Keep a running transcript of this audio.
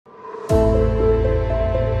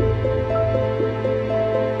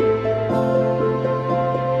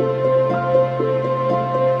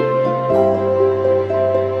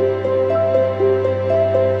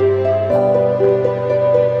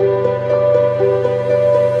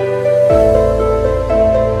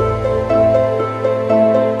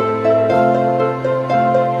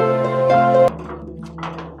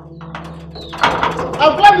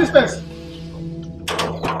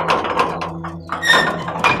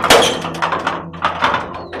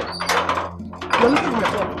You're looking for my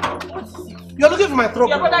trouble. You're looking for my trouble.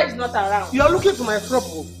 Your brother is not around. You're looking for my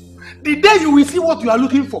trouble. The day you will see what you are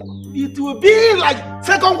looking for, it will be like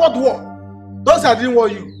Second World War. Don't say I didn't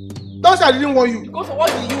want you. Don't say I didn't want you. Go for what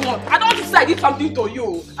do you want? I don't want to say I did something to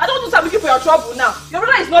you. I don't want to say I'm looking for your trouble now. Your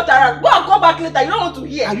brother is not around. Go and come back later. You don't want to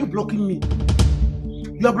hear. Are you blocking me?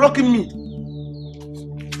 You are blocking me.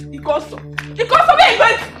 Because where are you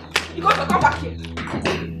going? Because come back here.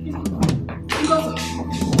 Because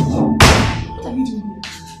what are you doing?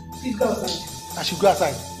 Please go outside. I should go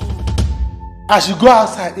outside. I should go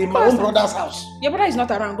outside in my own brother's house. Your brother is not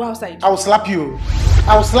around. Go outside. I will slap you.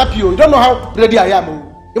 I will slap you. You don't know how ready I am.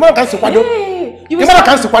 You will slap me. You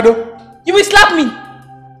will slap me.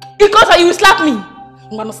 Because you will slap me.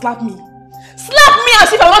 I'm gonna slap me. Slap me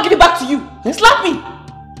as if I won't give it back to you. Slap me.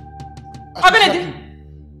 I'm gonna do.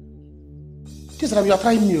 You are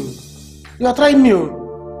trying me. You are trying me.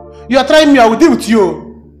 You are trying me. I will deal with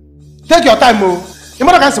you. Take your time.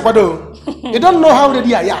 You don't know how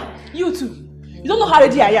ready I am. You too. You don't know how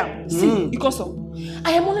ready I am. See, because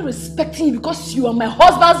I am only respecting you because you are my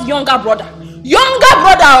husband's younger brother. Younger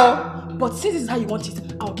brother! But since this is how you want it,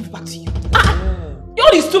 I'll give it back to you.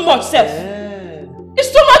 Yours is too much, Seth.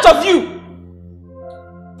 It's too much of you.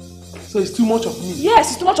 So it's too much of me? Yes,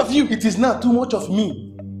 it's too much of you. It is not too much of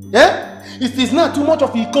me. Yeah? It is not too much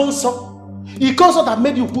of Ikonso. Ikonso that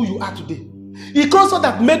made you who you are today. Ikonso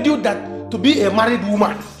that made you to be a married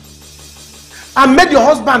woman. And made your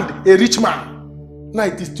husband a rich man. Now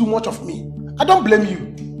it is too much of me. I don't blame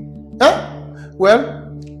you. Huh? Well,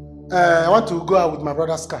 I want to go out with my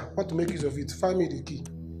brother's car. I want to make use of it. Find me the key.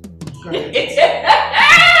 That's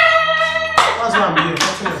why I'm here.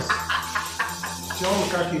 Nothing else. If you want the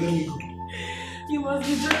car key, let me go. You must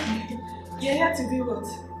be joking. You're here to do what?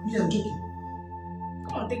 Me, I'm joking.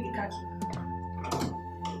 Come on, take the car key.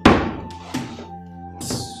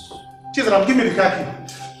 Children, give me the car key.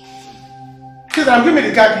 Children, give me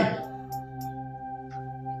the car key.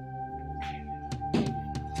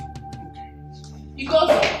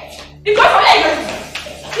 Because where you going?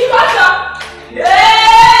 Because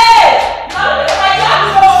hey! Now look at my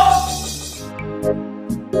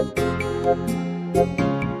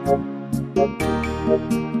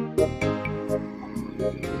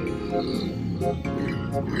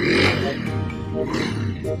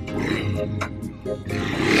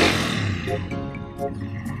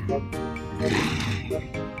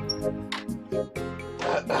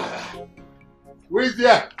Who is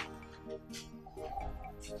there?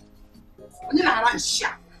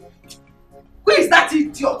 Who is that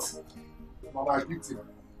idiot? Mama, I greet him.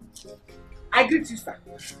 I greet you, sir.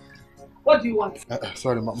 What do you want?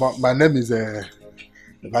 Sorry, my name is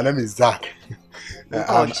Zach.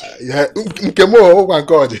 I'm here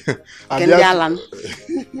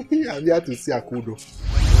to see Akudo.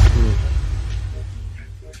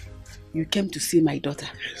 You came to see my daughter.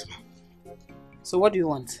 Yes, ma'am. So what do you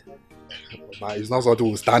want? It's not something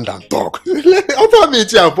we'll stand and talk. Offer me a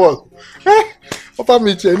chair, boss. Offer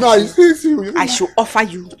me a chair. No, I should offer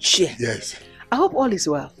you a chair. Yes. I hope all is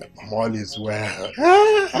well. All is well.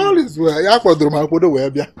 All is well.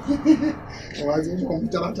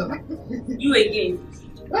 You again.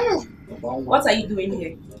 What are you doing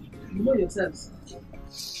here? You know yourselves.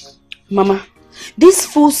 Mama, this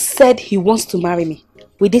fool said he wants to marry me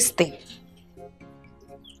with this thing.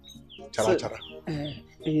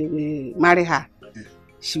 You marry her.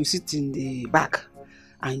 She will sit in the back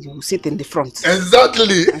and you will sit in the front.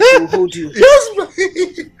 Exactly. And she will hold you. Yes,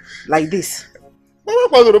 like this.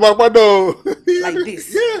 Like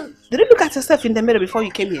this. Yeah. Did you look at yourself in the mirror before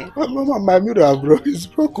you came here? Mama, my mirror, bro, is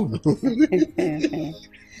broken.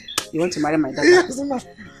 You want to marry my daughter? Yes, mama.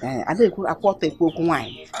 I don't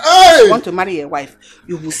wine. Hey! You want to marry a wife,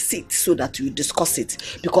 you will sit so that you discuss it.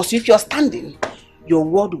 Because if you're standing, your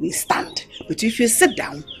word will stand. But if you sit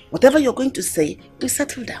down, whatever you're going to say will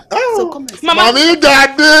settle down. Oh. So come and sit. Mama,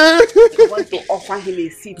 Daddy! You want to offer him a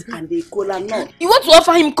seat and a cola? No. You want to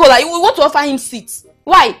offer him cola? You want to offer him seats?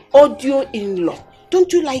 Why? Audio in-law.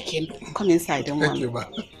 Don't you like him? Come inside. Thank you, ma.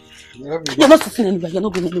 You're not sitting anywhere. You're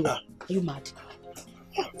not going anywhere. Are you mad?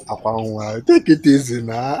 Take it easy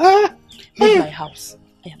now. Leave my house.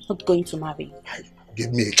 I am not going to marry.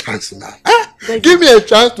 Give me a chance now. Give me a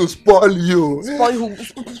chance to spoil you. Spoil who?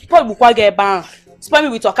 Spoil Bukwa. Spoil me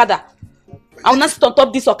with Okada. I will not sit on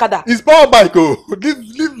top this Okada. It's power bike. Leave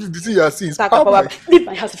the thing you are seeing. Leave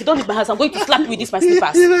my house. If you don't leave my house, I'm going to slap you with this my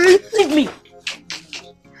slippers. Leave me.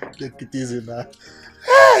 Take it easy now.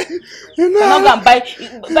 I'm not going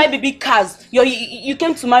to buy baby cars. You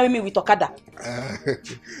came to marry me with Okada.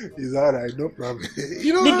 It's alright, no problem.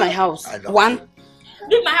 Leave my house. One.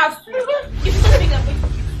 Leave my house, please. If you don't think I'm going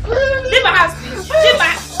to leave my house, please. Leave my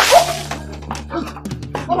house.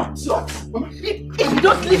 Mama, if you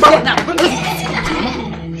don't leave here now.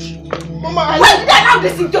 Mama, when did I allow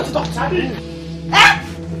this idiot to talk to me? Eh?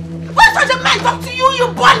 When such a man talk to you, you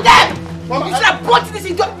burn them! Mama, you should have brought this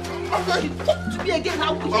idiot. You talk to me again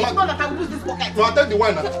now. You know that I will lose this bucket. No, I'll take the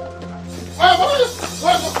wine now.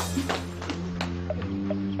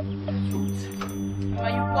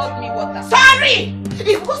 You poured me water. Sorry!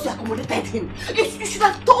 It's because you accommodated him. You should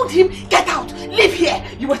have told him, get out, live here.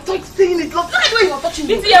 You were saying it love. Look at the way you were touching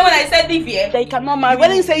me. Did you hear when I said live here? They cannot marry. You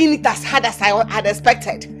weren't saying it as hard as I had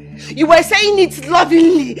expected. You were saying it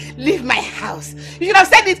lovingly. Leave my house. You should have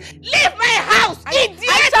said it. Leave my house! Idiot!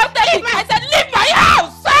 I said leave my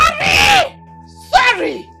house! Sorry!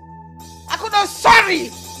 Sorry! I could not sorry!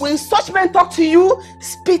 When such men talk to you,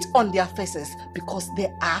 spit on their faces because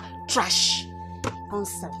they are trash.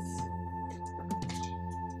 Nonsense.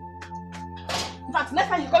 In fact, next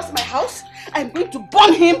time he comes to my house, I'm going to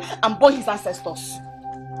burn him and burn his ancestors.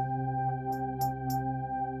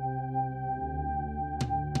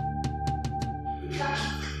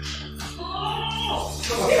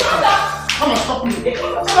 Come on, stop me!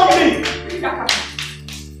 Stop me!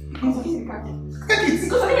 Take it!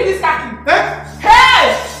 Because give me this khaki. Eh? Hey!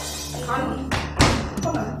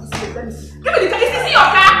 Come on, let me see. Give me the khaki. Is this your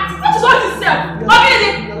car? What is all this self? What is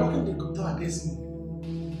it? You're locking the door against me.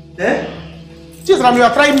 Eh? Jesus, you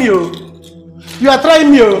are trying me, oh. You are trying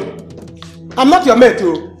me, oh. I'm not your mate,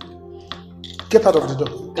 oh. Get out of the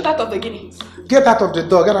door. Get out of the guinea. Get out of the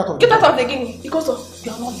door. Get out of the door. Get out of the guinea. Because of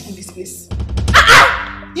you are not leaving this place.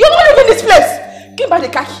 You're not leaving this place! Give back the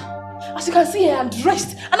khaki. As you can see here, I'm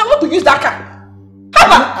dressed and I want to use that car.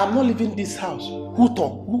 I'm not leaving this house. Who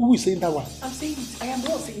talk? Who is saying that one? I'm saying it. I am the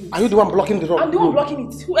one saying it. Are you the one blocking the door? I'm the one blocking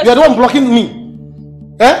it. Who else? You are the one blocking me.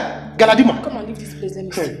 Eh? Galadima. Come on, leave this place. Let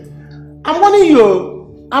me see. I'm warning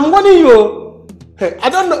you. I'm warning you. Hey, I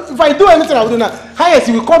don't know. If I do anything, I will do now. Highest,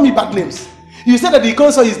 you will call me bad names. You said that the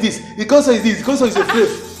console is this. The console is this. The console is a slave.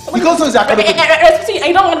 The console is a respecting,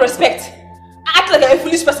 you don't want respect. I act like a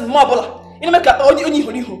foolish person. More bola. You know, make like only.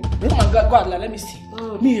 Come on, go out, let me see.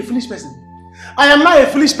 Me, a foolish person. I am not a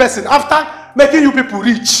foolish person. After making you people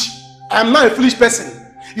rich, I am not a foolish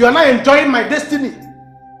person. You are not enjoying my destiny.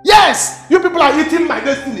 Yes, you people are eating my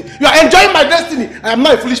destiny. You are enjoying my destiny. I am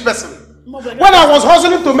not a foolish person. When I was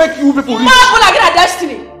hustling to make you people rich. Get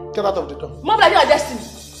destiny. Get out of the door. Destiny.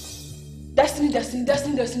 Destiny.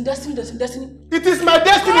 It is my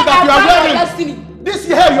destiny that you are wearing. Destiny. This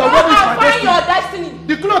hair you are wearing is my destiny. Your destiny.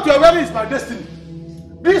 The clothes you are wearing is my destiny.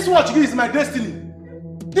 This watch is my destiny.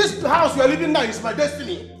 This house you are living now is my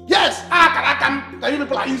destiny. Yes, that you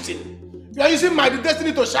people are using. You are using my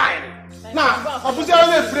destiny to shine. Now, I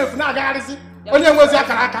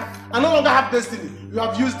no longer have destiny. You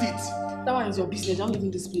have used it. That one is your business. Don't live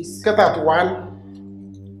in this place. Get out 1.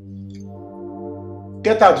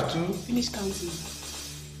 Get out 2. Finish counting.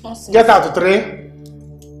 Nonsense. Get out 3.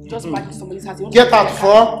 Just buy somebody's house. Get out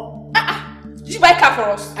 4. Did you buy a car for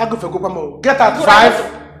us? I go for Gomo. Get out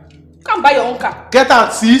 5. You can't buy your own car. Get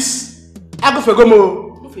out 6. I go for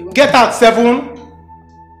Gomo. Get out 7.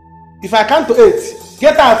 If I count to 8,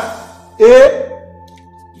 get out 8.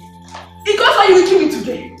 Because why you will kill me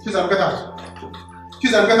today? Get out. Get out.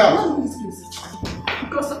 Because of...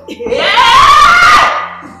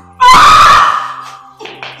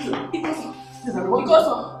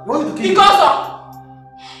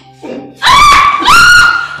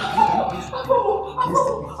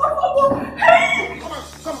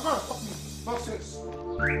 Come on, stop me. Nonsense.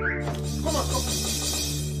 Come on, stop me.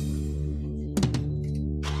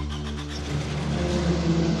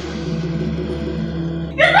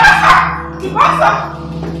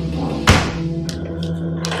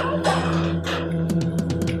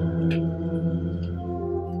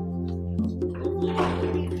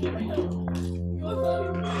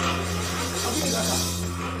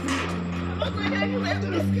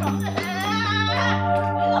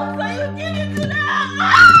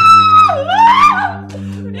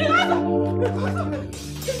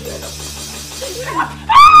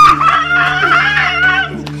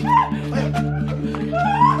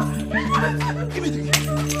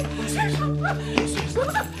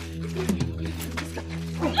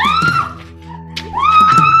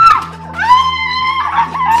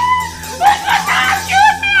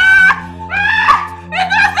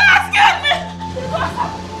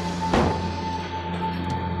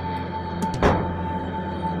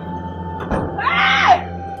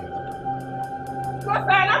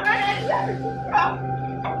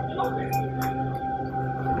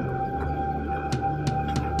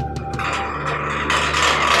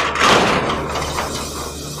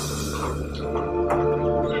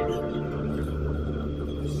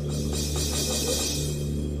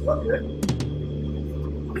 Leave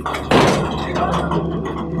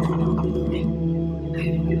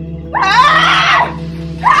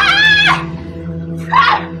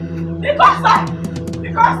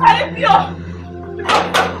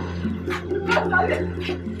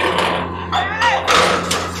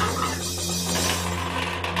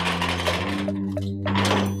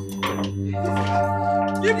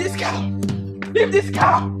this cow! Leave this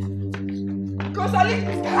cow! Because I leave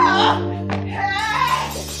this cow!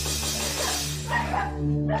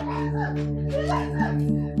 You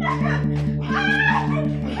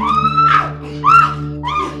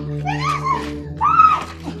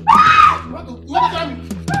want to cry me?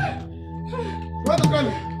 You want to cry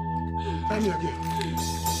me? Cry me again.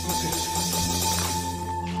 Nonsense.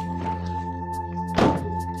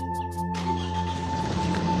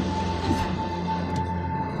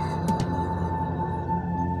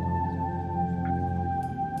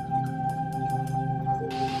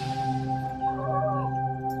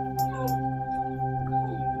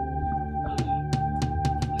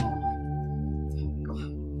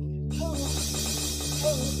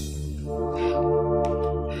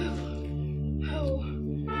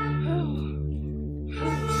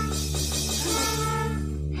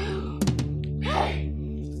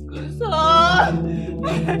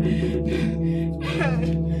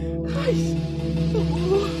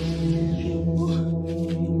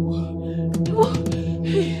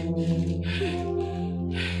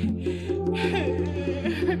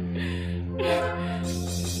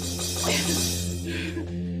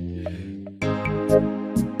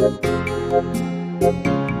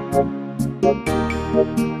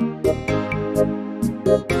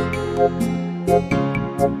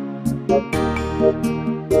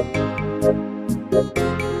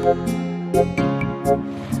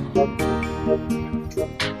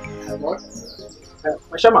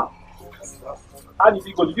 Shema, how did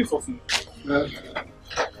you go? Did you succeed?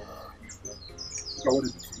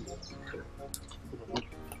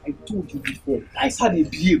 I told you before, guys had a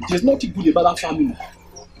behave. There's nothing good about that family. I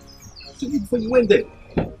told you before you went there.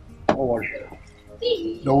 Don't worry.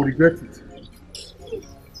 They will regret it.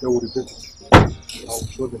 They will regret it. I will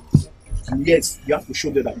show them. And yes, you have to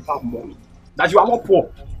show them that you have money. That you are not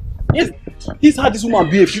poor. Yes, this is how this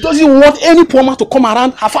woman behaves. She doesn't want any poor man to come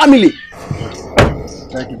around her family.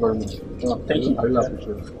 Thank you very much. Thank you. I really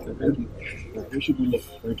appreciate it. Thank you. You should do that.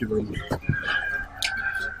 Thank you very much.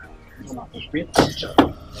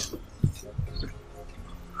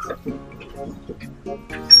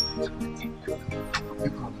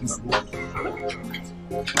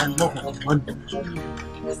 I love my money.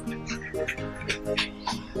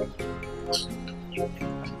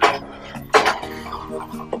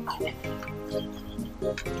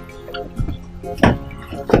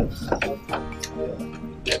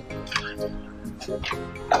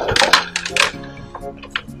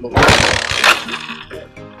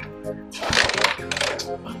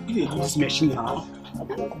 You do this machine now. I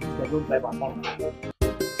don't drive at home.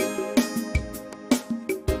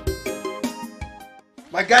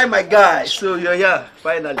 My guy, so you're here,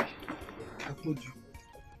 finally.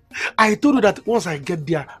 I told you that once I get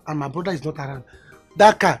there and my brother is not around,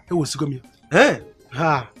 that car, it will go me. Hey!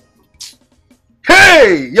 Ah.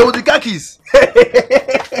 Hey! You're with the khakis!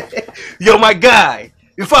 You're my guy.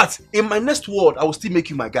 In fact, in my next word, I will still make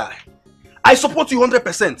you my guy. I support you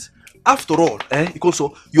 100%. After all,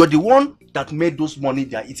 also, you're the one that made those money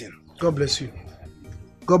they are eating. God bless you.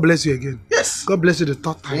 God bless you again. Yes. God bless you the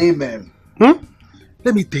third time. Amen.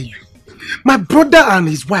 Let me tell you, my brother and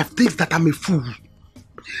his wife think that I'm a fool.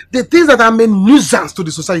 They think that I'm a nuisance to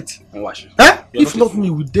the society. Watch. If not me,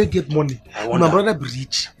 would they get money? Will my brother be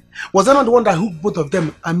rich? Was I not the one that hooked both of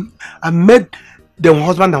them and made them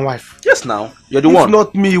husband and wife? Yes, now you're the if one. If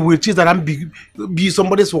not me, will choose that I'm be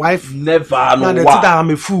somebody's wife? Never. No. They think that I'm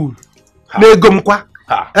a fool.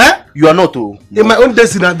 You are not. In my own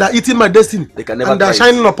destiny, they're eating my destiny. They can never. And they're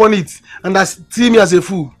shining upon it, and they see me as a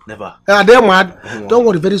fool. Never. Are they mad? Don't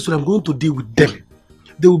worry. Very soon, I'm going to deal with them.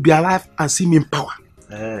 They will be alive and see me in power.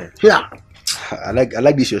 Yeah. I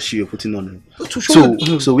like this your shoe you're putting on.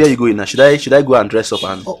 So where are you going now? Should I go and dress up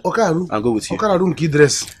and go with you? Okay, room key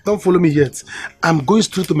dress. Don't follow me yet. I'm going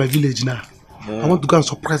straight to my village now. I want to go and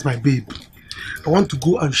surprise my babe. I want to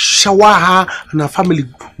go and shower her and her family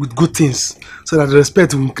with good things so that the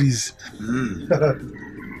respect will increase.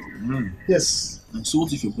 Yes. And so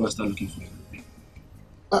what if your brother start looking for you?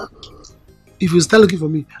 If you start looking for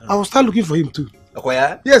me, I will start looking for him too.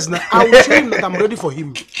 Okay. Yes, now I will show him that I'm ready for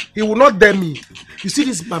him. He will not dare me. You see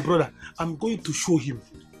this, my brother. I'm going to show him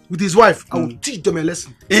with his wife, I will teach them a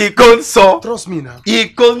lesson. Ikonso. Trust me now.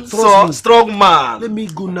 Ikonso, strong man. Let me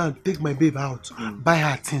go now and take my babe out, buy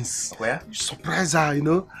her things. Where? Surprise her, you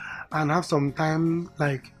know, and have some time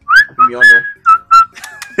like...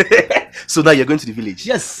 So now you're going to the village?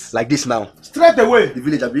 Yes. Like this now? Straight away. The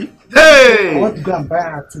village, Abi? Hey! I want to go and buy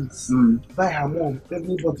her things. Buy her mom,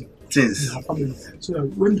 everybody. Things? In her family. So that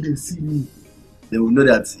when they see me, they will know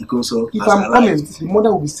that Ikonso. If I'm coming, the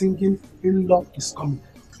mother will be singing, in-law is coming.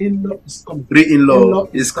 In-law is coming. In-law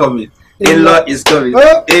is coming. In-law is coming.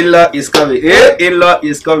 In-law is coming. In-law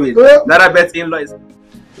is coming. That I bet in-law is. I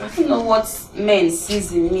don't know what men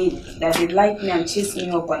sees in me that they like me and chase me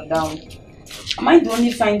up and down. Am I the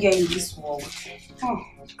only fine girl in this world? Oh,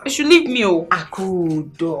 you should leave me. Oh,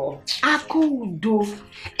 Akudo.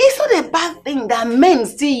 It's not a bad thing that men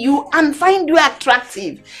see you and find you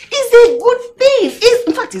attractive. It's a good thing.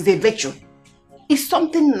 In fact, it's a virtue. It's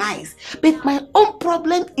something nice. But my own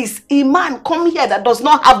problem is a man come here that does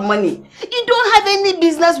not have money. You don't have any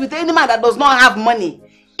business with any man that does not have money.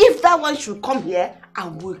 If that one should come here, I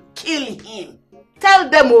will kill him. Tell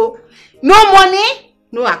them, oh, no money,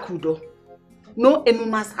 no Akudo. No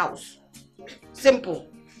Enuma's house. Simple.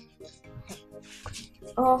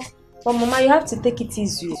 Oh, but Mama, you have to take it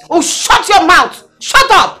easy. Oh, shut your mouth! Shut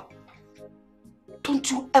up! Don't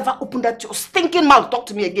you ever open that your stinking mouth talk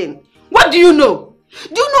to me again. What do you know?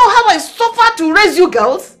 Do you know how I suffer to raise you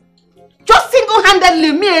girls? Just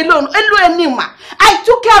single-handedly, me alone, Enima. I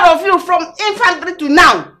took care of you from infantry to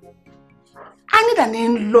now. I need an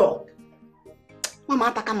in-law.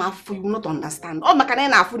 Mama, you will not understand. Oh,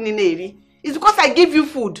 it's because I give you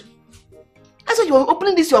food. That's why you are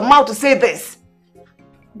opening this your mouth to say this.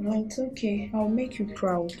 No, it's okay. I'll make you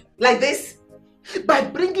proud. Like this? By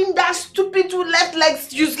bringing that stupid two left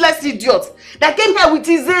legs useless idiot that came here with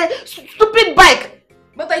his stupid bike.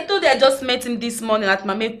 But I told you I just met him this morning at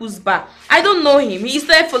Mameku's bar. I don't know him. He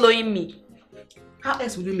started following me. How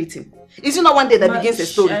else will you meet him? Is it not one day that begins a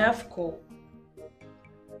story? I have call.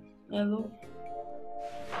 Hello?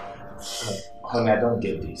 Honey, I don't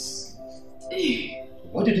get this.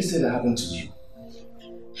 What did you say that happened to you?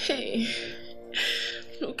 Hey,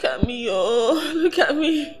 look at me, oh, look at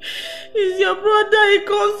me. It's your brother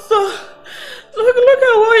Ikonso. Look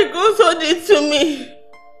at what Ikonso did to me.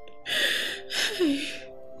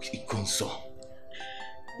 Ikonso.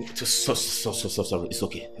 So sorry. It's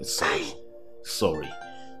okay. Sorry.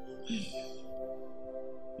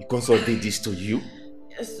 Ikonso did this to you?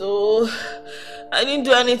 Yes, so I didn't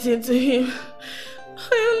do anything to him.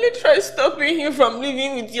 I only tried stopping him from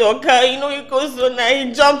leaving with your car. You know, Ikonso now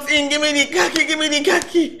he jumped in, give me the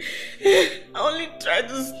khaki. I only tried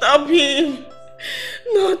to stop him.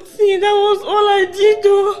 Nothing, that was all I did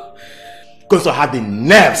though. Ikonso had the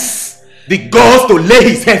nerves, the guts to lay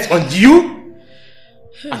his hands on you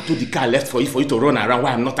until the car left for you to run around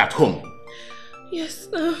while I'm not at home. Yes,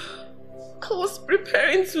 I was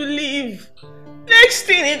preparing to leave. Next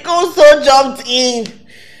thing, Ikonso jumped in.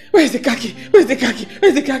 Where's the khaki? Where's the khaki?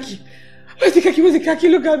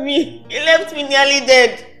 Look at me. He left me nearly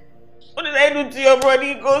dead. What did I do to your brother,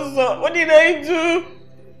 Ikonso? What did I do?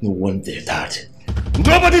 No one did that.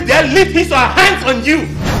 Nobody dare lift his or her hands on you.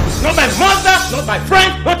 Not my mother, not my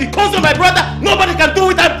friend, not Ikonso, my brother. Nobody can do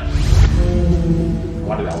it.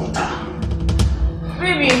 What did I want to do?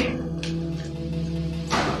 Baby.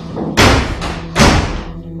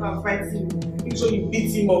 I'll fight him. Make sure you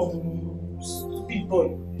beat him up. Stupid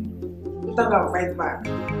boy. You think I'll fight back?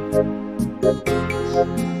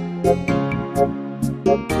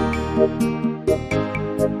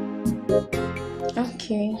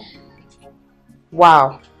 Okay.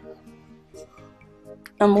 Wow.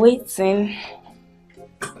 I'm waiting.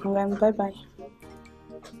 Bye-bye.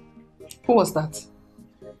 Who was that?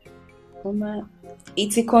 Mama,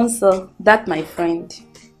 it's Ikonso. That my friend.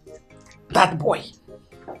 That boy.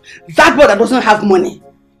 That boy that doesn't have money.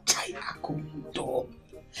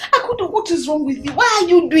 Akudo, what is wrong with you? Why are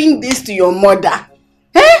you doing this to your mother?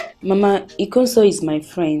 Eh? Mama, Ikonso is my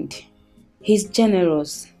friend. He's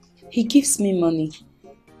generous. He gives me money.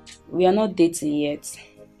 We are not dating yet.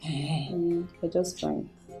 We're just fine.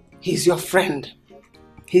 He's your friend.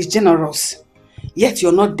 He's generous. Yet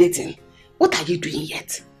you're not dating. What are you doing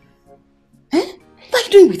yet? Eh? What are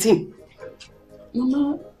you doing with him?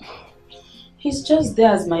 Mama, he's just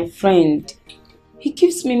there as my friend. He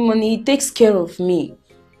gives me money. He takes care of me.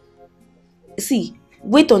 See,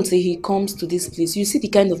 wait until he comes to this place. You see the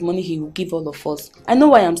kind of money he will give all of us. I know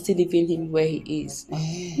why I'm still leaving him where he is.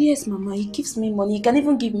 Yes, Mama, he gives me money. He can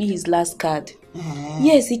even give me his last card.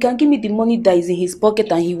 Yes, he can give me the money that is in his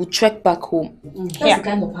pocket and he will trek back home. That's the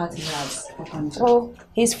kind of heart he has. Oh,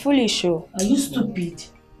 he's foolish, oh. Are you stupid?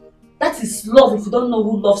 That is love if you don't know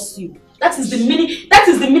who loves you. That is the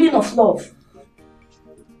meaning of love.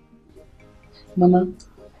 Mama,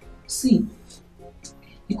 see,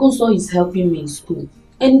 because Allah is helping me in school,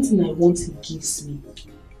 anything I want he gives me.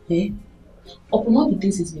 Eh? Upon all the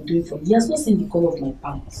things he's been doing for me, he has not seen the color of my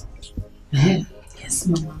pants. Yes,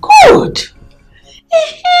 Mama. Good!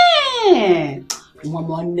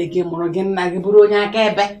 You were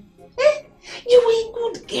a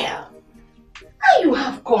good girl. How you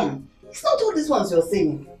have come? It's not all these ones you're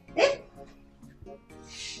saying. Eh?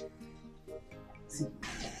 See,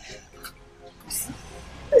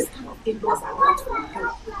 this kind of ignorance I want from you.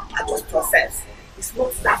 Adjust yourselves. It's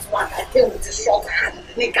not that one I came with a short hand,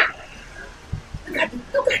 nigga.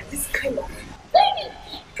 Look at this kind of very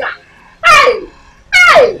nigga. Hey!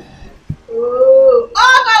 Hey! Oh,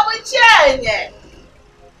 God will change.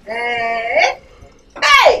 Hey!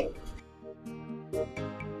 Hey!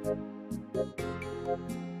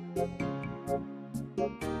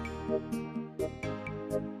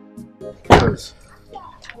 Yes.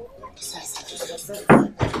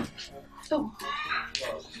 Oh.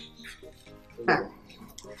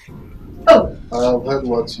 I have heard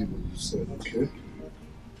what you said, okay?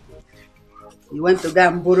 You went to go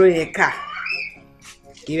and borrow a car.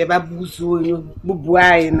 Give a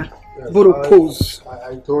borrow pose.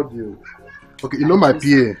 I told you. Okay, you know my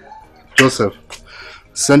PA, Joseph.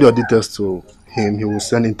 Send your details to him. He will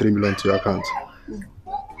send in 3 million to your account.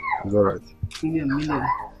 It's alright. Million.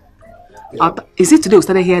 Yeah. Is it today we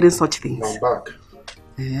started hearing such things? I'm back.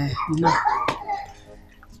 No.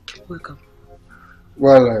 Welcome.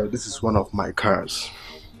 Well, this is one of my cars.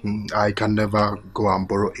 I can never go and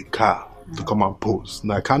borrow a car to come and pose.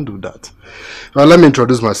 No, I can't do that. Well, let me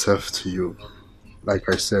introduce myself to you. Like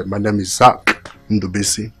I said, my name is Zach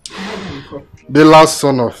Ndubisi. The last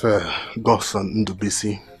son of Godson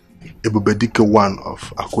Ndubisi, Ebubedike one of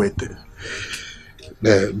Akwete.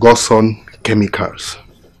 The Godson Chemicals.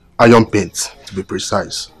 Iron paint, to be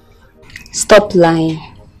precise. Stop lying.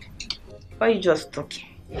 Why are you just talking?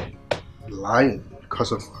 Lying?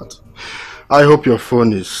 Because of what? I hope your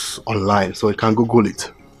phone is online so you can Google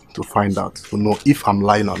it to find out, to know if I'm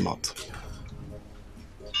lying or not.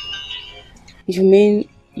 You mean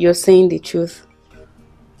you're saying the truth?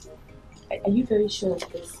 Are you very sure of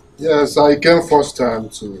this? Yes, I came first time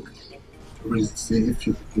to see if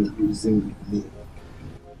you could reason with me.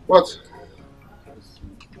 What?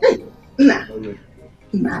 Nah.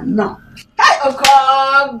 No. Hey,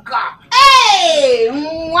 God. Hey!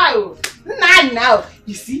 Wow. Now.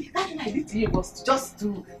 You see, that thing I did to you was just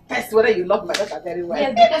to test whether you love my daughter very well.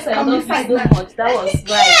 Yes, because I love you so much. That was right.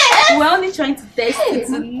 Yes. We were only trying to test it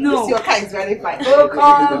to know. This your car is very fine.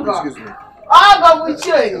 Excuse me. Oh, God, we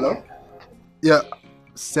show you. Hello? Yeah,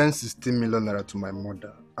 send 16 million naira to my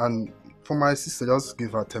mother. And for my sister, just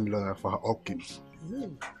give her 10 million naira for her upkeep.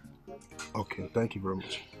 Okay, thank you very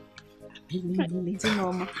much. It's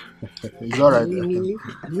alright.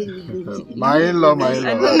 My in-law.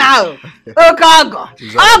 Now. Oh, God.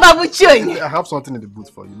 I have something in the booth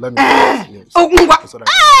for you. Let me yes.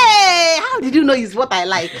 Hey, how did you know is what I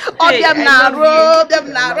like? Hey, rub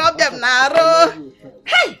them narrow.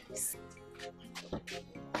 Hey.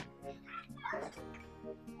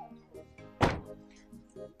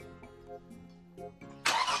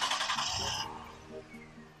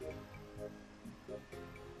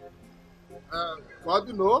 What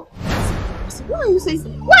do you know? Why are you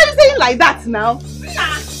saying like that now? Nah.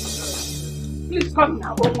 Please come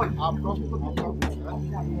now. I'm coming.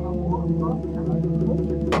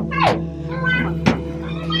 Hey!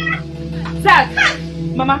 Zach!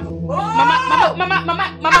 Mama!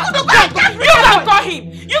 You can call him!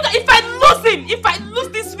 If I lose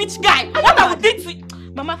this rich guy, what I will do to you?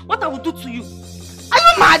 Mama, what I will do to you? Are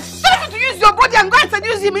you mad? Tell me to use your body and go and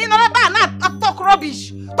seduce him. You know that talk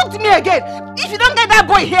rubbish. Talk to me again. If you don't get that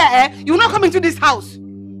boy here, you will not come into this house.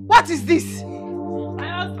 What is this? My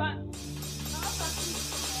husband.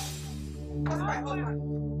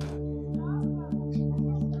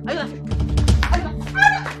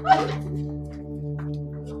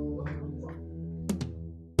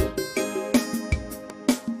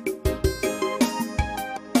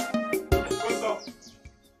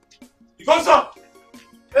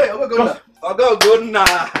 Hey, I'll go now.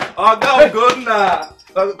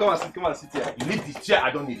 Come and sit here. You need the chair,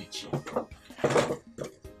 I don't need the chair.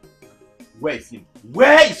 Where is him?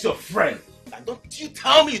 Where is your friend? And don't you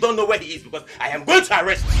tell me you don't know where he is because I am going to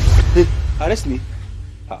arrest you. Hey, arrest me?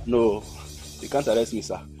 No, you can't arrest me,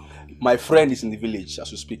 sir. My friend is in the village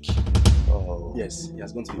as we speak. Oh. Yes, he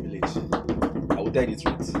has gone to the village. I will tell you the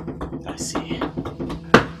truth. I see. You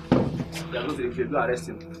are going to the village, go arrest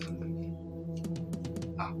him.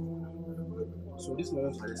 So this man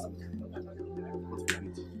wants to arrest me.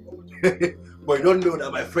 But you don't know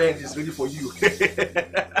that my friend is ready for you.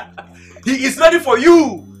 He is ready for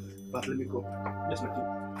you. But let me go. Yes, my king.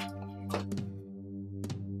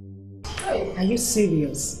 Are you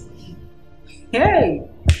serious? Hey!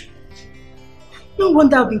 No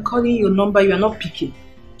wonder I've been calling your number, you are not picking.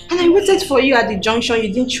 And I waited for you at the junction,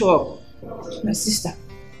 you didn't show up. My sister,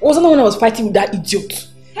 wasn't when I was fighting with that idiot.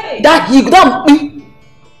 Hey! That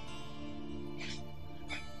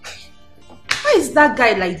Why is that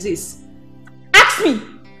guy like this? Ask me,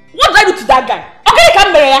 what did I do to that guy? Okay,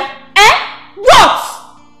 come here. What?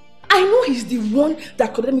 I know he's the one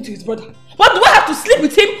that connected me to his brother. But do I have to sleep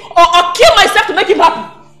with him or kill myself to make him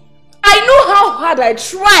happy? I know how hard I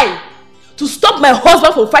try to stop my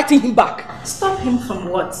husband from fighting him back. Stop him from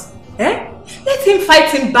what? Let him fight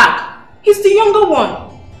him back. He's the younger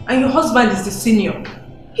one. And your husband is the senior.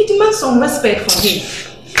 He demands some respect from him.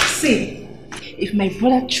 See, if my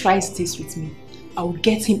brother tries this with me, I will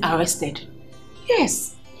get him arrested.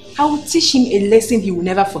 Yes, I will teach him a lesson he will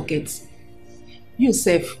never forget.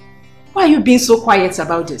 Yourself, why are you being so quiet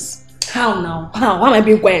about this? How now? How? Why am I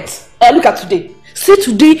being quiet? Look at today. See,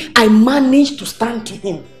 today I managed to stand to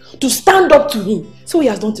him. To stand up to him. See what he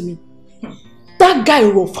has done to me. That guy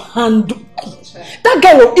rough hand. That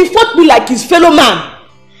guy he fought me like his fellow man.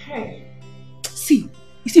 See,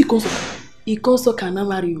 you see he also cannot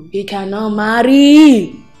marry you. He cannot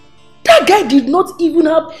marry. That guy did not even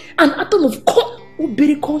have an atom of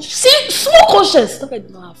conscience. See, small conscience. That guy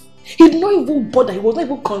did not have. He did not even bother. He was not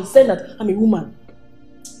even concerned that I'm a woman.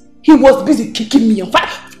 He was busy kicking me and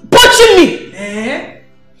punching me.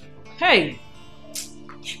 Hey,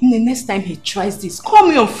 the next time he tries this, call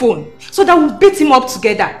me on phone so that we'll beat him up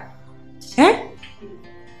together.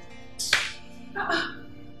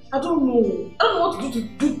 I don't know. I don't know what to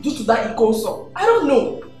do to that Ikoso. I don't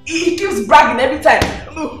know. He keeps bragging every time.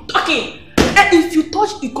 Talking. And if you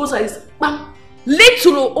touch Ikoso, it's bam,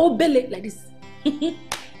 little old belly like this.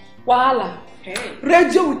 Voila.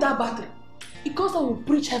 Radio without battery. Ikoso will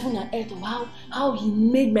preach heaven and earth of how he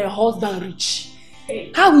made my husband rich.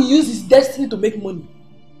 How he used his destiny to make money.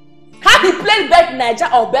 How he played bet Niger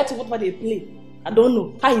or bet whatever they play. I don't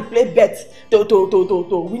know. How he played bet to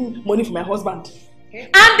win money for my husband.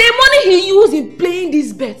 And the money he used in playing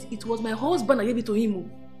this bet, it was my husband that gave it to him.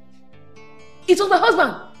 It was my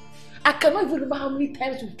husband. I cannot even remember how many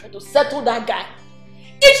times we tried to settle that guy.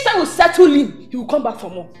 Each time we settle him, he will come back for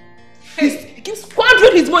more. He keeps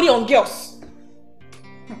squandering his money on girls.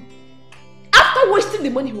 After wasting the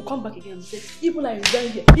money, he will come back again and say, people are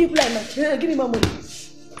enjoying here, people are not, give me more money.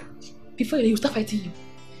 Before he will start fighting you.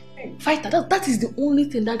 Fighter, that is the only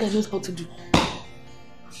thing that guy knows how to do.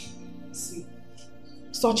 See,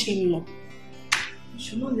 such in-law. You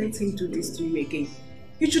should not let him do this to you again.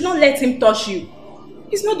 You should not let him touch you.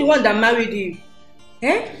 He's not the one that married you.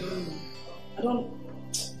 I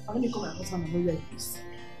let me call my husband and not like this.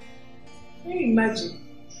 Can you imagine?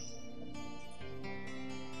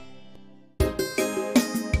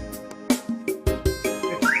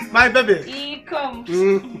 My baby. He comes.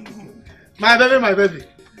 My baby.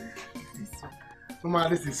 Mama,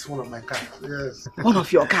 this is one of my cars. Yes. One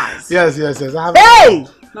of your cars? Yes. Hey!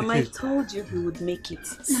 Mama, I told you he would make it.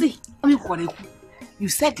 See, you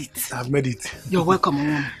said it. I've made it. You're welcome,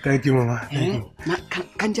 Mama. Thank you, Mama. Thank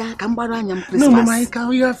you. No, Mama,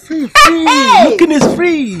 we are free. Looking is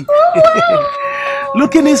free.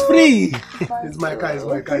 Looking is free. It's my car.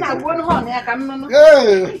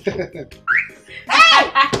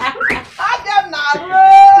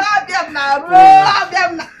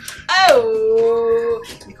 Oh,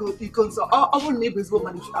 because our neighbors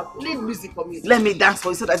woman, you should have played music for me. Let me dance for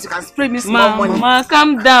you so that you can spray me small money. Mama,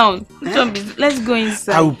 calm down. Let's go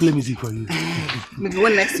inside. I will play music for you. Maybe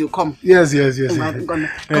when next you come. Yes. I'm gonna come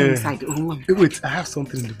inside. Wait, I have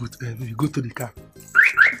something in the boot. Maybe go to the car.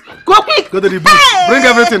 Go quick. Go to the boot. Hey! Bring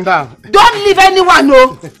everything down. Don't leave anyone,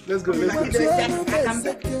 no. Let's go.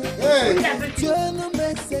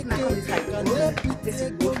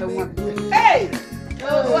 Hey.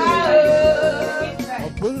 Oh, wow.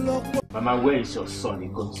 Mama, where is your son,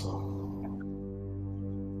 Ngozi?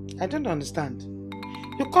 I don't understand.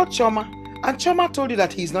 You called Choma, and Choma told you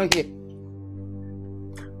that he's not here.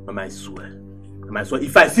 Mama, I swear.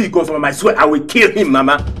 If I see Ngozi, Mama, I swear I will kill him,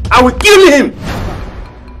 Mama. I will kill him.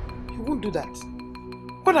 You won't do that.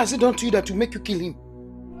 What has he done to you that will make you kill him?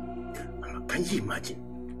 Mama, can you imagine?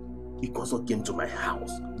 Ngozi came to my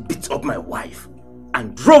house, beat up my wife,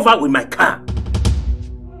 and drove out with my car.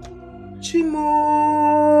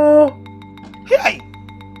 Chimo! Hey!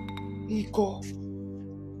 Iko!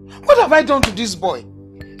 What have I done to this boy?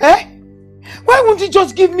 What Why won't you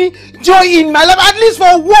just give me joy in my life, at least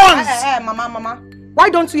for once? Mama. Why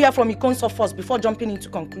don't you hear from Ikonso first before jumping into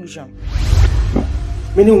conclusion?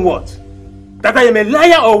 Meaning what? That I am a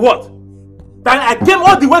liar or what? That I came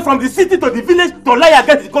all the way from the city to the village to lie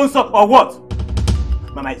against Ikonso or what?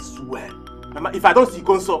 Mama, I swear. Mama, if I don't see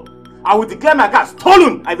Ikonso, I will declare my car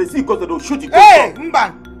stolen. I will see Ikonso, they will shoot Ikonso. Hey,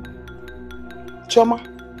 Mba! Choma,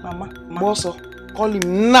 Mama, Bosso, call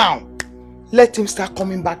him now. Let him start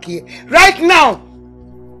coming back here. Right now!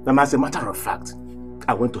 Mama, as a matter of fact,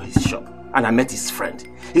 I went to his shop and I met his friend.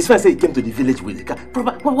 His friend said he came to the village with the car.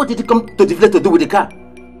 What did he come to the village to do with the car?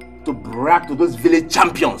 To brag to those village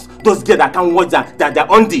champions, those girls that can't watch their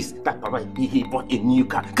undies. That Papa, he bought a new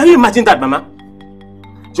car. Can you imagine that, Mama?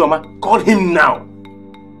 Choma, call him now.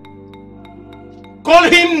 Call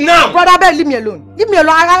him now! Brother Abel, leave me alone. Leave me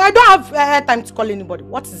alone. I don't have time to call anybody.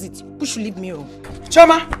 What is it? You should leave me alone.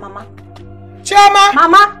 Choma! Mama. Choma!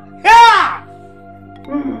 Mama! Yeah!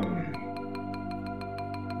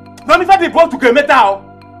 Don't if I did to get me now.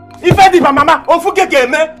 If I did, Mama, on forget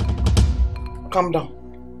me. Calm down.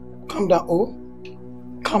 Calm down, oh.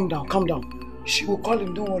 Calm down. She will call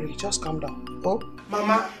him, don't worry. Just calm down. Oh.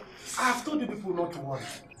 Mama, I have told you people not to worry.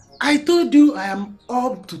 I told you I am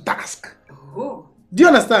up to task. Oh. Do you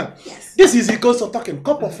understand? Yes. This is because of talking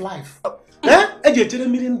cup of life.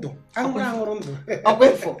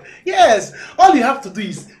 Yes. All you have to do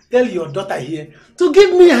is tell your daughter here to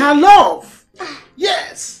give me her love.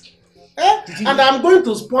 Yes. And I'm going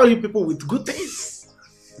to spoil you people with good things.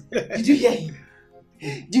 Did you hear him?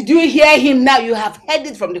 Did you hear him now? You have heard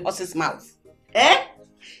it from the horse's mouth.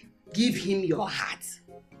 Give him your heart.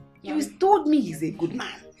 You told me he's a good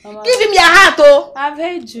man. Mama, give him your heart, oh! I've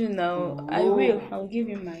heard you now. Oh. I will. I'll give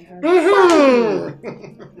him my heart.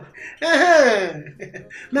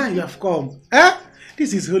 Now you have come.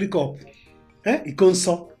 This is holy cup.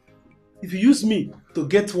 Ikonso. If you use me to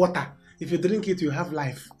get water, if you drink it, you have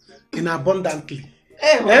life. In abundantly.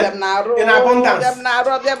 In abundance. See,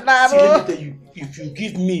 let me tell you, if you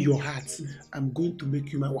give me your heart, I'm going to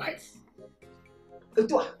make you my wife.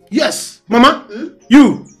 Yes, Mama.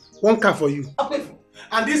 You, one car for you.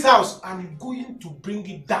 And this house, I'm going to bring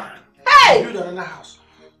it down. Hey! Build another house.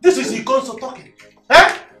 This is Ikonso talking.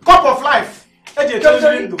 Cup of life. Hey! Ikonso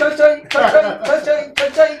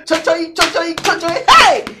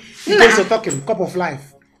talking. Cup of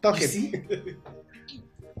life. Talking. See?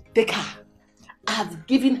 Take her. I have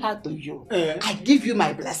given her to you. I give you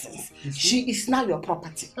my blessings. She is now your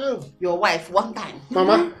property. Your wife, one time.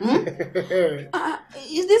 Mama?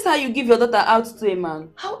 Is this how you give your daughter out to a man?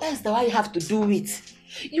 How else do I have to do it?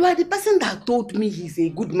 You are the person that told me he's a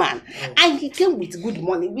good man. And he came with good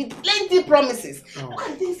money, with plenty promises. Look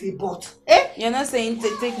at this he bought. You're not saying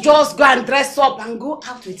take just go and dress up and go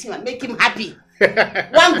out with him and make him happy.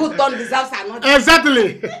 One good turn deserves another.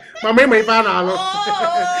 Exactly. Mama,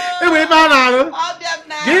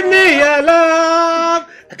 give me your love.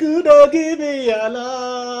 Akudo, give me your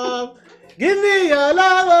love. Give me your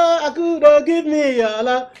love. Akudo, give me your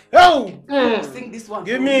love. Oh! Sing this one.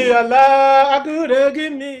 Give me your love. Akudo,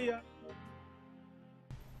 give me your...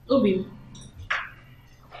 Obi,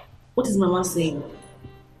 what is Mama saying?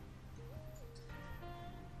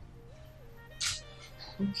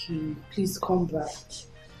 Okay, please come back.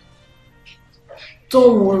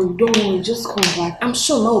 Don't worry, just come back. I'm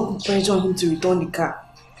sure Mama will put pressure on him to return the car.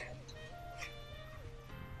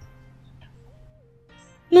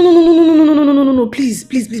 No, please,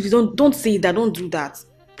 don't say that, don't do that.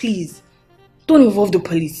 Please, don't involve the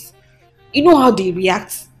police. You know how they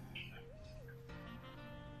react.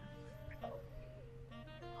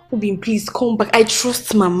 Obi, please come back. I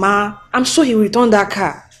trust Mama. I'm sure he will return that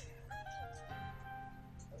car.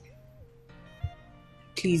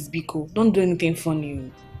 Please, Biko, don't do anything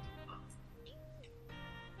funny.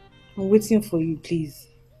 I'm waiting for you, please.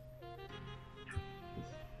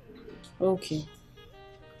 Okay.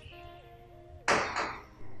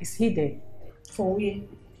 Is he there? For where?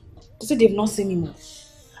 They said they've not seen him.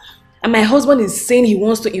 And my husband is saying he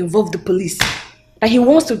wants to involve the police. That he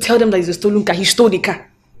wants to tell them that it's a stolen car. He stole the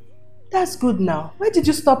car. That's good now. Why did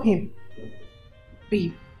you stop him?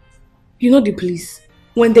 Babe, you know the police.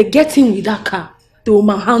 When they get him with that car, they will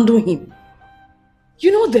manhandle him.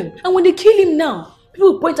 You know them. And when they kill him now,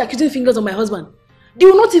 people will point accusing fingers on my husband. They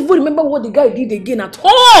will not even remember what the guy did again at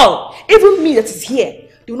all. Even me that is here,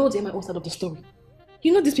 they will not hear my own side of the story.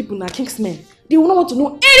 You know these people now, Kingsmen. They will not want to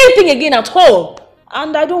know anything again at all.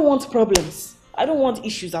 And I don't want problems. I don't want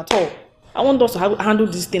issues at all. I want us to handle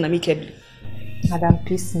this thing amicably. Madam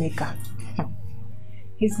Peacemaker.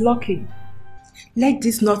 He's lucky. Let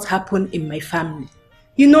this not happen in my family.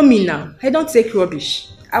 You know me now. I don't take rubbish.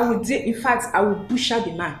 I would do, in fact, I would push out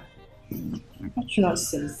the man. What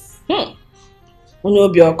nonsense.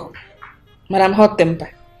 Madam Hot Temper.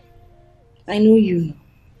 I know you.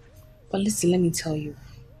 But listen, let me tell you.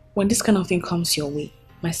 When this kind of thing comes your way,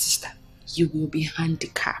 my sister, you will be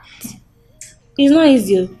handicapped. It's not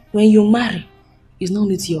easy. When you marry, it's not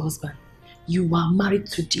only to your husband. You are married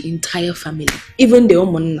to the entire family. Even the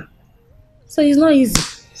woman. So it's not easy.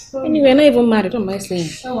 Anyway, you're not even married. What am I saying?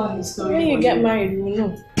 When you get married, you will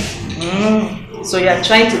know. So you're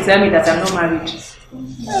trying to tell me that I'm not married?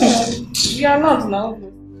 You are not now.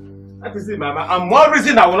 That is it, Mama. And one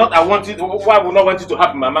reason why I will not want it to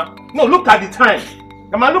happen, Mama. No, look at the time.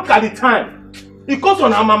 Mama, look at the time. It goes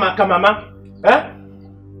on our Mama, Mama. Eh?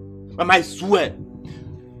 Mama, I swear.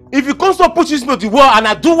 If you constantly pushes me to the wall and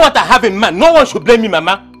I do what I have in mind, no one should blame me,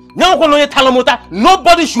 Mama.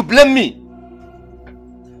 Nobody should blame me.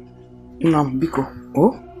 Nam, Biko.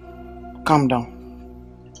 Oh? Calm down.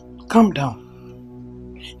 Calm down.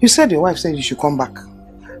 You said your wife said you should come back.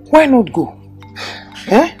 Why not go?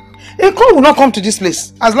 Eh? A call will not come to this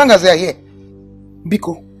place as long as they are here.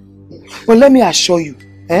 Biko. Well, let me assure you,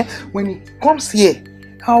 when he comes here,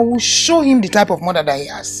 I will show him the type of mother that he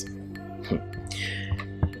has.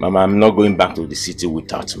 Mama, I'm not going back to the city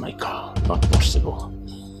without my car. Not possible.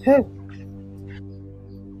 Hey.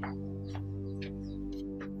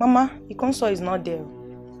 Mama, Ikonso is not there.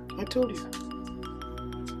 I told you.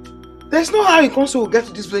 There's no how Ikonso will get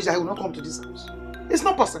to this village that he will not come to this house. It's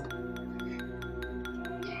not possible.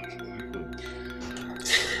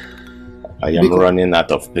 I am running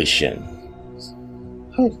out of patience.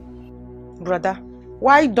 Hey. Brother,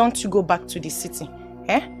 why don't you go back to the city?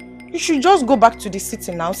 Eh? You should just go back to the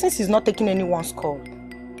city now since he's not taking anyone's call.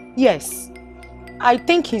 Yes. I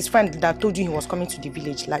think his friend that told you he was coming to the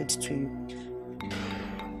village lied to you.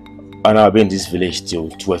 And I'll be in this village till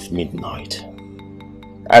 12 midnight.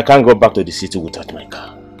 I can't go back to the city without my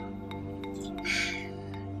car.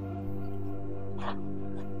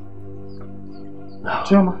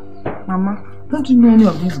 Chioma, Mama, don't you know any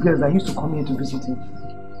of these girls that used to come here to visit him?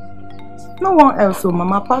 No one else, so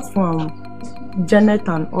Mama, apart from Janet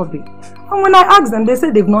and Obi. And when I asked them, they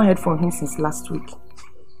said they've not heard from him since last week.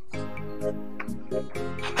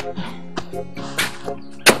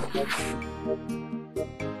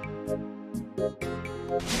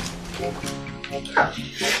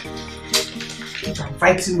 If I'm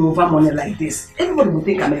fighting over money like this, everybody will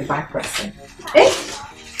think I'm a bad person. Eh?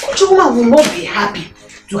 Chuma will not be happy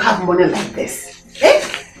to have money like this. Eh?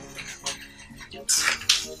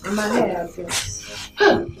 Mama,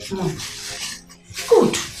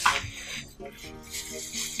 Good.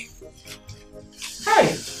 Hey.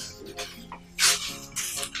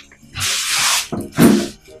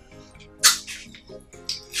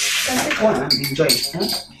 Take one and enjoy it. Eh?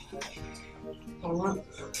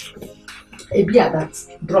 A beer that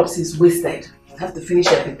drops is wasted. You have to finish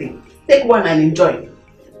everything. Take one and enjoy.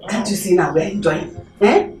 Can't you see now we're enjoying?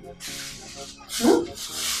 Eh? Oh,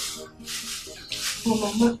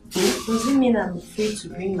 Mama, does it mean I'm afraid to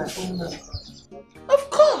bring my own money? Of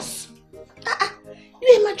course.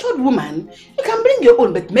 You're a matured woman. You can bring your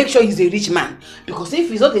own, but make sure he's a rich man. Because if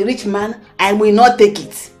he's not a rich man, I will not take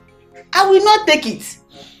it. I will not take it.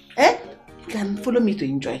 Eh? You can follow me to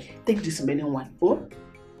enjoy. Take this remaining one. Oh?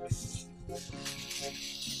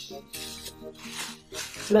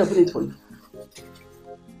 Should I open it for you?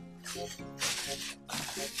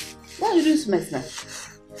 Why are you doing so much now?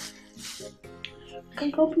 Can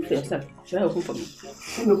you open for yourself? Should I open for me?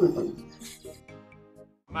 Let me open for you.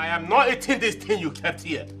 I am not eating this thing you kept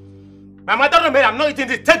here. Mama, don't remember, I'm not eating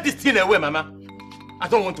this. Take this thing away, Mama. I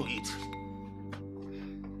don't want to eat.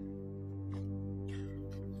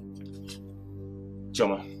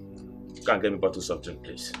 Choma, go and get me bottles of drink,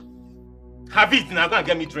 please. Have it now, go and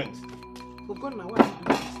get me drinks. Oh God, my wife.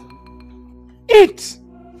 Eat!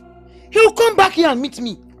 He'll come back here and meet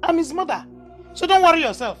me. I'm his mother. So don't worry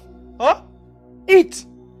yourself. Huh? Eat!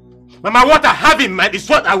 Mama, what I have in mind is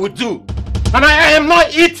what I would do. Mama, I am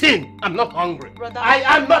not eating. I'm not hungry. Brother, I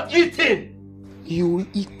am not eating. You will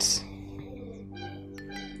eat.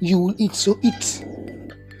 You will eat, so eat.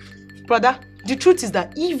 Brother, the truth is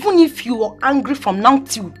that even if you are angry from now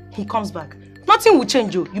till he comes back, nothing will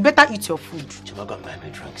change you. You better eat your food. Choma, go and buy me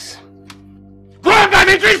drinks. Go and buy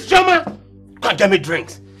me drinks, Choma! Go and get me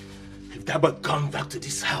drinks. If that boy comes back to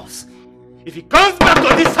this house, if he comes back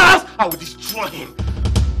to this house, I will destroy him.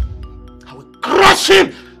 I will crush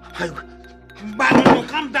him. No,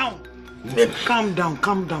 calm down. Calm down,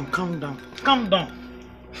 calm down, calm down, calm down.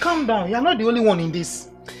 Calm down. You're not the only one in this.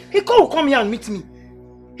 He will come here and meet me.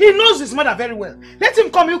 He knows his mother very well. Let him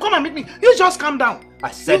come. He'll come and meet me. You just calm down. I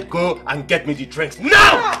said go and get me the drinks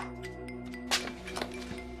now!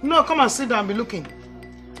 No, come and sit down and be looking.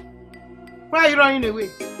 Why are you running away?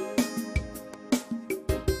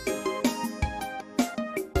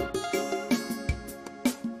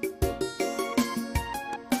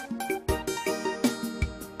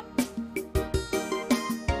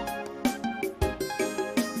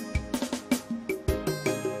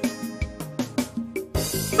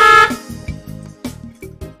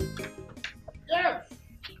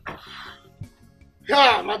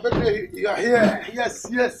 Yeah, my baby, you are here. Yes.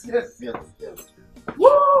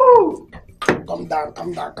 Woo! Come down.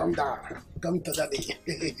 Come to daddy.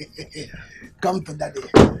 Come to daddy.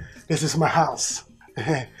 This is my house.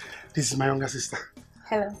 This is my younger sister.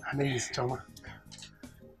 Hello. Her name is Choma.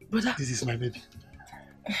 Brother. This is my baby.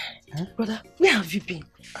 Brother, where have you been?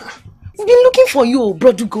 We've been looking for you,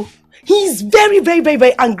 Brodugo. He is very, very, very,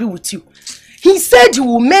 very angry with you. He said he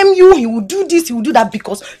will maim you, he will do this, he will do that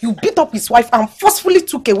because you beat up his wife and forcefully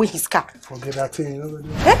took away his car. Forget that thing.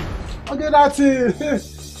 Eh? Forget that thing. Yes,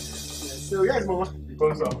 so yes, Mama.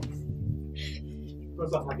 Because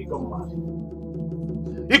have you gone mad?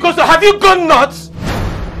 Because have you gone nuts?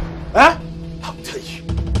 Huh?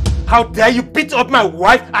 How dare you beat up my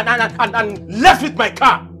wife and left with my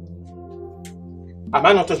car? Am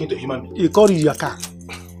I not talking to a human being? You call it your car.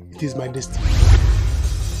 It is my destiny.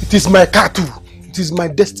 It is my car too. It is my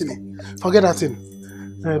destiny. Forget that thing.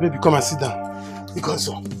 Baby, come and sit down. Because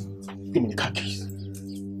so, give me the car keys.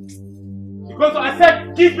 Because I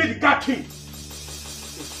said, give me the car keys.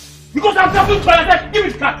 Because I'm talking to you, I said, give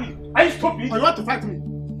me the car keys. Are you stupid? Oh, you want to fight me?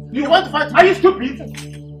 You want to fight me? Are you stupid?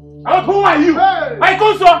 Who are you? Hey. I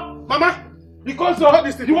Conso. Mama. Because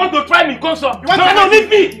you want to try me, Conso. No, leave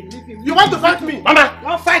me. You want to fight me? Mama.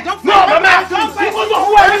 Don't fight. No, Mama. Because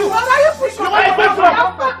who are you? What are you pushing?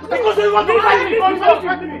 Because you want to fight me, Conso.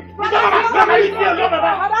 Mama, leave me alone,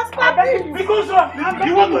 Mama. Because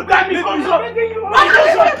you want to fight me, Conso.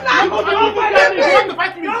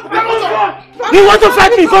 You want to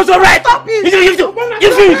fight me, Conso, right? You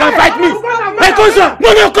think you can fight me? Hey, Conso. No,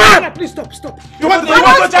 come. Please stop. You want to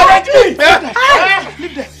challenge me?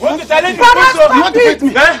 Leave there. You want to challenge me, Conso? You want to fight me?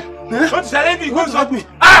 You want to challenge me, Conso?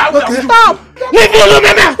 Okay. Stop! Leave me alone,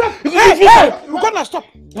 Mama! You're gonna stop.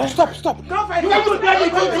 Stop. Don't fight. You want to tell me,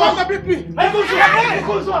 Conso? You want to beat me? Hey,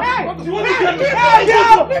 Conso! You want to tell me?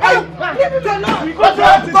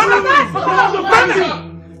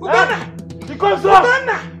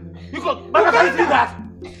 Mama, can you see that?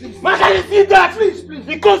 Mama, can you see that? Please.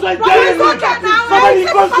 Because I'm telling you. It's okay now.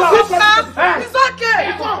 It's okay.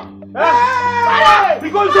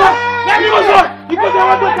 Because I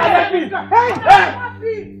want to challenge me.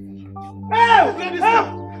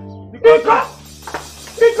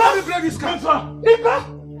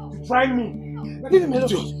 Try me. Leave him alone.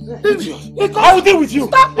 I will deal with you.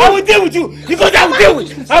 I will deal with you. Because I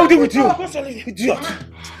will deal with you. Idiot.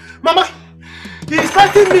 Mama, he is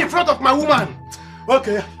fighting me in front of my woman.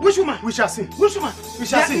 Okay. Which woman? We shall see. Which woman? We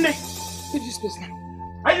shall see. Leave this place now.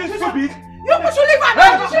 Are you stupid? You should leave her.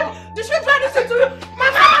 Did she try to say to you?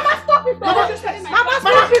 Mama, stop it. Mama, stop it. Mama,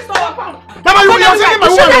 you are sending my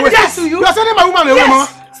woman away. You are sending my woman away, Mama.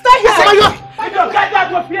 Stay here. Get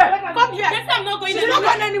out of here. Come here. Yes, I'm not going anywhere. She's not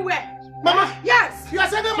going anywhere. Mama. Yes. You are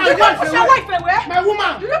sending my wife away. Push your wife away. My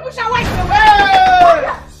woman. You don't push your wife away. Hey.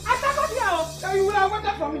 I can't come here. You will have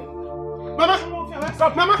waited for me. Mama.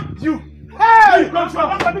 Stop, Mama. You. Hey! You come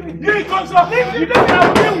from. You come from. You don't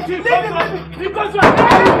deal with you. You come from. I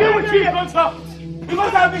deal with you.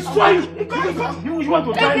 Because I'll destroy you. You want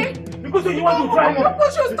to try me. Because you want to try me. You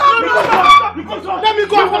push your stop. Let me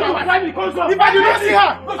go. If I do not see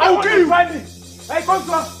her, I will kill you. Hey,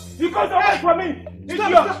 Conso. You come away from me.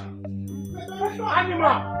 Idiot.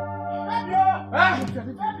 Animal.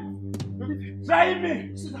 Try me.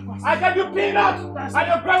 I gave you peanuts and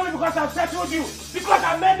you're crying because I've settled you. Because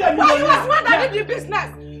I made them. Well, he was the one that did the business.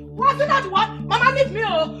 Wasn't that what? Mama, leave me.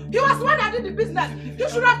 Oh. He was the one that did the business. You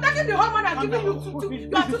should have taken the whole money and given you your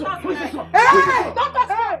 2,000. Hey, don't touch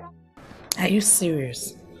me. Are you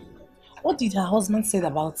serious? What did her husband say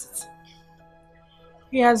about it?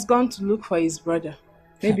 He has gone to look for his brother.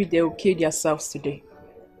 Maybe they will kill themselves today.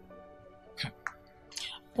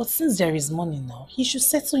 But since there is money now, he should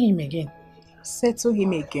settle him again. Settle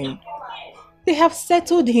him again? They have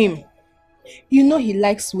settled him. You know he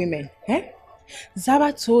likes women, eh?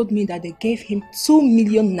 Zara told me that they gave him 2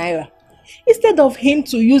 million naira. Instead of him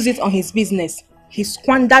to use it on his business, he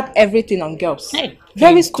squandered everything on girls. Hey,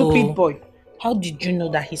 very stupid boy. How did you know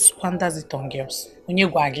that he squanders it on girls?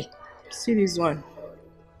 See this one.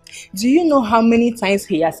 Do you know how many times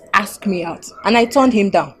he has asked me out and I turned him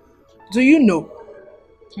down? Do you know?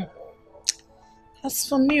 As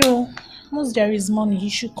for me, once there is money, he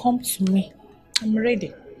should come to me. I'm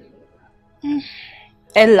ready.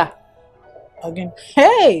 Ella. Again.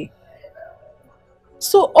 Hey!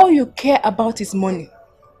 So all you care about is money?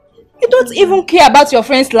 You don't even care about your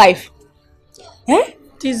friend's life? Eh?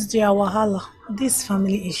 This is their wahala. These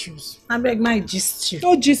family issues. I beg my gist you.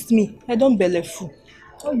 Don't gist me. I don't belly fool.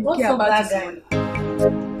 All you care about is money.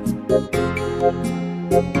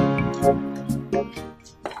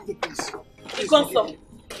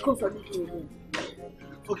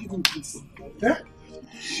 Forgive me, please. Eh?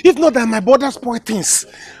 If not that my brother spoiled things,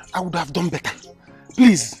 I would have done better.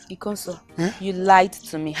 Please. Ikonso, you lied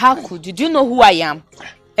to me. How could you? Do you know who I am?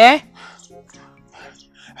 Eh?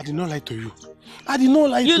 I did not lie to you. I did not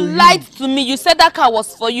lie to you. You lied to me. You said that car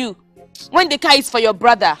was for you. When the car is for your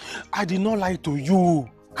brother. I did not lie to you.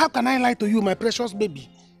 How can I lie to you, my precious baby?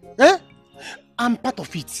 Eh? I'm part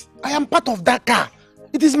of it. I am part of that car.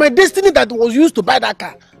 It is my destiny that was used to buy that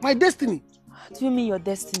car. My destiny. What do you mean your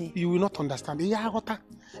destiny? You will not understand. Eh?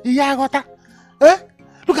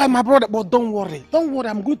 Look at my brother, but don't worry. Don't worry,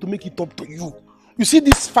 I'm going to make it up to you. You see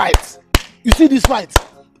this fight? You see this fight?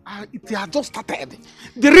 It has just started.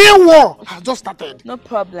 The real war has just started. No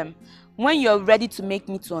problem. When you're ready to make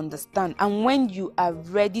me to understand, and when you are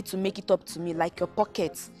ready to make it up to me, like your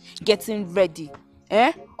pockets getting ready,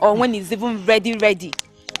 or when it's even ready,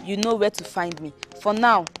 you know where to find me. For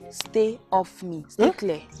now, stay off me. Stay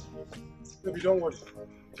clear. Baby, don't worry.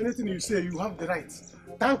 Anything you say, you have the right.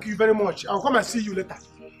 Thank you very much. I'll come and see you later.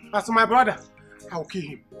 As my brother, I will kill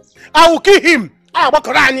him. I will kill him.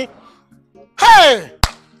 Hey!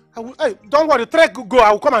 Hey, don't worry. Trek, go.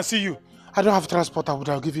 I will come and see you. I don't have transport. I would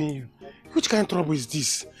have given you. Which kind of trouble is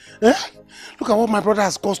this? Eh? Look at what my brother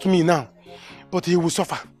has cost me now. But he will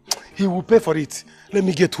suffer. He will pay for it. Let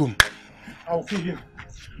me get home. I will kill him.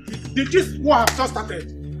 This war has just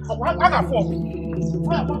started.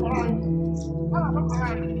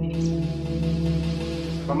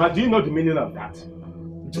 Mama, do you know the meaning of that?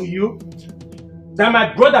 Do you? That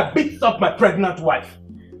my brother beats up my pregnant wife.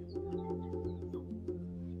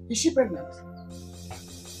 Is she pregnant?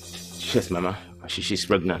 Yes, Mama. She's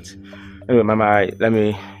pregnant. Anyway, Mama, let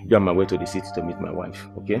me go on my way to the city to meet my wife,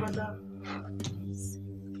 okay? Mother,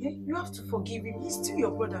 you have to forgive him. He's still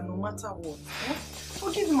your brother no matter what. Eh?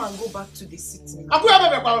 Forgive him and go back to the city. Okay.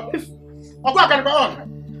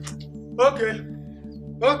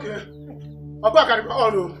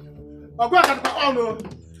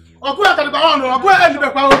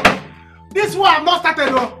 This war have not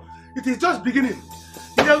started. It is just beginning.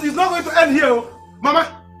 It's not going to end here.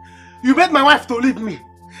 Mama, you made my wife to leave me.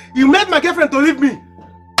 You made my girlfriend to leave me.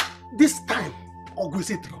 This time,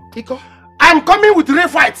 I'm coming with real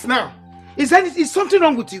fights now. Is something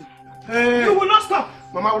wrong with you? You will not stop.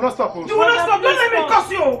 Mama, I will not stop. You will not stop. Don't let me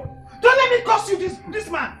curse you. Don't let me curse you, this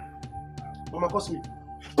man. Mama, curse me.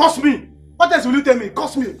 Curse me. What else will you tell me?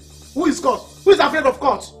 Curse me. Who is cursed? Who is afraid of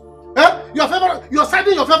curse? Eh? You're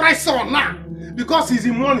siding your favorite son now because he's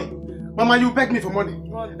in money. Mama, you beg me for money.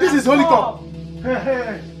 Mother, this is holy cup.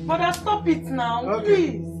 Mother, stop it now,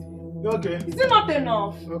 okay. Please. Okay. Is it not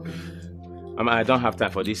enough? Okay. Mama, I don't have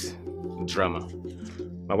time for this drama.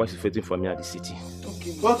 My wife is waiting for me at the city.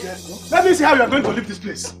 Okay. Let me see how you are going to leave this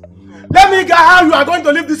place. Let me get how you are going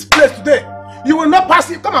to leave this place today. You will not pass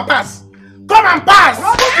it. Come and pass. Come and pass.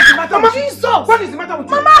 What is the matter with you? Jesus. What is the matter with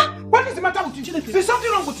you? Mama. What is the matter with you? There's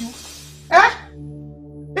something wrong with you. Eh?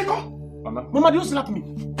 Eko? Mama, do you slap me?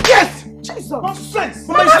 Yes. Jesus. Nonsense.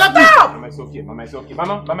 Mama, slap me. Mama, it's okay. Mama, it's okay.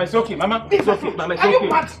 Mama, it's okay. Mama, it's okay. Mama, it's okay. Are you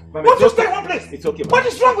mad? Won't you stay in one place? It's okay. Mama. What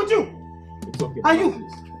is wrong with you? It's okay. Are you?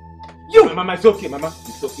 You. Mama, it's okay. Mama,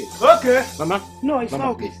 it's okay. Okay. Mama. No, it's Mama,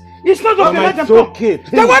 not okay. Please. It's not okay. Mama, Let them it's come. Okay.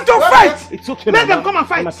 Please. They want to fight. It's okay. Let Mama. them come and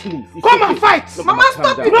fight. Mama, please. Come and fight. Look, Mama,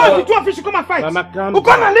 stop it. No, the two of you should come and fight. Mama, calm down.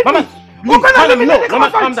 Ukona, leave me. Ukona, leave me. Let them come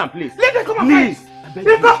and fight. Calm down, please. Let them come and please.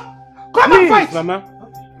 fight. Come and fight. Mama.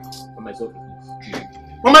 Mama, it's okay.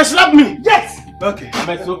 Mama, slap me. Yes. Okay.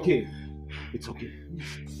 Mama, it's okay. It's okay.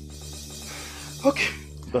 Okay.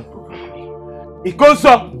 Don't provoke me.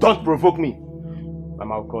 Ikonso, don't provoke me.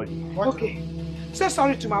 Mama, I'll call you. Okay. Say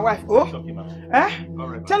sorry to my wife, oh? It's okay, Mama. Eh?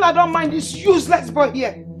 Alright. Tell her I don't mind this useless boy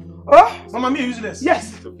here. Oh? Mama, me useless?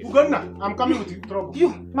 Yes. Okay. Ugonna, I'm coming with you trouble.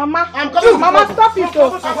 You, Mama. I'm coming with Mama, trouble. stop it,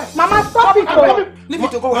 oh. Mama, stop it, oh. Leave me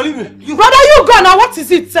to go. Leave me. You. Brother, you go now. What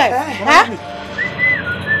is it, say? Eh?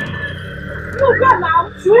 You go now,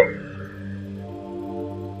 too.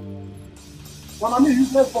 Mama, me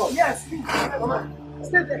useless boy. Yes. Mama,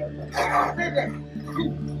 Stay there. Stay there.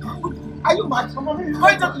 Are you mad? Mama, me useless.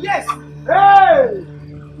 Wait up. Yes. Hey!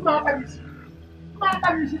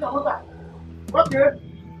 Okay,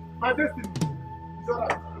 my destiny is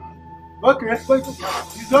alright. Okay, it's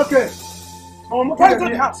okay. Mama, Why is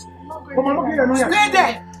the house? Mama, stay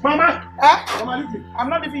there. Mama, Mama, leave me. I'm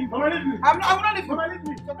not leaving. Mama, leave me. I will not leave. Mama, leave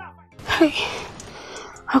me.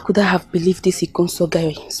 How could I have believed this Ikonso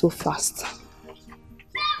guy so fast?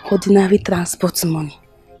 Ordinary transport money.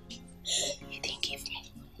 He didn't give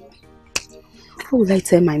me. How will I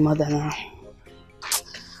tell my mother now?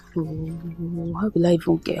 Oh, how will I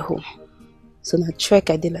even get home? So now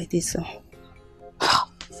trek I did like this.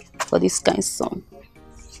 For this kind of song.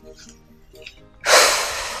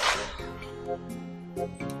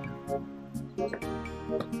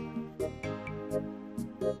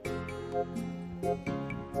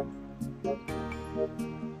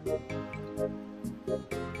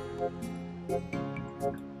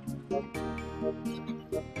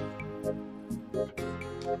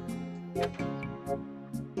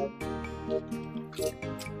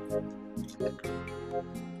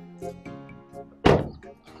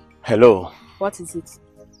 Hello. What is it?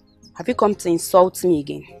 Have you come to insult me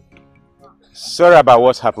again? Sorry about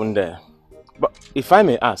what happened there. But if I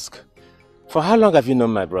may ask, for how long have you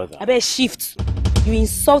known my brother? I better shift. You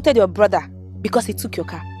insulted your brother because he took your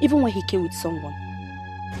car, even when he came with someone.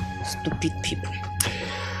 Stupid people.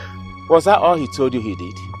 Was that all he told you he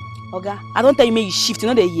did? Oga, I don't tell you, may you shift, you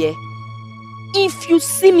know the year. If you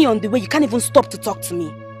see me on the way, you can't even stop to talk to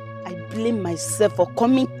me. I blame myself for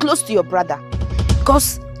coming close to your brother.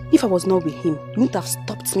 Because if I was not with him, you wouldn't have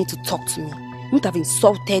stopped me to talk to me. You wouldn't have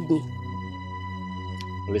insulted me.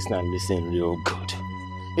 Listen and listen real good.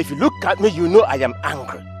 If you look at me, you know I am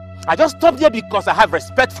angry. I just stopped here because I have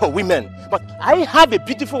respect for women. But I have a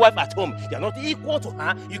beautiful wife at home. You are not equal to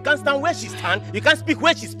her. You can't stand where she stands. You can't speak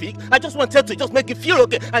where she speaks. I just wanted to just make you feel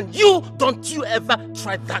okay. And you, don't you ever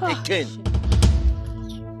try that again.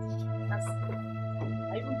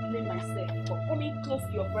 I even blame myself for coming close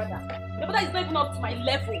to your brother. Your brother is not even up to my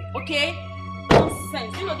level, okay?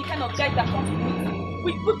 Nonsense. You know the kind of guy that comes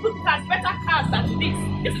with good cars, better cars than this.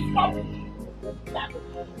 This is problem.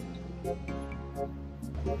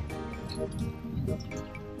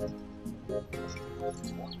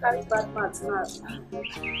 Carry bad parts now.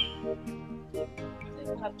 They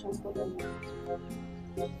don't have transport anymore.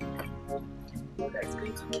 That's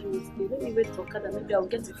going to kill me today. Let me wait for Okada. Maybe I'll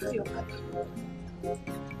get a free Okada.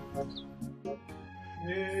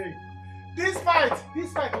 Hey, this fight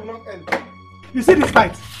will not end. You see this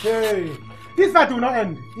fight? Hey, this fight will not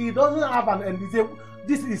end. It doesn't have an end.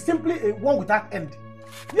 This is simply a war without end.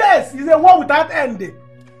 Yes, it's a war without end.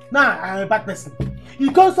 Nah, I am a bad person.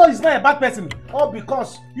 Ikonso is not a bad person. All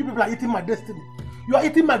because you people are eating my destiny. You are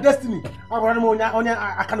eating my destiny.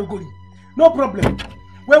 No problem.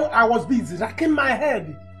 When I was busy racking my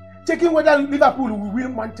head, checking whether Liverpool will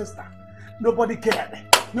win Manchester, nobody cared.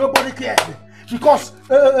 Nobody cared. Because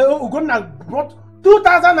Ugonna brought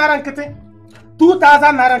 2,000 naira.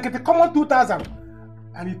 2,000 naira. Come on, 2,000.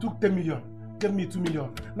 And he took 10 million. Gave me 2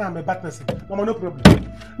 million. Now I'm a bad person. Mama, no problem.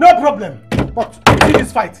 No problem. But you see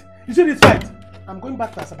this fight. You see this fight. I'm going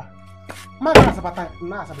back to Asaba. Man, Asaba time.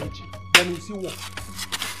 Now Asaba Ichi. Then you see what.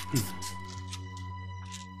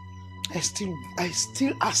 I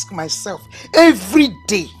still ask myself every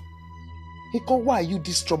day, Iko, why are you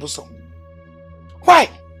this troublesome? Why?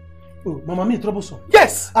 Oh, Mama, me troublesome?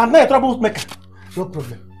 Yes! I'm not a troublemaker. No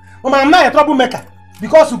problem. Mama, I'm not a troublemaker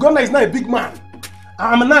because Ugonna is not a big man.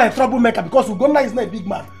 I'm not a troublemaker because Ugonna is not a big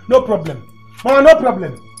man. No problem. Mama, no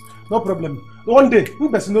problem. No problem. One day,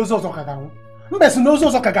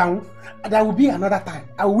 there will be another time.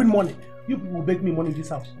 I will win money. You people will beg me money in this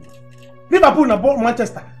house. Liverpool and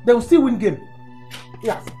Manchester, they will still win game.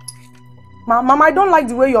 Yes. Mama, I don't like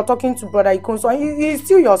the way you're talking to brother Ikonso. He's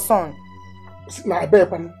still your son.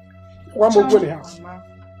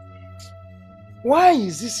 Why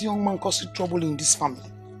is this young man causing trouble in this family?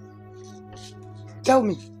 Tell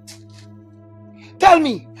me. Tell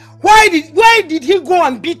me. Why did he go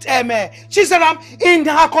and beat Chisaram in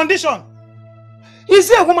her condition? Is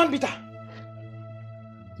he a woman beater?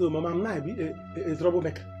 So, Mama, I'm not a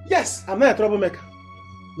troublemaker. Yes. I'm not a troublemaker.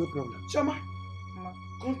 No problem. Shama,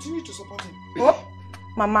 continue to support him. Oh?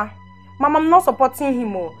 Mama, I'm not supporting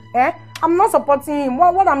him. I'm not supporting him.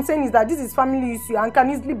 What I'm saying is that this is family issue and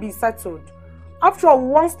can easily be settled. After all, we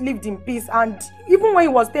once lived in peace, and even when he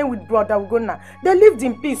was staying with brother Ugonna, they lived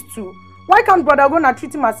in peace too. Why can't brother Ugonna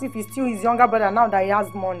treat him as if he's still his younger brother now that he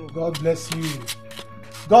has money? God bless you.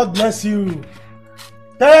 God bless you.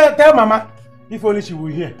 Tell Mama, if only she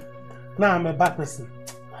will hear. Now I'm a bad person.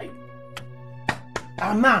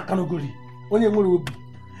 I'm not a Kanogori. Only will be.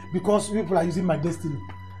 Because people are using my destiny.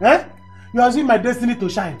 You are using my destiny to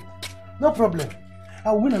shine. No problem.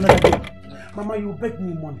 I will win another game. Mama, you beg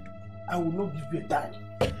me money. I will not give you a dime.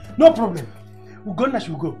 No problem. We'll go now,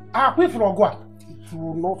 she'll go. I'll wait for Ogwa. It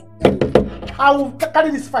will not end. I will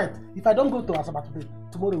carry this fight. If I don't go to Asaba today,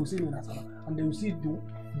 tomorrow we'll see me in Asaba. And they will see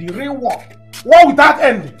the real war. War without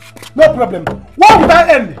end. No problem. War without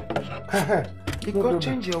end. You go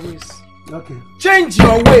change your ways. Okay. Change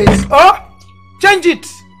your ways, huh? Change it.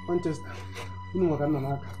 Manchester. You know what I'm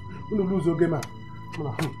not. You know lose your game.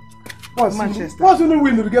 Manchester. What's you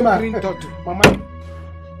win the game? Green Toto. Mama.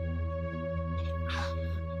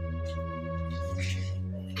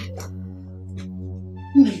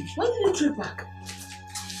 Why did you trip back?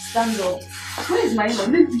 Stand up. Where is my in-law?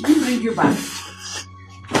 Did he bring you back?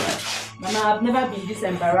 Mama, I've never been this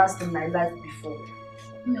embarrassed in my life before.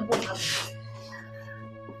 What happened?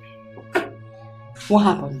 What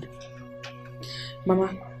happened?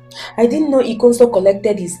 Mama, I didn't know Ikonso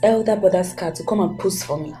collected his elder brother's car to come and post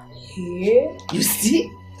for me. Yeah. You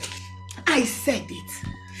see? I said it.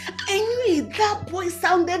 I knew it. That boy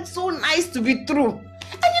sounded so nice to be true.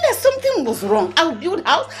 I knew that something was wrong. I'll build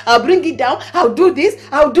house, I'll bring it down, I'll do this,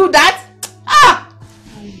 I'll do that.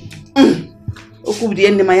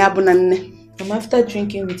 Mama, after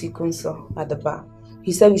drinking with Ikonso at the bar,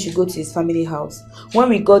 he said we should go to his family house. When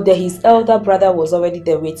we got there, his elder brother was already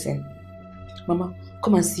there waiting. Mama,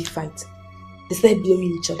 come and see fight. They started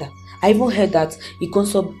blowing each other. I even heard that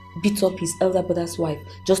Ikonso beat up his elder brother's wife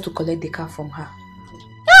just to collect the car from her.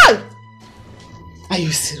 Hey! Are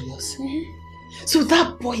you serious? Mm-hmm. So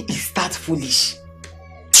that boy is that foolish?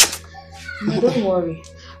 Mama, don't worry.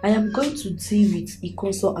 I am going to deal with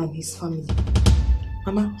Ikonso and his family.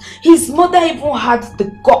 Mama, his mother even had the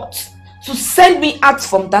guts to send me out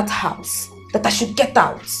from that house, that I should get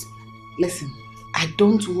out. Listen, I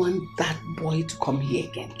don't want that boy to come here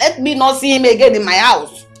again. Let me not see him again in my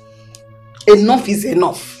house. Enough is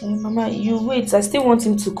enough. Mama, you wait. I still want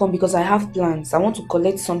him to come because I have plans. I want to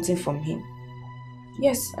collect something from him.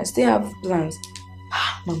 Yes, I still have plans.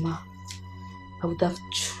 Mama, I would have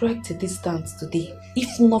trekked a distance today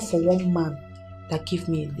if not for one man that gave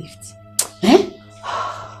me a lift. Eh?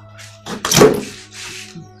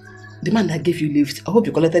 The man that gave you lift, I hope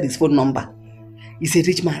you collected his phone number. He's a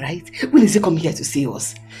rich man, right? When is he coming here to see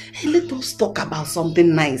us? Hey, let us talk about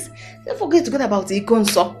something nice. Don't forget to get about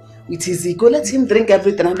Ikonso. With his ego, let him drink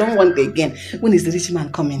everything. I don't want it again. When is the rich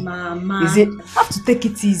man coming? Mama, is it? Have to take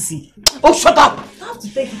it easy. Oh, shut up! I have to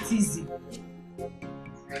take it easy.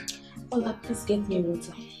 Ola, please get me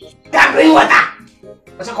water. Can't bring water!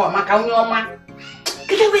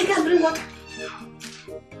 Get away, can't bring water.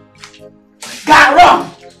 Go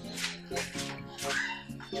wrong!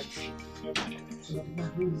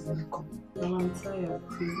 Mama, I'm tired.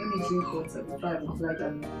 Please let me drink water before I apply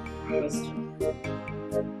that question.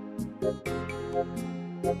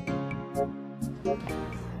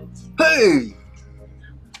 Hey!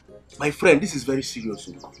 My friend, this is very serious.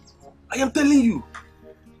 I am telling you.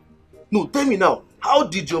 No, tell me now. How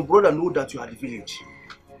did your brother know that you are at the village?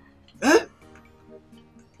 Eh?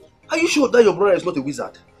 Are you sure that your brother is not a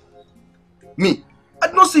wizard? Me? I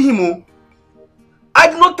did not see him. Oh. I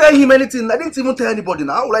did not tell him anything. I didn't even tell anybody.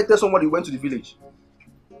 Now, how would I tell somebody who went to the village?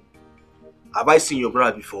 Have I seen your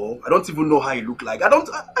brother before? I don't even know how he looked like. I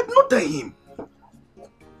did not tell him.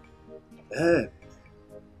 Eh.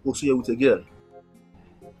 Oh, so you're with a girl?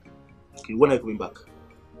 Okay, when are you coming back?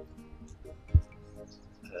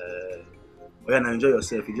 Oh yeah, now enjoy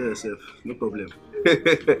yourself, no problem.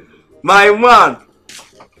 My man!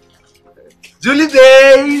 Julie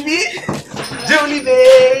baby! Julie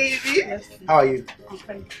baby! Yes, how are you? I'm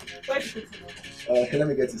fine. Where did you go? Let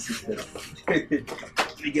me get you seat first.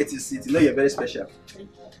 Let me get you seat. You know you're very special.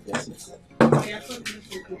 Yes, sit.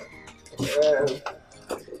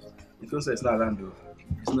 Because it's not around though.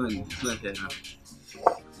 It's not here now.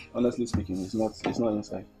 Honestly speaking, it's not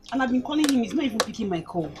inside. And I've been calling him, he's not even picking my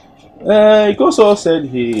call. He also said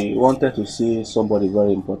he wanted to see somebody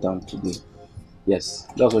very important today. Yes,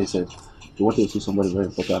 that's what he said. He wanted to see somebody very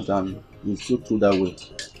important and he took through that way.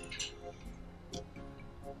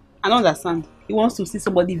 I don't understand. He wants to see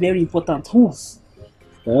somebody very important. Who?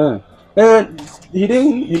 He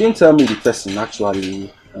didn't tell me the person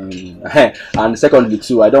actually. And secondly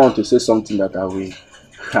too, I don't want to say something that I will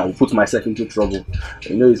put myself into trouble.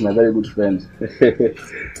 You know, he's my very good friend.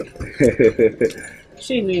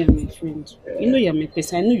 Sure, you know you're my friend. You know you're my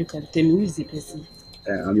person. I know you can tell me who is the person.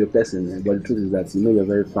 I'm your person, but the truth is that you know you're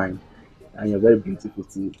very fine and you're very beautiful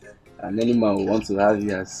too. And any man will want to have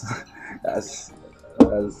you as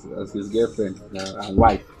his girlfriend and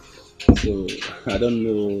wife. So I don't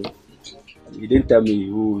know. He didn't tell me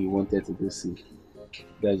who he wanted to go see.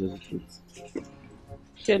 That's just the truth.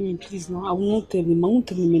 Tell me, please, no. I will not tell him. I won't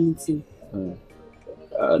tell him anything.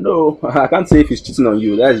 No, I can't say if he's cheating on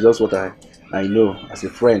you. That is just what I know as a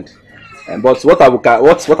friend. But what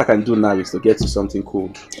I can do now is to get you something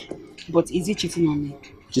cool. But is he cheating on me?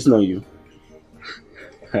 Cheating on you?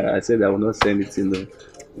 I said I will not say anything though.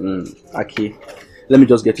 Okay. Let me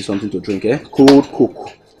just get you something to drink, eh? Cold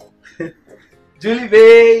Coke. Julie,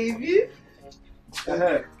 baby.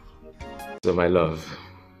 So my love,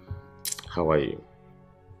 how are you?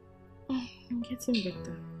 I'm getting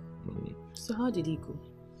better. So how did he go?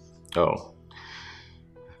 Oh,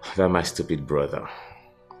 that my stupid brother.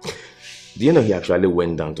 Do you know he actually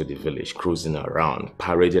went down to the village, cruising around,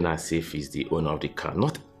 parading as if he's the owner of the car,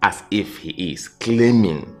 not as if he is,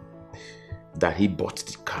 claiming that he bought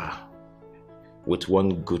the car with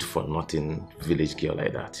one good-for-nothing village girl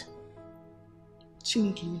like that.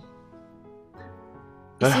 Chinwe.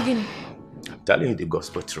 I'm telling you the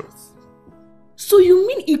gospel truth. So you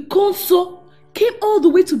mean Ikonso came all the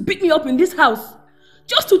way to beat me up in this house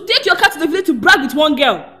just to take your car to the village to brag with one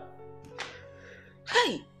girl?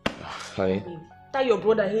 Hey! Honey? That your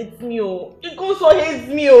brother hates me, oh. Ikonso hates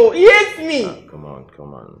me, oh. He hates me. Come on.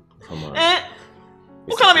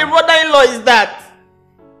 What kind of a brother-in-law is that?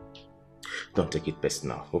 Don't take it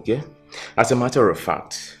personal, okay? As a matter of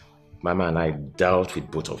fact, Mama and I dealt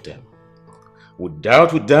with both of them. We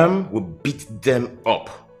dealt with them, we beat them up,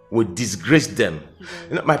 we disgraced them.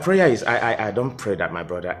 You know, my prayer is, I don't pray that my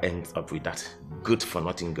brother ends up with that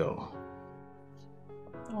good-for-nothing girl.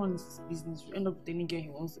 That one is his business. You end up with any girl he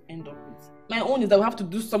wants to end up with. My own is that we have to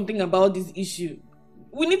do something about this issue.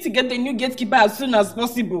 We need to get the new gatekeeper as soon as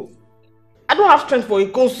possible. I don't have strength for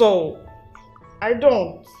Ikonso. I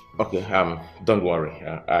don't. Okay, don't worry.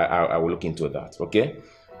 I will look into that, okay?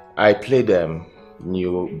 I played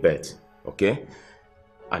new bet, okay?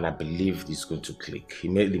 And I believe it's going to click. He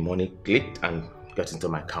made the money click and get into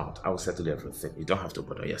my account. I will settle everything. You don't have to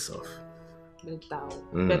bother yourself.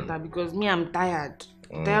 Better, because me, I'm tired.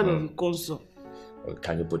 Tired of Ikonso. Well,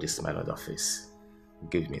 can you put a smile on your face?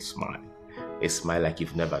 Give me a smile. A smile like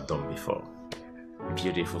you've never done before.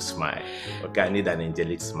 Beautiful smile. Okay, I need an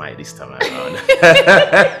angelic smile this time around.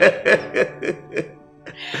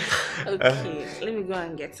 Okay, let me go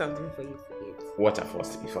and get something for you to eat. Water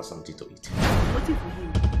first before something to eat. What is for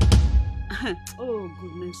him? Oh,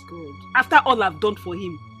 goodness God. After all I've done for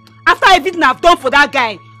him. After everything I've done for that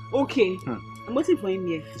guy. Okay. I'm waiting for him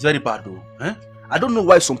here. It's very bad though. Eh? I don't know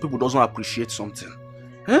why some people doesn't appreciate something.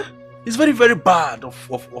 Eh? It's very, very bad of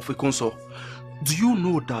Ikonso. Do you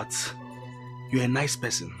know that you're a nice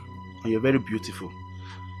person and you're very beautiful?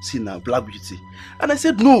 See now, black beauty. And I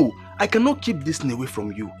said, no, I cannot keep this thing away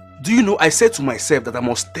from you. Do you know, I said to myself that I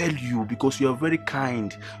must tell you because you are very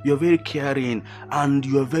kind, you are very caring, and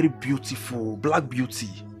you are very beautiful, black beauty.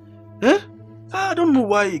 Eh? I don't know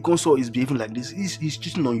why Ikonso is behaving like this. He's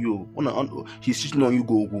cheating on you. He's cheating on you,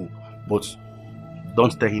 go. But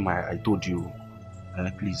don't tell him I told you.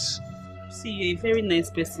 Please. See, you're a very nice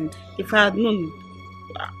person. If I had known,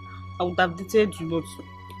 I would have dated you, but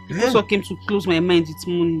you also came to close my mind with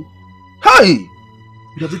money. Hi!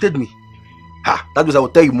 You have dated me. Ha! That means I will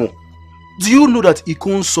tell you more. Do you know that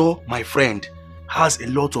Ikonso, my friend, has a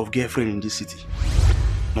lot of girlfriends in this city?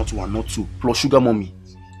 Not one, not two, plus sugar mommy.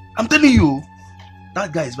 I'm telling you,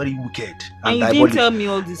 that guy is very wicked. And you didn't tell me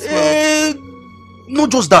all this. Not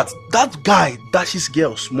just that. That guy dashes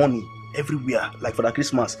girls money everywhere. Like for the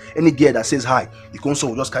Christmas, any girl that says hi, Ikonso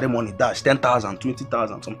will just carry money, dash 10,000,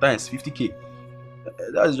 20,000, sometimes 50k.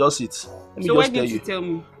 That's just it. So why didn't you tell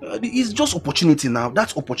me? It's just opportunity now.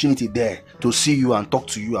 That's opportunity there to see you and talk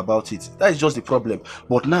to you about it. That is just the problem.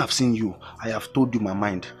 But now I've seen you. I have told you my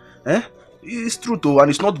mind. It's true though, and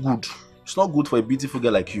it's not good. It's not good for a beautiful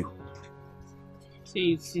girl like you.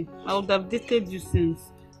 See, I would have dated you since.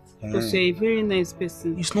 Because you're a very nice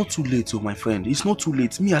person. It's not too late, my friend. It's not too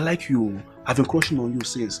late. Me, I like you. I've been crushing on you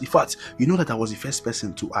since. In fact, you know that I was the first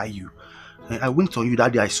person to eye you. I winked on you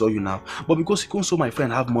that day I saw you now. But because Ikonso, my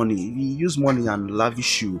friend, have money, he used money and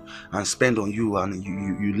lavish you and spend on you, and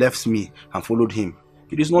you left me and followed him.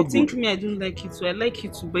 It is not good. You think me I don't like you too. I like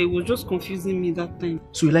you too, but it was just confusing me that time.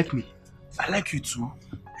 So you like me? I like you too.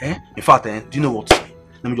 In fact, do you know what?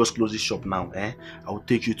 Let me just close this shop now. I will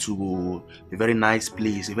take you to a very nice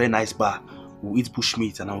place, a very nice bar. We'll eat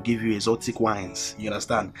bushmeat and I'll give you exotic wines. You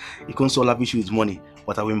understand? Ikonso lavish you with money,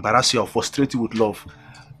 but I will embarrass you or frustrate you with love.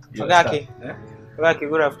 Okay,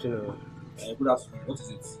 good afternoon. Good afternoon. What is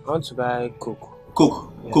it? I want to buy Coke.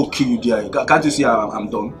 Coke kill you there. Can't you see I'm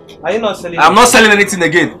done? Are you not selling? I'm not selling anything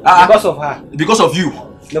again. Because of her. Because of you.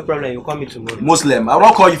 No problem, you call me tomorrow. Muslim. I will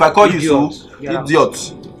not call you. If I call you, so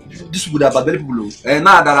idiot. This people that are bad people. And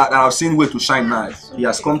now that I've seen where to shine now, he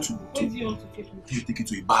has come to take it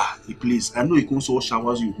to a bar, a place. I know he can also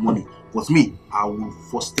showers you with money, but me, I will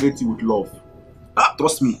frustrate you with love.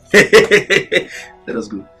 Trust me. Let us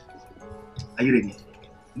go. Are you ready?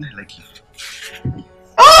 I like you.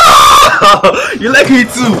 Oh, you like me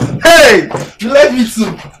too. Hey, you like me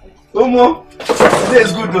too. Omo, today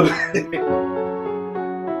is good though.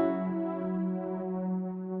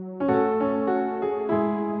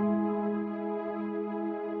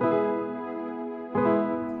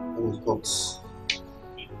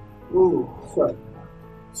 Oh, fuck.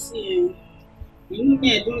 See, you know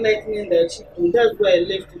me, I don't like men that cheat on. That's why I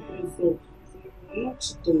left the place. So, not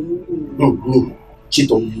cheat on you. No,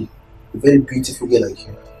 cheat on you. A very beautiful girl like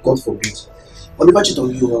you. God forbid. I'll never cheat on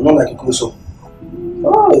you. I'm not like a Koso.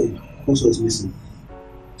 Oh, Koso is missing.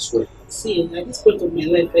 I swear. See, at this point of my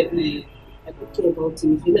life right now, I don't care about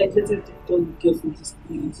him. If you like, let him tell you careful this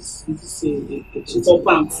top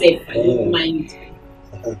and safe. I don't mind.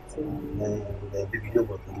 Baby, you know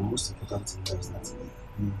what? The most important thing is that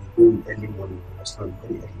you go early morning. Understand?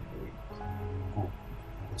 Very early morning. Go.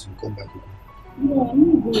 Because you come back again. No, I'm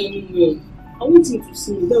not going anywhere. I want him to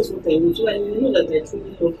see me. That's what I want. So I know that I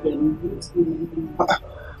truly love him. I want him.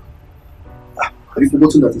 Have you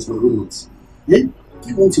forgotten that it's my roommate? Yeah?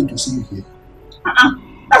 You want him to see you here?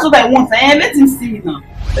 That's what I want. Let him see me now.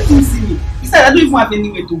 Let him see me. Besides, I don't even have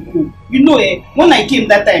anywhere to go. You know, when I came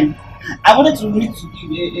that time, I wanted to meet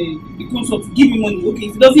the consult to give me money. Okay,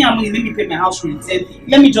 if he doesn't have money, let me pay my house rent.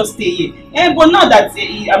 Let me just stay here. But now that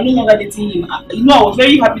I'm no longer dating him, you know, I was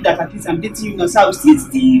very happy that at least I'm dating you now. So I will still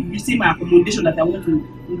receive my accommodation that I want to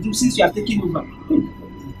do since you have taken over.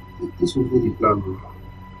 This was not the plan, bro.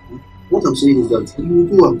 What I'm saying is that you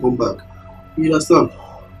will go and come back. You understand?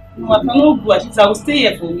 No, I cannot go. At least I will stay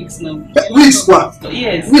here for weeks now. Weeks? What?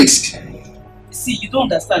 Yes. Weeks? See, you don't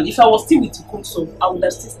understand. If I was still with Ukonso, I would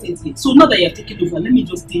have still stayed here. So now that you have taken over, let me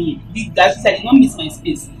just stay here. That is, I did not miss my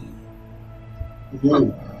space.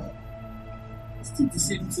 Still the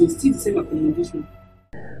same thing, still the same accommodation.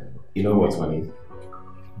 You know what, honey?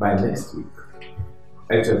 By next week,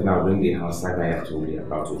 actually now bring the house like I have told you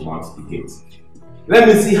about to mount the gate. Let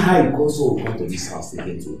me see how Ukonso will come to this house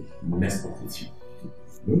again to mess up with you.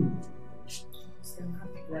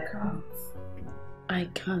 I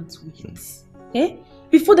can't wait.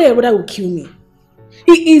 Before the brother will kill me.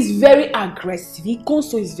 He is very aggressive.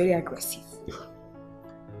 Ikonso is very aggressive.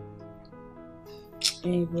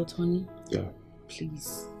 But honey,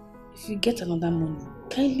 please, if you get another money,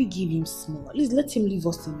 kindly give him small. At least let him leave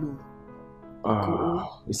us alone.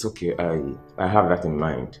 It's okay. I have that in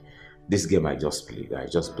mind. This game I just played, I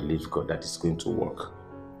just believe God that it's going to work.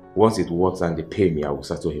 Once it works and they pay me, I will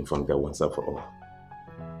settle him from there once and for all.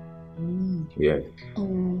 Yeah.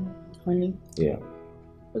 Honey. Yeah.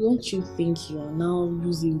 But don't you think you are now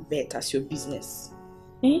using bet as your business?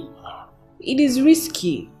 It is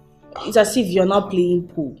risky. It's as if you're now playing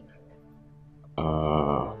pool.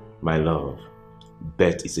 My love,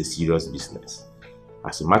 bet is a serious business.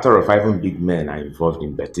 As a matter of fact, even big men are involved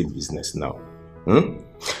in betting business now.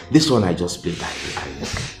 This one I just played,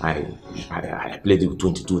 I played it with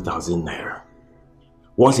 22,000 naira.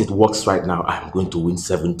 Once it works right now, I'm going to win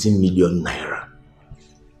 17 million naira.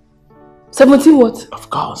 17 what? Of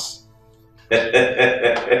course.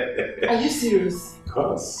 Are you serious? Of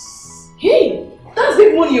course. Hey, that's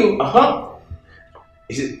big money.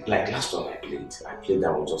 Is it like last time I played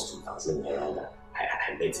that with just 2,000 naira and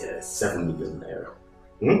I made 7 million naira.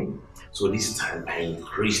 So this time I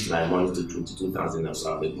increased my money to 22,000 and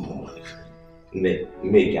so I made more money.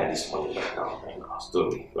 Maybe I this money right now.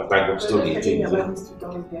 Story. But I got story. We didn't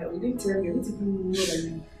tell you. We didn't know that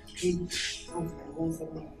you paid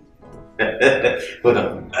something. Hold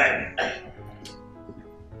on.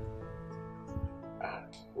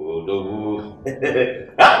 Odobu.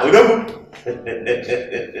 Odobu.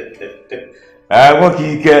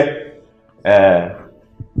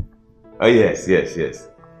 Oh yes.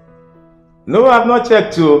 No, I've not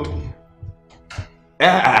checked too. I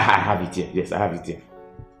have it here. Yes, I have it here.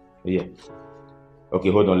 Yeah. Okay,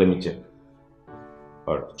 hold on, let me check.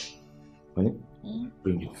 Alright. Honey,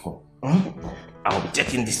 bring your phone. I'll be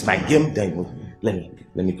checking this my game, then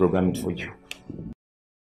let me program it for you.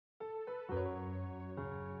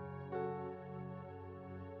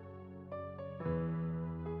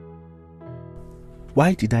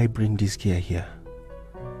 Why did I bring this girl here?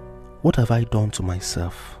 What have I done to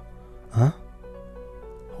myself? Huh?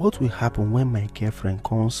 What will happen when my girlfriend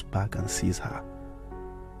comes back and sees her?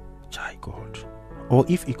 Chai God. Or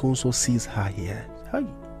if Ikonso sees her here,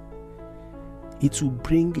 it will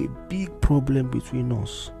bring a big problem between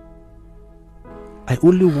us. I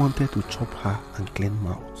only wanted to chop her and clean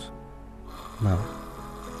mouth.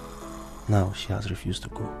 Now she has refused to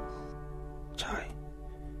go. Chai,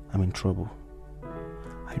 I'm in trouble.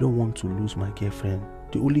 I don't want to lose my girlfriend,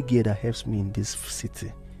 the only girl that helps me in this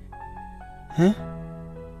city. Huh?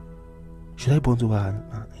 Should I bond to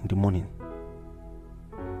her in the morning?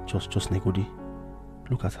 Just Negodi.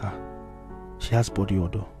 Look at her. She has body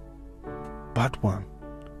odor. Bad one.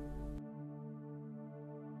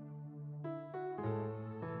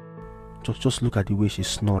 Just look at the way she's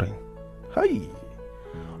snoring. Hey!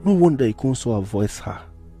 No wonder Ikunso avoids her.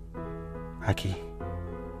 Aki,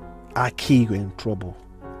 you're in trouble.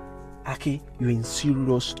 Aki, you're in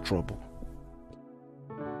serious trouble.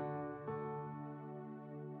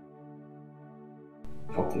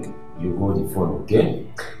 Okay, you hold the phone, okay?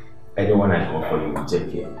 Anyone I call for you,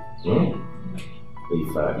 check it.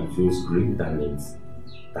 If it feels green, that means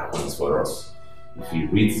that one's for us. If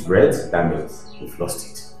it reads red, that means we've lost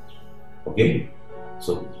it. Okay?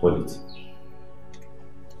 So, hold it.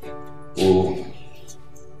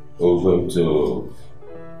 We'll go to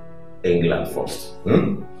England first.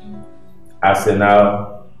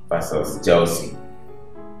 Arsenal versus Chelsea.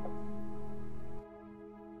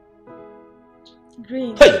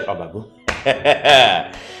 Green. Hey, Obago.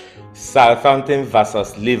 Southampton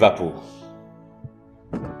versus Liverpool.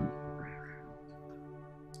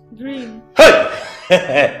 Green.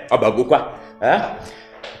 Hey! Obago kwa?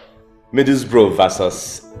 Middlesbrough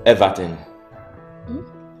versus Everton.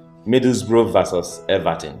 Middlesbrough versus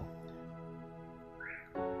Everton.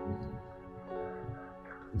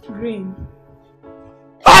 Green.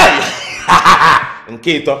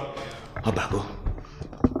 Nkeito. Obago.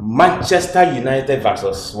 Manchester United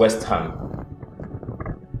versus West Ham.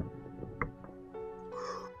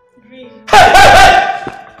 Green.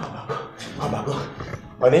 Obago.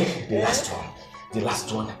 Honey, the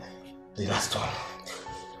last one.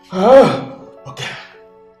 Okay.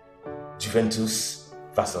 Juventus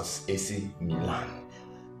versus AC Milan.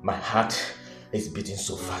 My heart is beating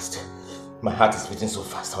so fast.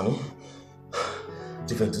 Honey.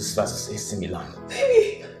 Juventus versus AC Milan.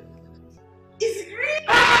 Baby, it's green.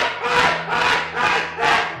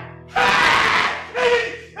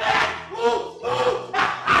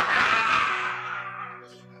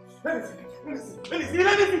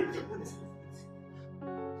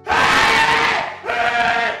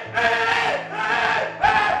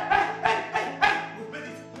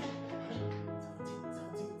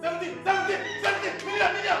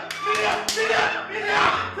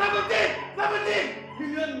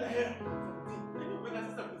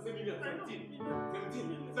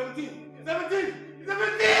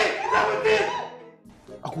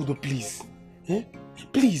 Akudo, please.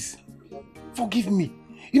 Please. Forgive me.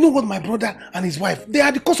 You know what, my brother and his wife, they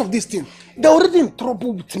are the cause of this thing. They're already in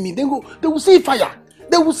trouble with me. They will see fire.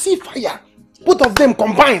 Both of them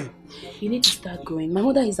combined. You need to start going. My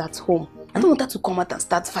mother is at home. I don't want her to come out and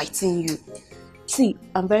start fighting you. See,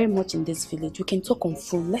 I'm very much in this village. We can talk on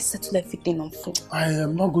phone. Let's settle everything on phone. I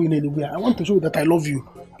am not going anywhere. I want to show you that I love you.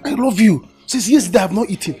 I love you. Since yesterday I have not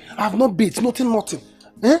eaten. I have not bathed. Nothing.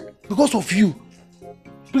 Because of you.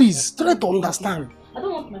 Please, try to understand. I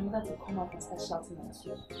don't want my mother to come out and start shouting at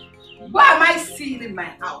you. Why am I seeing in my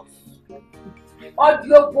house?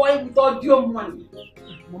 Audio boy with audio money.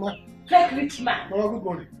 Mama. Fake rich man. Mama, good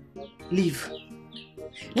morning. Leave.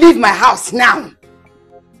 Leave my house now.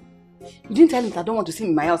 You didn't tell him that I don't want to see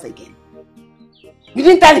him in my house again. You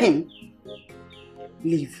didn't tell him.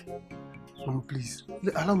 Leave. Mama, please.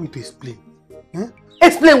 Allow me to explain.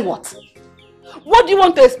 Explain what? What do you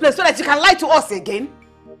want to explain so that you can lie to us again?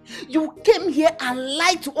 You came here and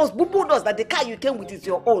lied to us, boo-booed us that the car you came with is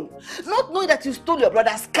your own. Not knowing that you stole your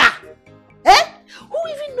brother's car. Who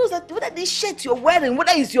even knows that whether this shirt you're wearing,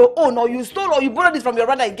 whether it's your own or you stole or you borrowed it from your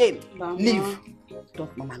brother again? Mama. Leave.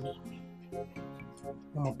 Don't mama me.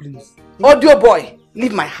 Mama, please. Audio boy,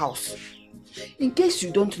 leave my house. In case you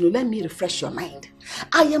don't know, let me refresh your mind.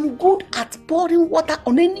 I am good at pouring water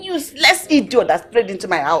on any useless idiot that's spread into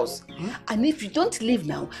my house. And if you don't leave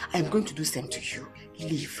now, I'm going to do the same to you.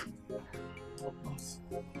 Leave.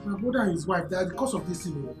 My brother and his wife, they are the cause of this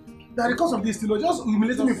thing. Just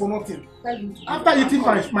humiliating me for nothing. After eating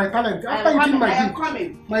my talent, after eating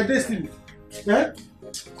my destiny.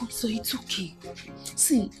 So it's okay.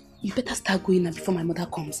 See, you better start going now before my mother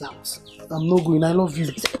comes out. I'm not going, I love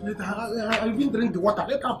you. I even drink the water.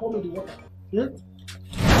 Let her pour me the water. Idiot.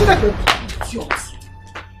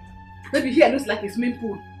 Maybe here looks like a swimming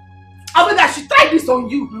pool. I bet I should try this on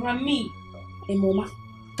you. Mama, me. Hey, Mama.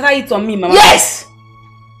 Try it on me, Mama. Yes!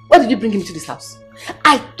 Why did you bring him to this house?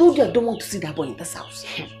 I told you I don't want to see that boy in this house.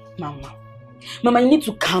 Mama, Mama, you need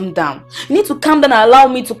to calm down. You need to calm down and allow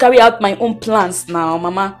me to carry out my own plans now,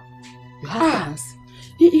 Mama. You have plans?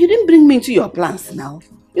 You didn't bring me into your plans now.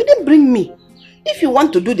 You didn't bring me. If you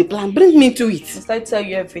want to do the plan, bring me into it. Must I tell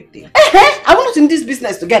you everything? Are we not in this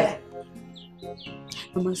business together?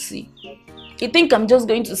 Mama, see. You think I'm just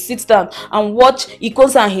going to sit down and watch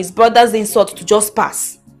Ikosa and his brothers insult to just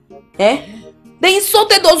pass? Eh? They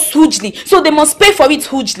insulted us hugely, so they must pay for it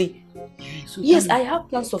hugely. Yes, I have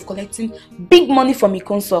plans of collecting big money from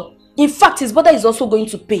Ikonso. In fact, his brother is also going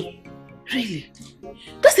to pay. Really?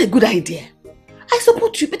 That's a good idea. I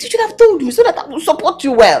support you, but you should have told me so that I will support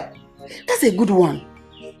you well. That's a good one.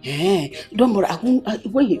 Don't worry,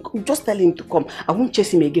 when he just tell him to come. I won't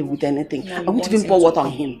chase him again with anything. I won't even pour water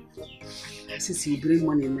on him. Since you bring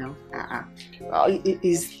money now,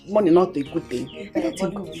 is money not a good thing?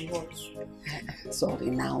 Sorry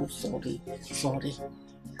now, sorry.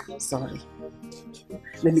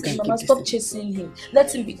 Let me go and Mama, stop chasing him.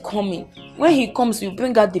 Let him be coming. When he comes, you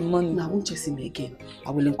bring out the money. No, I won't chase him again.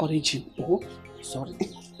 I will encourage him. Oh, sorry.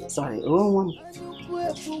 Oh, mom.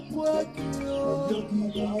 You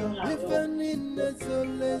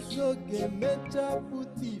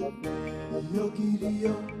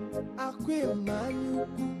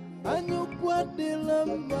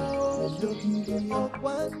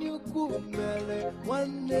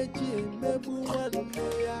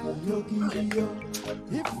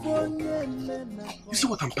see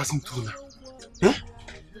what I'm passing through now? Eh?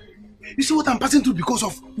 You see what I'm passing through because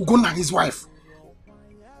of Ugonna and his wife?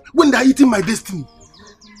 When they're eating my destiny.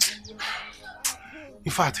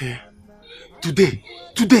 In fact, today,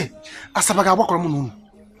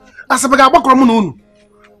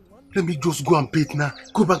 let me just go and pay it now.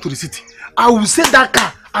 Go back to the city. I will set that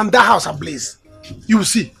car and that house ablaze. You will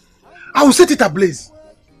see. I will set it ablaze.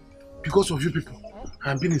 Because of you people.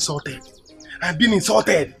 I'm being insulted.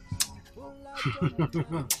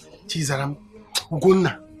 Chizaram,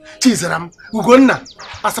 Ugonna.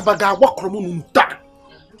 Asabaga Wakromununta.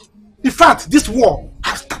 In fact, this war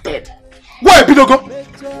has started. Why, Binogo?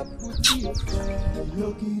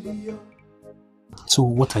 So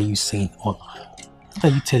what are you saying, Ola? What are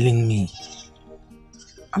you telling me?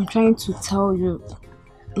 I'm trying to tell you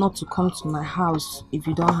not to come to my house if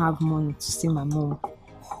you don't have money to see my mom.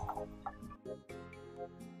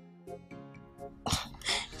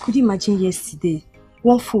 Could you imagine yesterday?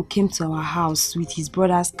 One fool came to our house with his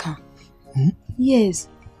brother's car. Yes,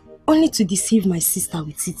 only to deceive my sister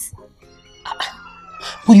with it.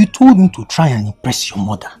 But you told me to try and impress your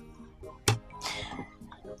mother.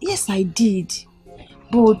 Yes, I did.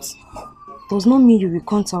 But does not mean you will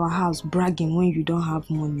come to our house bragging when you don't have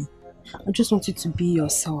money. I just want you to be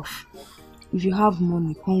yourself. If you have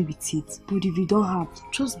money, come with it. But if you don't have,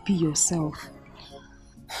 just be yourself.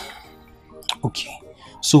 Okay,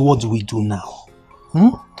 so what do we do now?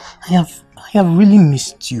 I have really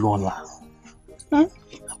missed you, Ola.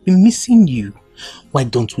 I've been missing you. Why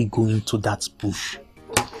don't we go into that bush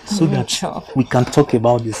so that we can talk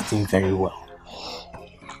about this thing very well?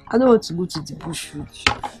 I don't want to go to the bush with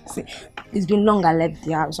you. See, it's been long I left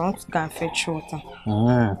the house. I want to go and fetch water.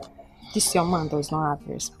 This young man does not have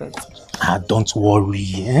respect. Don't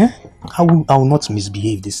worry. I will not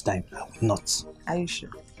misbehave this time. I will not. Are you sure?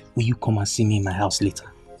 Will you come and see me in my house later?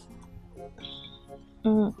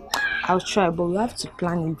 I'll try, but we have to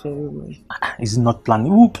plan it very well. It's not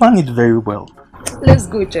planning. We'll plan it very well. Let's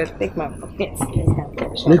go, Jeff. Take my pockets.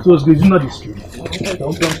 Let us go. It's not this street.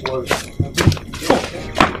 Don't worry.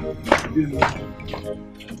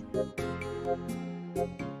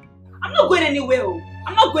 I'm not going anywhere.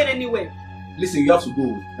 I'm not going anywhere. Listen, you have to go.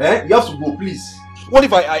 You have to go, please. What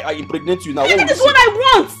if I impregnate you now? That is what I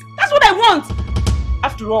want. That's what I want.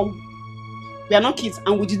 After all, we are not kids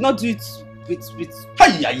and we did not do it with.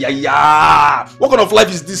 What kind of life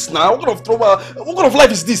is this now? What kind of trauma? What kind of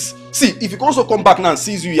life is this? See, if he can also come back now and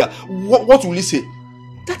sees you here, what will he say?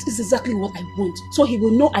 That is exactly what I want. So he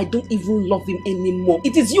will know I don't even love him anymore.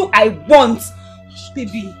 It is you I want.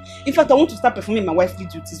 Baby. In fact, I want to start performing my wifely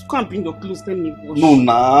duties. You can't bring your clothes, let me wash.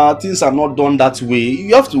 No, things are not done that way.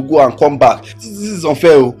 You have to go and come back. This is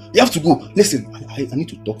unfair. You have to go. Listen, I need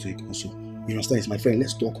to talk to you also. You understand? It's my friend.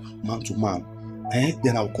 Let's talk man to man.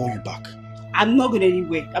 Then I'll call you back. I'm not going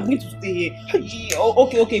anywhere. I'm going to stay here.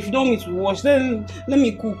 Okay. If you don't want me to wash, then let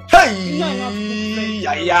me cook. Hey!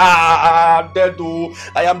 I'm dead though.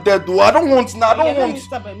 I don't want now.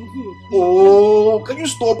 Oh, can you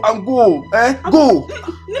stop and go? Go.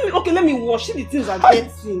 Let me wash. See the things I'm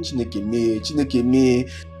getting. Chineke me.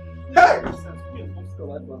 Hey!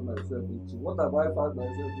 What have I found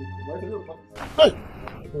myself into? Hey!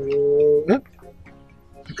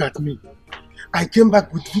 Look at me. I came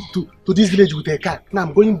back to this village with a car. Now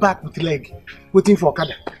I'm going back with leg, waiting for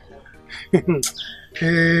Okada.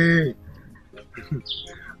 Hey,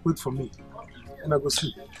 wait for me. And I go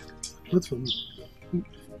sleep. Wait for me.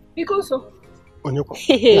 Ikonso. Onyoko.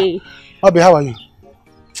 Hey. Yeah. Abi, how are you?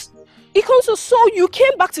 Ikonso, so you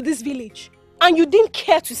came back to this village and you didn't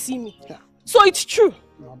care to see me. Yeah. So it's true.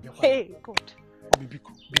 Hey, God.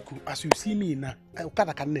 Biku, as you see me now,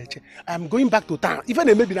 I'm going back to town.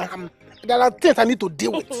 Even maybe now, there are things I need to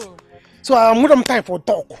deal with. So I'm with time for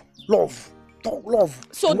talk, love.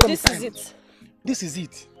 So this is it. This is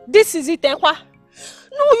it. This is it, Enkwa.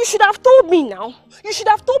 No, you should have told me now. You should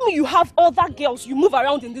have told me you have other girls you move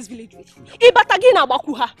around in this village with. You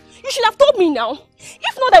should have told me now.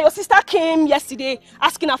 If not that your sister came yesterday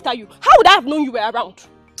asking after you, how would I have known you were around?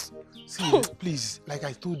 See, please, like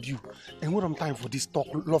I told you, and what I'm time for this talk,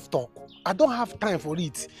 love talk. I don't have time for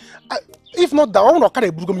it. If not that,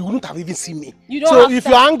 you wouldn't have even seen me. So if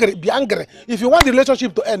you're angry, be angry. If you want the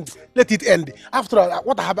relationship to end, let it end. After all,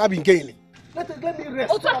 what have I been gaining? Let me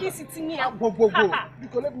rest. Go.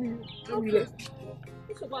 Let me rest.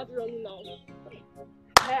 It's about running now.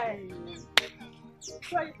 Hey.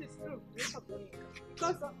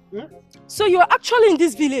 So you're actually in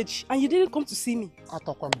this village and you didn't come to see me?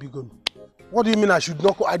 What do you mean I should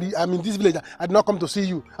not? I'm in this village. I did not come to see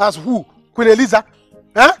you. As who? Queen Eliza?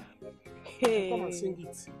 Huh? Hey. Come and sing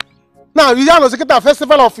it. Now you are the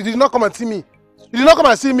festival of you did not come and see me. You did not come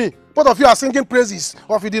and see me. Both of you are singing praises.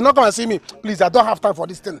 Or if you did not come and see me, please, I don't have time for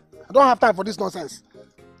this thing. I don't have time for this nonsense.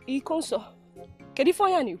 Ikonso, can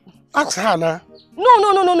ask her now.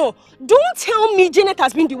 No. Don't tell me Janet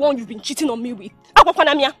has been the one you've been cheating on me with.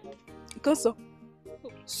 Ikonso,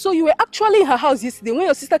 so you were actually in her house yesterday when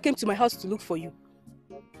your sister came to my house to look for you.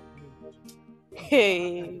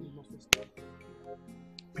 Hey.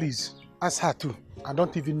 Please, ask her too. I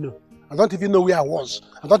don't even know. I don't even know where I was.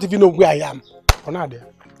 I don't even know where I am.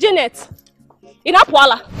 Janet, in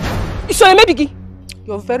Apwala,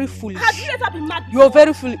 you're very foolish. Have you ever been mad? You're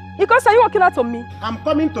very foolish. Because are you walking out on me? I'm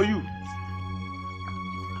coming to you.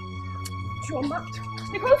 You're mad.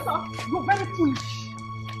 Because you're very foolish.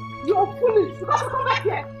 You're foolish. You gotta come back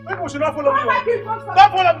here. People should not follow me. Come back here. Don't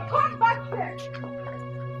follow me. Come back here.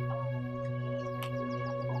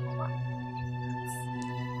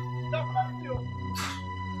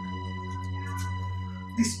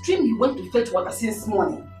 The stream you went to fetch water since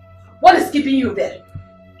morning. What is keeping you there?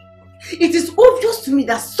 It is obvious to me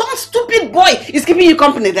that some stupid boy is keeping you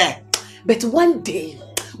company there. But one day,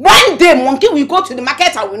 monkey will go to the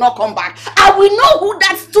market and will not come back. I will know who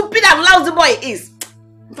that stupid and lousy boy is.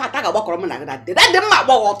 In fact, I walk around that day. That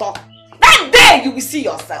day you will see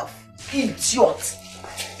yourself. Idiot.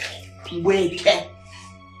 Wait.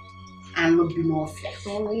 And not be more fair.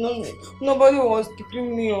 No. Nobody was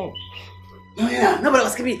keeping me up. Yeah, nobody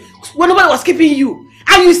was keeping you. Well, nobody was keeping you.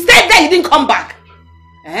 And you stayed there, you didn't come back.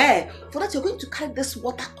 For that, you're going to carry this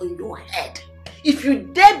water on your head. If you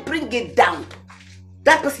dare bring it down,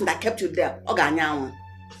 that person that kept you there, I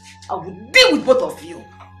will deal with both of you.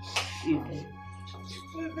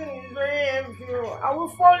 I will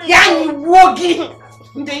fall in. Yani wogi.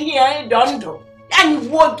 Ndengi dondo. Yani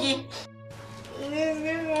wogi.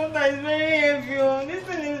 This water is very heavy. This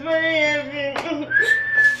thing is very heavy.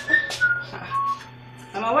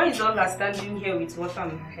 Mama, why is Olga standing here with water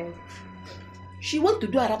on her head? She went to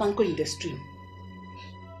do Arabanko in the stream.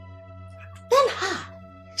 Tell her.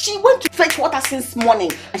 She went to fetch water since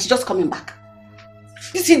morning and she's just coming back.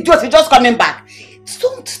 This idiot is just coming back.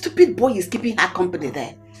 Some stupid boy is keeping her company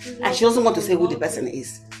there. And she doesn't want to say who the person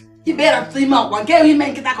is. You better tell me one.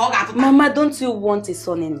 Mama, don't you want a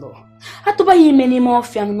son-in-law? The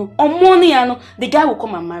guy will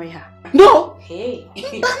come and marry her. No! Hey.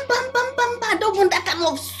 Bam. I don't want that kind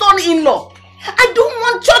of son-in-law. I don't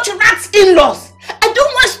want church rats in-laws. I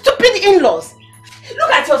don't want stupid in-laws.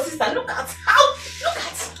 Look at your sister. Look at how.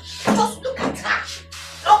 Just look at her.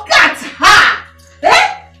 Look at her.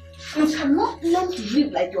 You cannot learn to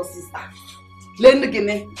live like your sister.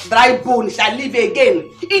 Dry bone shall live again.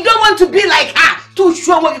 You don't want to be like her. To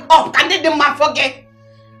show up. Can they man forget?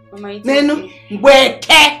 Mama, it's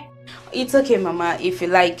okay. It's okay, Mama. If you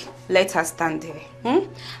like, let her stand there.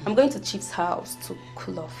 I'm going to Chief's house to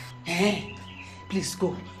cool off. Please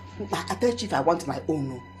go. I tell Chief I want my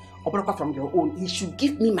own. Or from your own. He should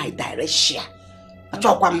give me my direct share.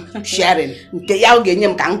 I'm sharing. Don't have a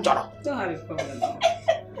problem.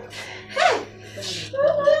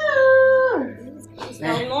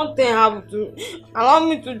 I'm not able to. Allow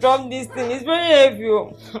me to drop this thing. It's very heavy.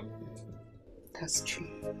 That's true.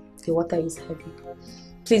 The water is heavy.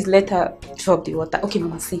 Please let her drop the water. Okay,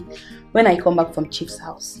 Mama, see. When I come back from Chief's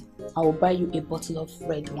house, I will buy you a bottle of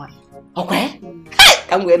red wine. Okay? Hey!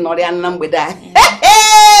 Come with Nori and Nam with that.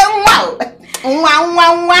 Hey! Wow!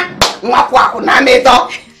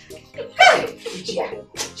 Hey!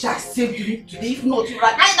 Shall save you today. If not, you will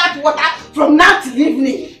hide that water from now till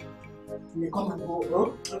evening. They come and go,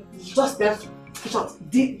 bro. Just there. Short.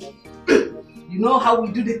 Deep. You know how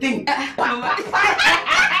we do the thing. One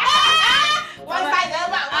side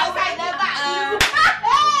ever. I'll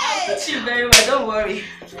teach you very well, don't worry.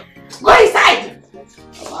 Go inside!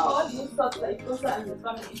 Wow, you talk like Kosa and your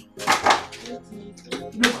family.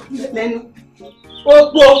 Then,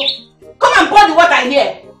 come and pour the water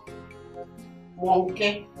here.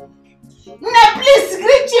 Okay. Now, please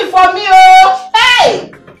greet you for me, oh!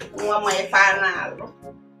 Hey!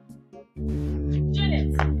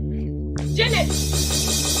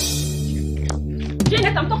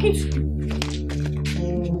 Janet, I'm talking to you.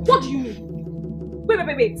 What do you mean?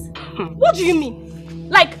 Wait. What do you mean?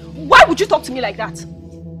 Like, why would you talk to me like that?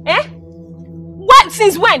 Eh? Why?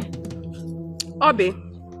 Since when? Obe,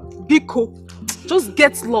 Biko, just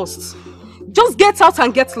get lost. Just get out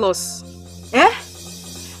and get lost. Eh?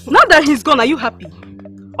 Now that he's gone, are you happy?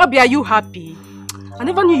 Obe, are you happy? I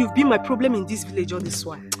never knew you've been my problem in this village all this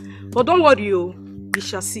while. But don't worry, oh. We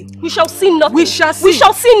shall see. We shall see nothing. We shall see. We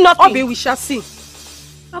shall see nothing. Obe, we shall see.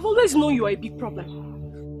 I've always known you are a big problem.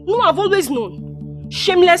 No, I've always known.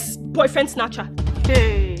 Shameless boyfriend snatcher.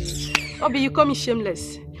 Hey, Obi, you call me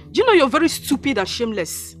shameless. Do you know you're very stupid and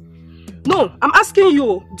shameless? No, I'm asking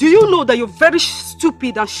you, do you know that you're very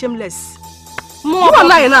stupid and shameless? More you are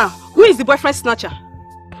lying now. Who is the boyfriend snatcher?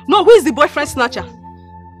 No, who is the boyfriend snatcher?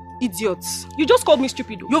 Idiot. You just called me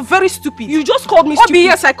stupid. You're very stupid. You just called me stupid. Obi,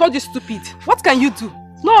 yes, I called you stupid. What can you do?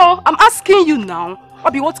 No, I'm asking you now.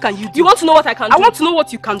 Obi, what can you do? You want to know what I can do? I want to know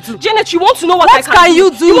what you can do. Janet, you want to know what I can do? What can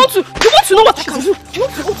you do? You want to know what I can do? You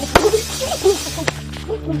want to know what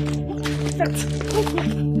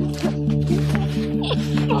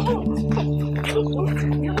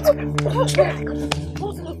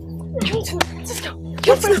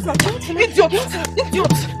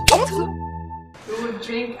Idiot! We will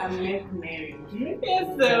drink and make merry. Yes,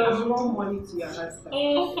 sir. And more money to your husband.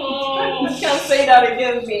 You can't say that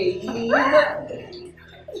again, baby.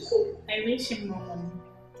 I wish him more money.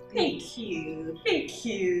 Thank you.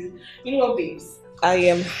 You know what, babes? I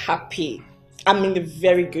am happy. I'm in a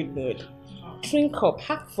very good mood. Drink up,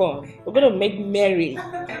 have fun. We're gonna make merry.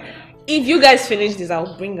 If you guys finish this,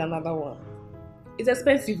 I'll bring another one. It's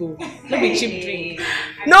expensive, oh. Not be cheap drink.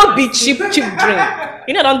 Not be cheap drink.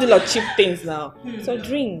 You know I don't do like cheap things now. So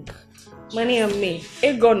drink. Money and me.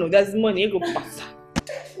 Ego no, there's money. Ego pasta.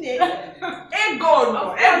 Ego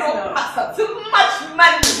pasta. Too much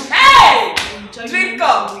money. Hey! Drink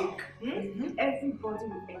up. Everybody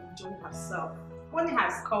will enjoy herself. Money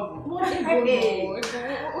has come. What is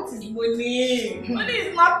money? Money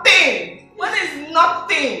is nothing. Money is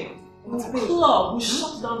nothing. Club. We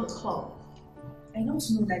shut down the club. I don't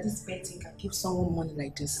know that this betting can give someone money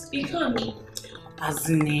like this. It can.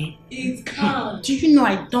 Azine. It can. Do you know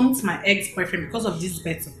I dumped my ex-boyfriend because of this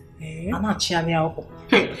betting?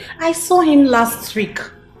 I saw him last week.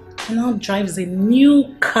 He now drives a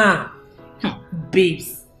new car.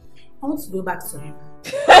 Babes, I want to go back to him.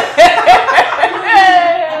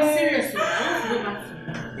 I'm serious. I want to go back to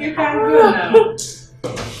him. You can go now.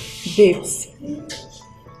 Babes,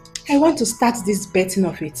 I want to start this betting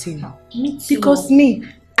of a thing. Me too. Because me,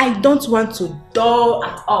 I don't want to dull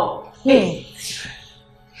at all. My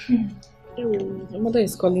mother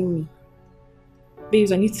is calling me.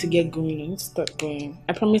 Babes, I need to get going. I need to start going.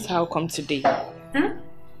 I promise I'll come today. Huh?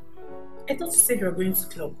 I thought you said you were going to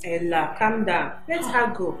club. Ella, calm down. Let her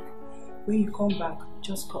go. When you come back,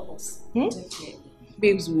 just call us.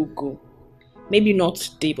 Babes will go. Maybe not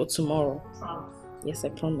today, but tomorrow. Yes, I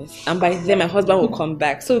promise. And by then, my husband will come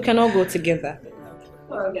back, so we can all go together.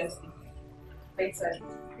 Well, yes. Better.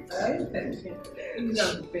 Just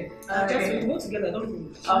we go together, don't we?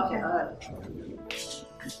 Okay, alright.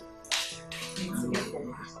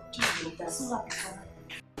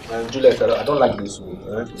 Juliet, I don't like this. I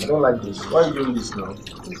don't like this. Why are you doing this now?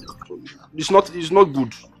 It's not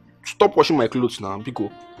good. Stop washing my clothes now,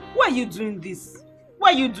 Biko. Why are you doing this?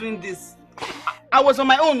 Why are you doing this? I was on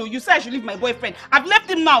my own. You said I should leave my boyfriend. I've left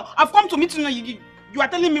him now. I've come to meet you now. You are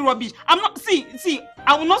telling me rubbish. I'm not. See.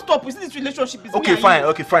 I will not stop. We see this relationship is okay. Fine. I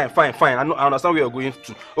understand where you're going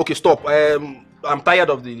to. Okay, stop. I'm tired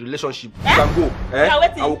of the relationship. You can go.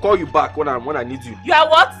 I will call you back when I need you. You are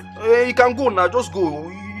what? You can go now. Just go.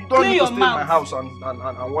 You don't need to stay in my house and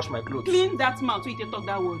wash my clothes. Clean that mouth so you can talk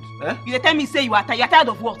that word. You tell me say you are tired. You're tired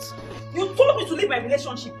of what? You told me to leave my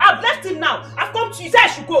relationship. I've left him now. I've come to you. Say I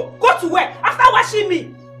should go. Go to where? After washing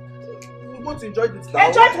me. You want to enjoy this now?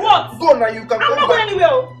 Enjoy what? Go now, you can I'm not going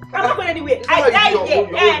anywhere. I'm not going anywhere. I die here.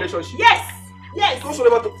 Your own relationship. Yes. Yes. Go so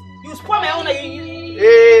never to. You spoil my own.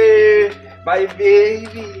 Hey, my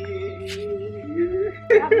baby.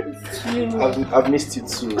 I've missed you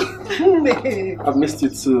too. I've missed you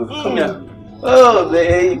too. Come here. Oh,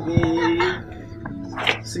 baby.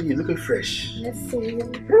 See, you're looking fresh. Let's see.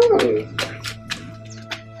 Oh.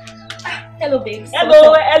 Hello, babes.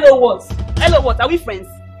 Hello, what? Hello, what? Are we friends?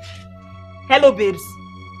 Hello, babes.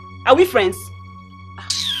 Are we friends?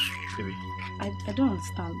 Baby. I don't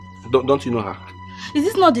understand. Don't you know her? Is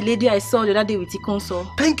this not the lady I saw the other day with Ikonso?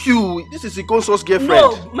 Thank you. This is Ikonso's girlfriend.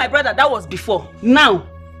 No, my brother, that was before. Now,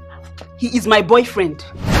 he is my boyfriend.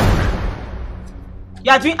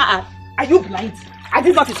 You are doing, are you blind? I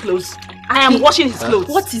did not his clothes. I am washing his clothes.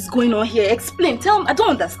 What is going on here? Explain. Tell me. I don't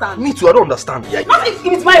understand. Me too, I don't understand. Yeah. Not if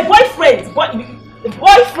it's my boyfriend.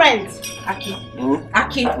 Boyfriend. Aki.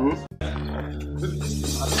 Aki.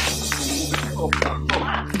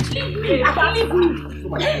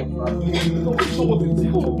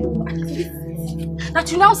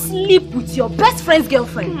 That you now sleep with your best friend's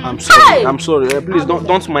girlfriend. I'm sorry. Hey! I'm sorry. Please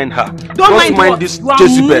don't mind her. Don't mind this You are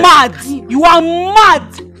Jezebel. mad. You are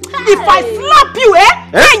mad. If I slap you,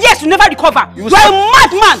 10 years you never recover. You are a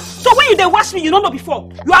madman. So when you wash me, you don't know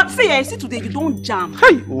before. You are see today you don't jam.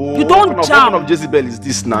 Hey, you don't jam. What kind of Jezebel is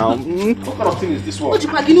this now? What kind of thing is this one? What you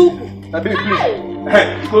pagino? Baby, please.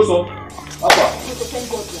 Hey, close up.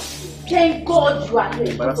 Thank God you are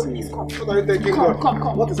here.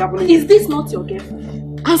 Come. What is happening? Is this not your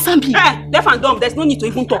girlfriend? Answer me. Deaf and dumb, there's no need to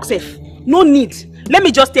even talk safe. No need. Let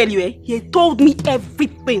me just tell you, he told me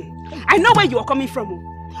everything. I know where you are coming from.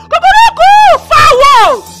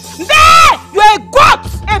 Foul! There! You're a goat!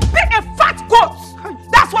 A fat goat!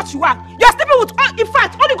 That's what you are. You're sleeping with, in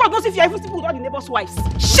fact, only God knows if you're even sleeping with all the neighbors' wives.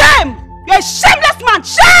 Shame! You're a shameless man!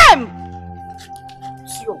 Shame!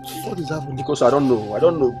 What is happening? Because I don't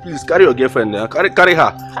know. Please carry your girlfriend there. Carry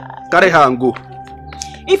her. Carry her and go.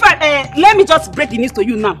 In fact, let me just break the news to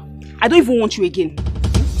you now. I don't even want you again.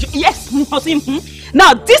 Yes,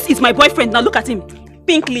 now this is my boyfriend. Now look at him.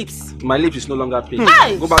 Pink lips. My lips is no longer pink.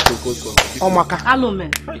 Hey. Go back to Koso. Omaka. Hello,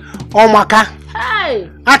 man. Omaka. Hey.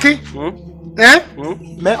 Aki.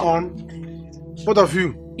 Me on. Both of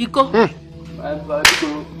you. Iko.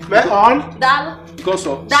 Me on. Dal.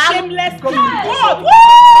 Koso. Shameless. God.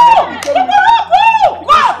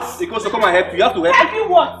 Koso, come and help you. You have to help. Help you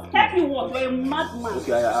what? Help you what? You're a madman.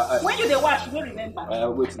 Okay, when you dey wash, you don't remember.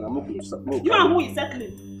 Wait, now move. You and who is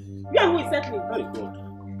settling? Very good.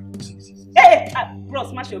 Hey, bro,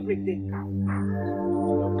 smash your brake there.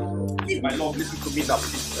 My love, listen to me now,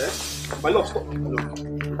 please. My love, stop. My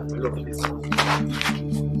love, please.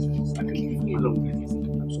 I'm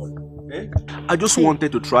sorry. I just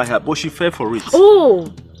wanted to try her, but she fell for it. Oh,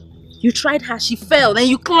 you tried her, she fell, then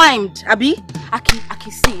you climbed, Abi.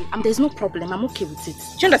 Aki, see, there's no problem. I'm okay with it.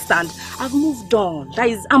 Do you understand? I've moved on.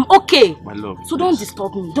 I'm okay. My love. So don't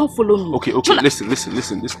disturb me. Don't follow me. Okay. Listen. This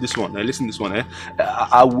one. Listen, this one.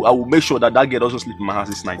 I will make sure that girl doesn't sleep in my house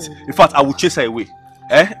this night. In fact, I will chase her away.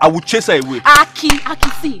 I will chase her away. Aki,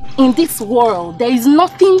 see, in this world, there is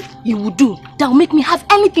nothing you will do that will make me have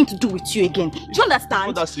anything to do with you again. Do you understand?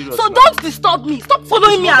 It's not that serious so now. Don't disturb me. Stop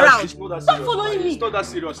following me around. Stop following me. It's not that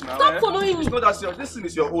serious now. Stop following me. It's not that serious. This thing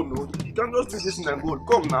is your own. No? You can't just do this thing and go.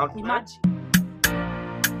 Come now. Imagine.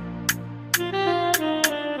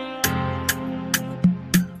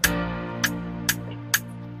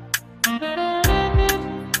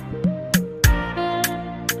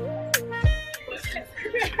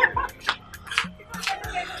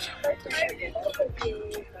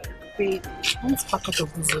 Babe, I want to pack out of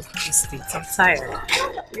this state. I'm tired.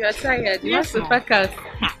 You are tired? You Yes, want to pack out?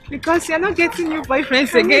 Because you're not getting new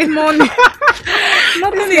boyfriends I need again. money.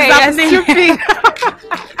 Nothing is happening. Stupid.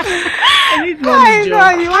 I need money, Joe.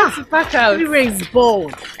 I know, you want to pack out. Everywhere is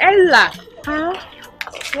bored. Ella. Huh?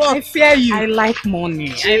 What? I fear you. I like money.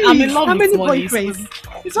 Jeez, I'm in love how with many money. boyfriends?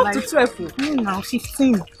 It's up to 12. Now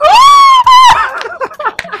 15.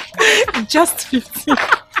 Just 15.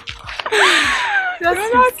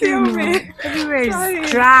 Just not kill me. Everywhere is Sorry.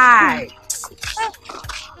 dry.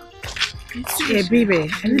 Yeah, baby,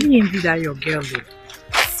 I really envy that your girl though.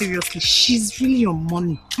 Seriously, she's really on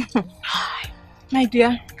money. My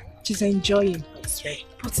dear, she's enjoying.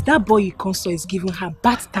 But that boy you console is giving her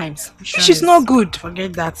bad times. She's not good.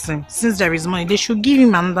 Forget that thing. Since there is money, they should give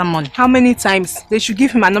him another money. How many times? They should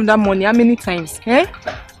give him another money. How many times?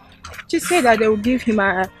 She said that they will give him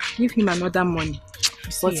another money.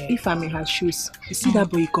 But if I'm in her shoes, you see that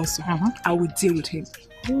boy you console, I will deal with him.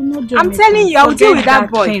 I'm telling you, I will deal with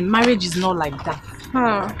that boy. Marriage is not like that.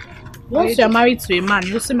 Once you're married to a man,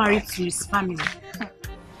 you're also married to his family.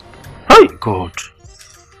 Hey God,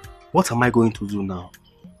 what am I going to do now?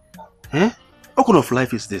 What kind of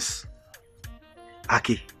life is this?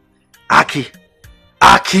 Aki.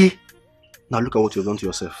 Now look at what you've done to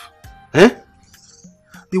yourself.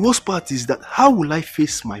 The worst part is that how will I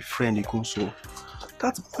face my friend Ikonso?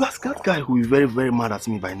 That guy who is very, very mad at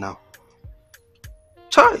me by now.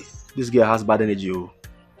 Chai, this guy has bad energy. Oh.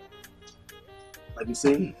 I've been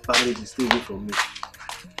saying bad energy, stay away from me.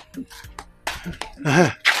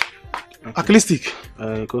 Acoustic.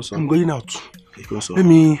 Ikonso. I'm going out. Ikonso. Let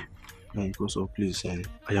me. Ikonso, please. I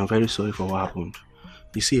am very sorry for what happened.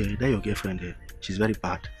 You see, that your girlfriend, she's very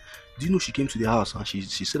bad. Do you know she came to the house and she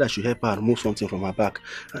said I should help her remove something from her back,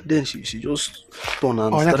 and then she just turned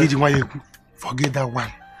and started... Forget that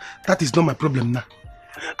one. That is not my problem now.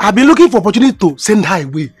 I've been looking for opportunity to send her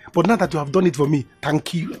away, but now that you have done it for me,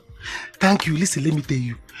 thank you. Thank you. Listen, let me tell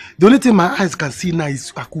you. The only thing my eyes can see now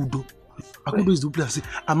is Akudo. Akudo is the place.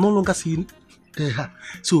 I'm no longer seeing her,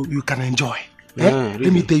 so you can enjoy. Really?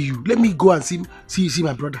 Let me tell you. Let me go and see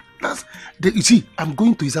my brother. You see, I'm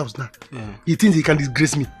going to his house now. He thinks he can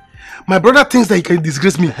disgrace me. My brother thinks that he can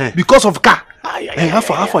disgrace me because of car. How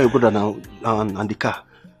far your brother now and the car?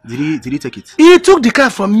 Did he take it? He took the car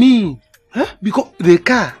from me. Because the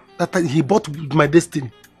car that he bought with my destiny.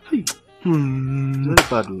 Very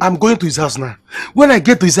bad. I'm going to his house now. When I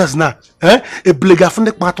get to his house now,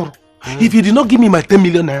 if he did not give me my 10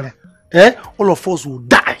 million naira, all of us will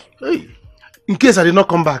die. In case I did not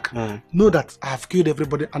come back, know that I have killed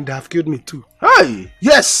everybody and they have killed me too.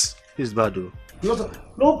 Yes! It's bad though.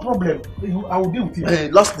 No problem. I will deal with you. The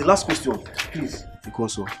last question, please.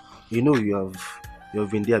 Ikonso, you know you have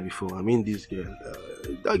been there before. I mean, this girl,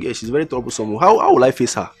 that girl, she's very troublesome. How will I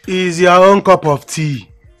face her? It's your own cup of tea.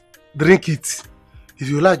 Drink it. If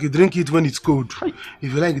you like, you drink it when it's cold.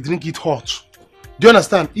 If you like, you drink it hot. Do you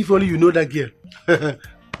understand? If only you know that girl.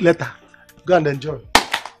 Let her. Go and enjoy.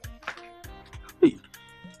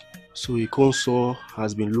 So Ikonso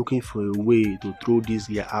has been looking for a way to throw this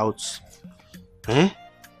girl out.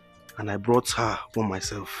 And I brought her for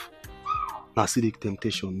myself. Now see the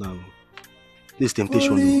temptation now. This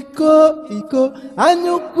temptation. Iko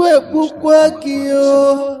anyukwe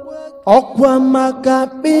bukwakio okwa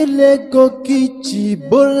makapile kokichi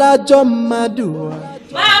bola jomadu.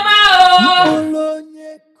 Mama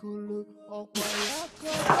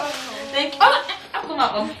Thank you.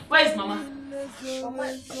 Oh, where is Mama?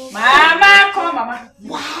 Mama, come on, Mama.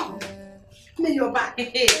 Wow. You're back.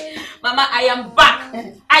 Mama, I am back.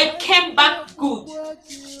 I came back good.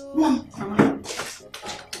 Mama.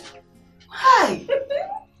 Hi.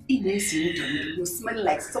 You smell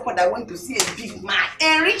like someone that went to see a big man,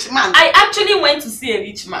 a rich man. I actually went to see a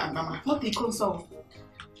rich man, Mama. Not a console.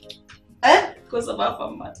 Because of our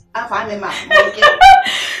family.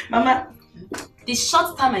 Mama, the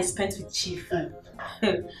short time I spent with Chief.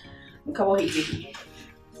 Look at what he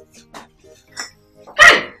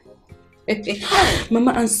did.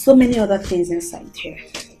 Mama, and so many other things inside here.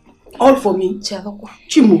 All for me.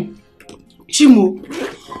 Chimo.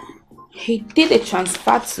 He did a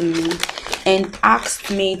transfer to me and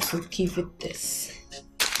asked me to give it this.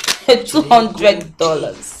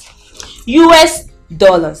 $200. US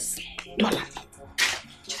dollars.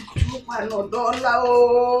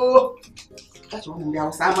 That's one in the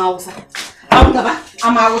house. I'm outside.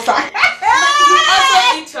 I'm outside. You also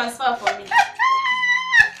did transfer for me.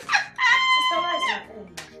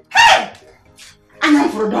 Hey! I'm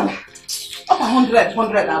for $1. Up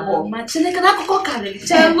 100 above. My children can go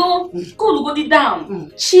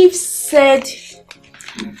down. Chief said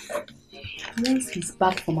once he's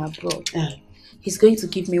back from abroad, he's going to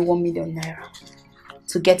give me 1 million naira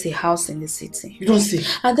to get a house in the city. You don't say.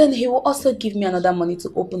 And then he will also give me another money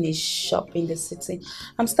to open a shop in the city.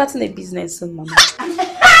 I'm starting a business soon, Mama.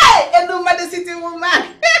 Hey! Hello, the city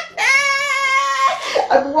woman.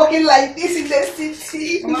 I'm walking like this in the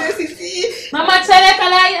city. Mama,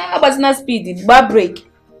 but not speedy. Bar break.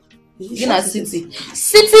 In a city.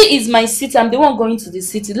 City is my city. I'm the one going to the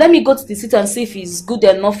city. Let me go to the city and see if it's good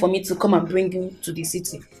enough for me to come and bring him to the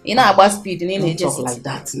city. You know about speed. Don't talk like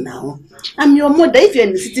that now. I'm your mother. If you're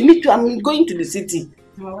in the city, me too. I'm going to the city.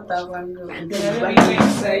 Hey!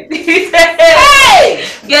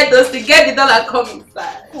 Get the dollar, come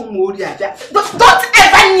inside. Don't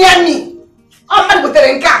ever near me. I'm not going to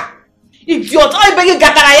idiot. Oh, you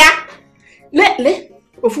gataraya.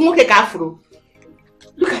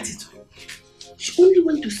 Look at it. She only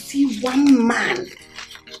went to see one man,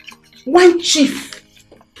 one chief.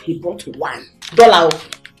 He bought $1,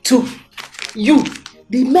 $2. You,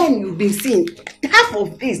 the men you've been seeing, half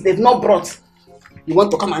of this they've not brought. You want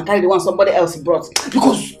to come and carry the one somebody else brought.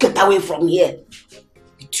 Because get away from here.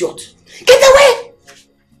 Idiot. Get away!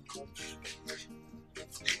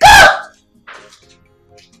 Go!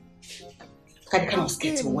 That kind of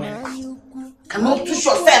skirt you wear. Cannot push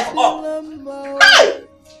yourself up. Hey!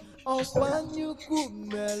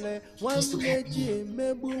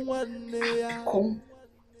 Come.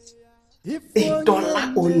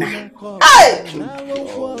 $1 owner. Hey!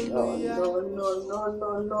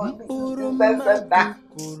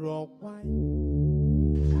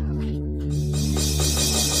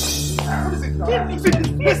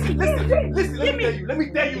 Listen, let me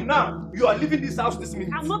tell you now. You are leaving this house this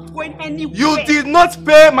minute. I'm not going anywhere. You did not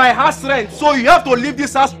pay my house rent, so you have to leave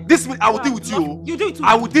this house this minute. I will deal with you. You do it too.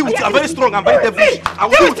 I will deal with you. I'm very strong. I'm very devilish. I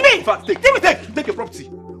will deal with me. In fact, take your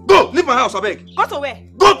property. Go, leave my house, I beg. Go to where?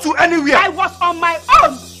 Go to anywhere. I was on my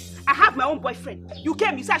own. I have my own boyfriend. You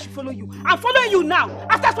came, you said I should follow you. I'm following you now.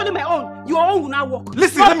 After following my own, your own will now work.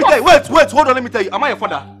 Listen, let me tell you. Wait, hold on, let me tell you. Am I your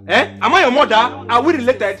father? Am I your mother? Are we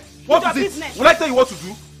related? What is it? Business. Will I tell you what to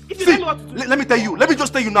do? If you tell me what to do. Let me tell you. Let me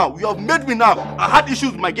just tell you now. You have made me now. I had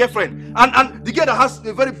issues with my girlfriend. And the girl that has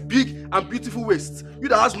a very big and beautiful waist. You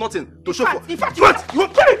that has nothing to show for. In fact, you want to kill me.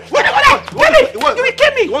 You will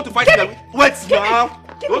kill me. You want to fight me? Wait now.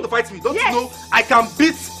 You want to fight me? Don't you know I can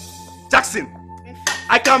beat Jackson?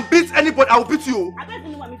 I can beat anybody. I will beat you. I don't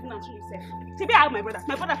even know what I'm even answering yourself. Today I have my brothers.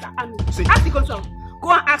 My brothers are army. Ask the console.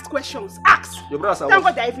 Go and ask questions. Ask. Your brothers are thank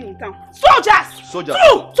God they're even in town. Soldiers. Soldiers.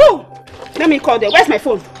 Two. Let me call them. Where's my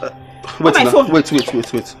phone? Wait my now. phone?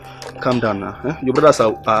 Wait. Calm down now. Your brothers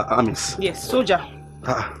are armies. Yes, soldier.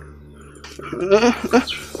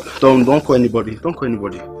 Don't call anybody. Don't call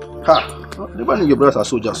anybody. The one in your brothers are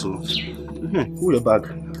soldiers, so pull your bag.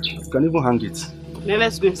 You can even hang it. Now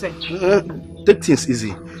let's go inside. Take things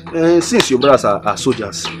easy. Since your brothers are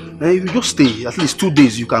soldiers, you just stay. At least 2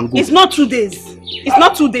 days you can go. It's not 2 days. It's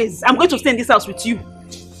not 2 days. I'm going to stay in this house with you.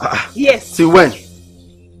 Yes. Till when?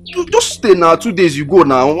 Just stay now. 2 days you go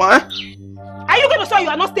now. Why? Are you going to say you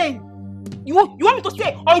are not staying? You want me to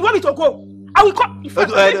stay or you want me to go? I will come.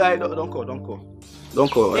 Don't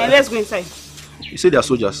call. Yeah, let's go inside. You say they are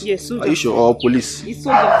soldiers? Yes, soldiers. Are you sure? Or police? It's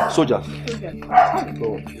soldiers. Soldiers.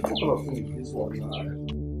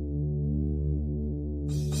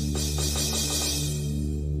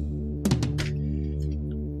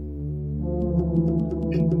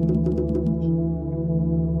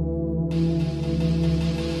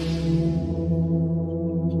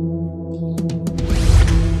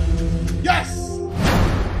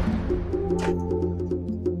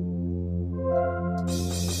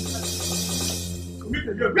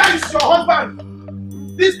 Where is your husband?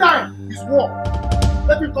 This time is war.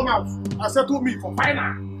 Let him come out and settle me for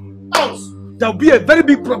final. Else, there will be a very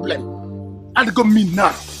big problem. And go me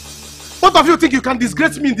now. Both of you think you can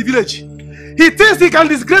disgrace me in the village? He thinks he can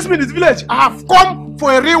disgrace me in this village. I have come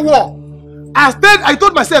for a real war. I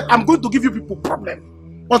told myself I'm going to give you people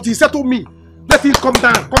problem. But he settled me. Let him come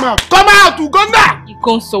down. Come out. Come out, Uganda!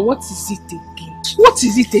 Ikonso, what is it again? What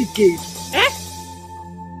is it again?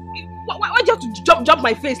 Why do you have to jump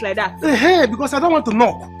my face like that? Because I don't want to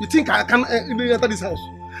knock. You think I can enter this house?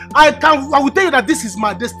 I will tell you that this is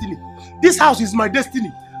my destiny. This house is my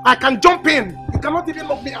destiny. I can jump in. You cannot even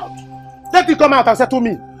knock me out. Let him come out and settle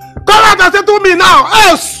me. Come out and settle me now,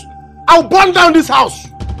 else I'll burn down this house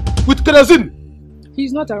with kerosene.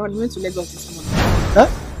 He's not around. He went to Lagos this morning. Huh?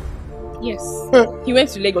 Yes. He went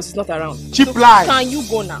to Lagos. He's not around. Cheap lie. Can you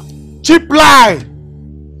go now? Cheap lie.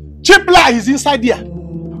 Cheap lie is inside here.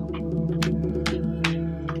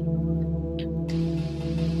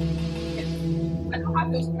 I don't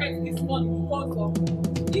have your strength this morning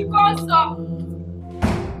because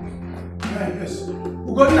Yes.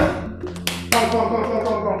 Uganda. Come.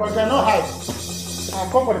 You cannot hide. I'll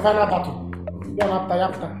come for the final battle. Then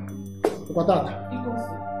after. What that?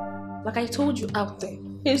 Like I told you out there,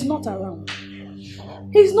 he's not around.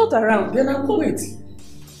 He's not around. Then I'll wait.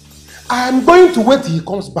 I'm going to wait till he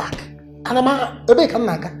comes back. And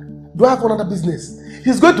do I have another business?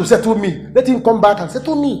 He's going to settle me. Let him come back and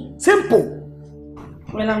settle me. Simple.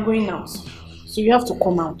 Well, I'm going out. So you have to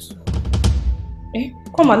come out.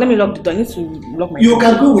 Come on, let me lock the door. I need to lock my door. You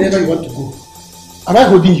can go wherever you want to go. Am I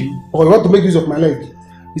holding you? Or you want to make use of my leg?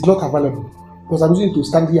 It's not available. Because I'm using it to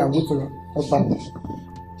stand here and wait for your husband.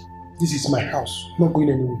 This is my house. I'm not going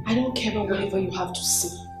anywhere. I don't care about whatever you have to say.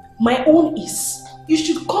 My own is, you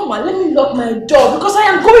should come and let me lock my door because I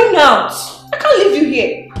am going out. I can't leave you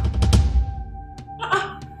here.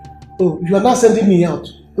 Oh, you are not sending me out.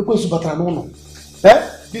 The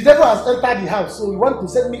devil has entered the house, so you want to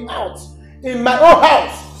send me out. In my own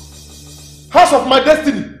house. House of my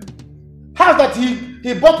destiny. House that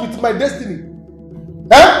he bought with my destiny.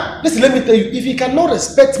 Huh? Listen, let me tell you, if you cannot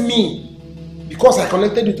respect me because I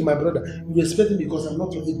connected you to my brother, you respect me because I'm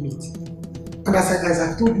not your inmate. And as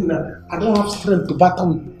I told you now, I don't have strength to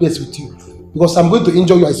battle with you. Because I'm going to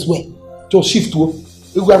injure you, I swear. So shift to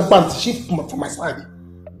if we have banned, shift for my side.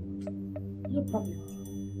 No problem.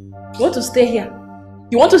 You want to stay here?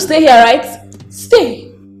 You want to stay here, right?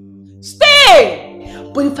 Stay!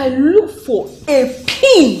 Stay! But if I look for a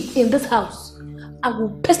pin in this house, I will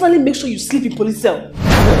personally make sure you sleep in police cell.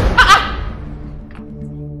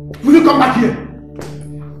 Will you come back here?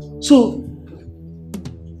 So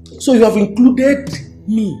you have included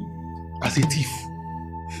me as a thief.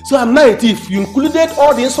 So I'm not a thief. You included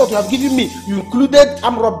all the insult you have given me. You included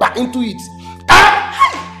arm robber into it.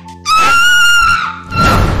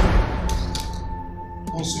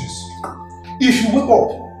 Nonsense. If you wake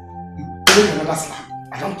up, you take another slap.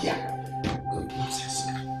 I don't care. Nonsense.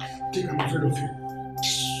 Take, I'm afraid of you.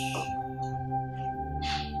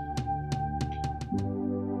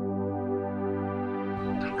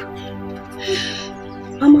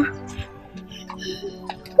 Mama,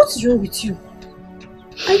 what's wrong with you?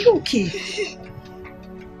 Are you okay?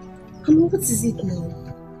 Mama, what is it now?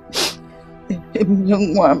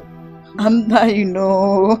 Young one, I'm dying,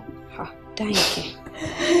 no. Dying, okay.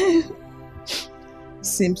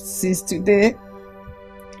 Since today,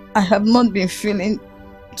 I have not been feeling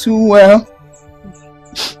too well.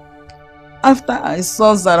 After I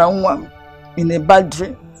saw Zaranwa in a bad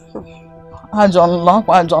dream, I don't lock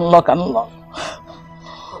and lock.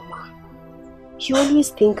 You always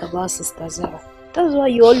think about Sister Zara. That's why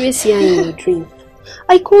you always see her in your dream.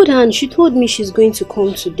 I called her and she told me she's going to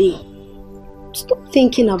come today. Stop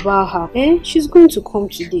thinking about her, eh? She's going to come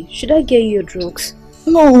today. Should I get you your drugs?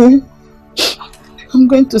 No. I'm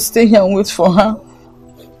going to stay here and wait for her.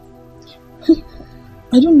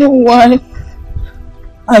 I don't know why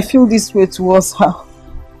I feel this way towards her.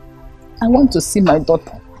 I want to see my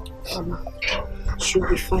daughter. Mama, she'll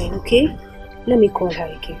be fine, okay? Let me call her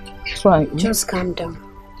again. Try. Just calm down.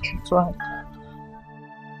 Try.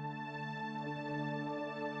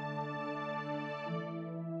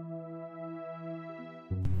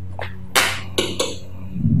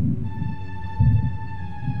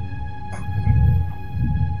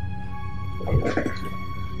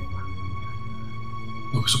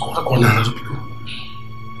 No, so go on now, people.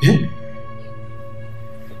 Eh?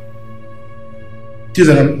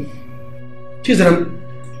 Tizaram.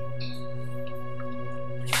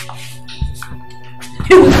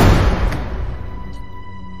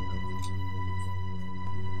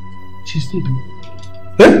 She's dead.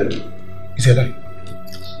 Eh? Is she alive?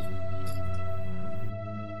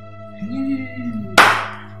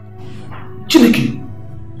 Chineke.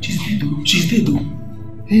 She's dead.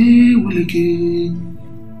 Hey, Wileke.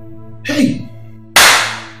 Hey!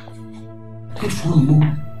 God for no.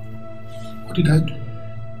 What did I do?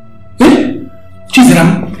 Eh?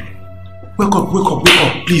 Chizaram! Wake up.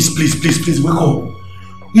 Please, wake up.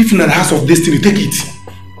 If you're in the house of destiny, take it.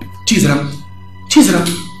 Chizaram.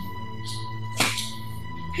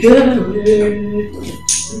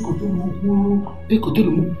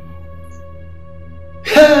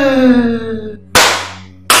 Hey!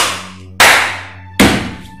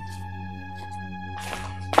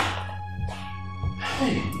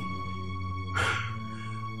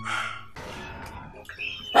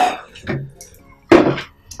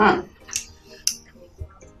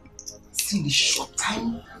 See the short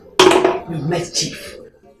time we met Chief.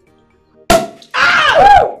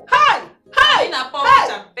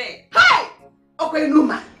 Hi! Okay,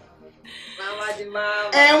 Numa. Mama the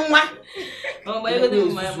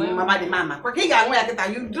mama.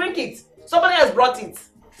 You drink it. Somebody else brought it.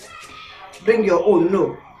 Bring your own,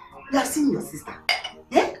 no. You have seen your sister.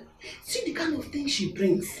 Eh? See the kind of thing she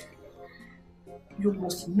brings. You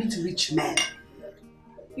must meet rich men.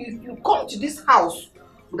 If you come to this house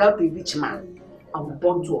without a rich man, I will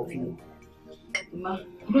burn two of you. Mama,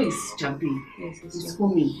 no, it's champagne. Yes, it's for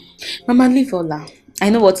me. Mama, leave Ola. I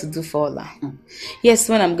know what to do for Ola. Yes,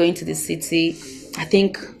 when I'm going to the city, I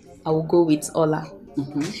think I will go with Ola.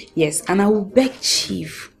 Yes, and I will beg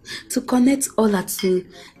Chief to connect Ola to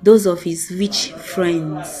those of his rich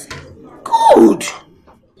friends. Good!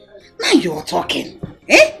 Now you're talking.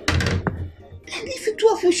 Eh? And if the two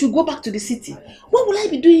of you should go back to the city, what will I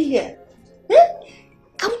be doing here? Eh?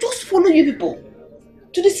 I will just follow you people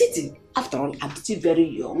to the city. After all, I'm still very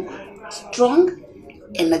young, strong,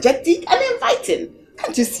 energetic, and inviting.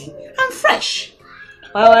 Can't you see? I'm fresh.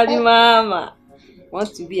 Mama, the mama.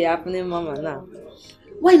 Want to be a happening mama now?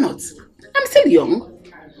 Why not? I'm still young.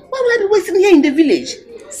 Why will I be waiting here in the village?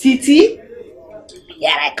 City?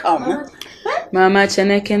 Here I come. Mama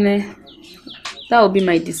Chenekene, That will be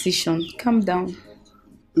my decision. Calm down.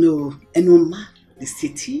 No, Enoma, the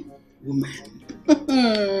city woman.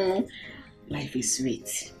 Life is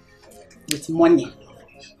sweet. With money.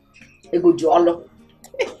 Ego jolo.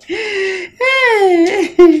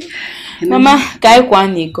 Mama, kai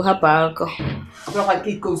kwani ko hapa ako. Not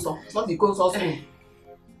the console.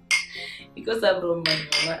 Because I'm Roman,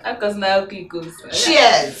 Mama. Because now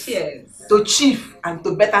Cheers! Cheers. To chief and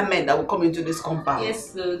to better men that will come into this compound.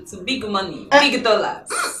 Yes, so to big money, big dollars.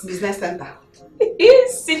 Business center.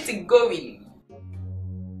 City going.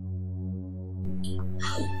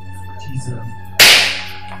 Jesus.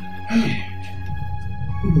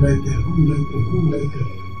 Who like that? Who like that? Who like that?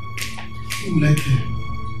 Who like that?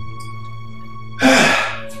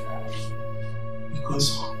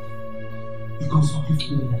 Because of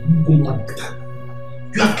people who go like that.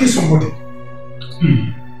 You have killed somebody.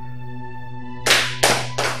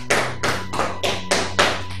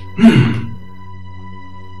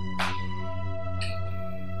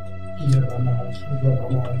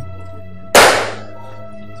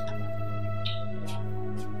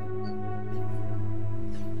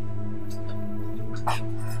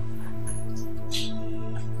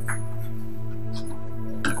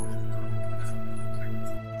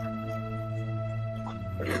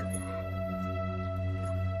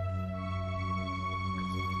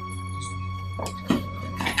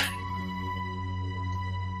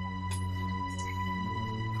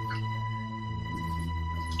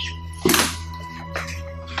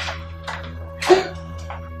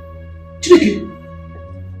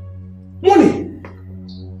 Money!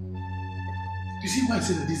 You see why I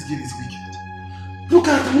say that this girl is wicked? Look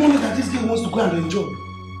at the money that this girl wants to go and enjoy.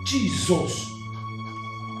 Jesus!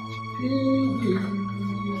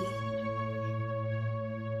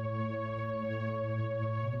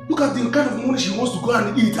 Look at the kind of money she wants to go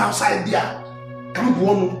and eat outside there.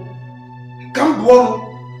 Kambuono.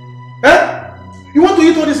 Eh? You want to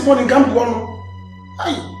eat all this money in Kambuono?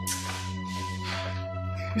 Aye.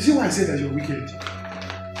 You see why I say that you're wicked?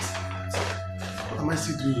 What am I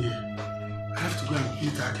still doing here? I have to go and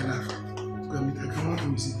meet her. Can I go and meet her? Come on, let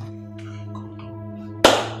me see.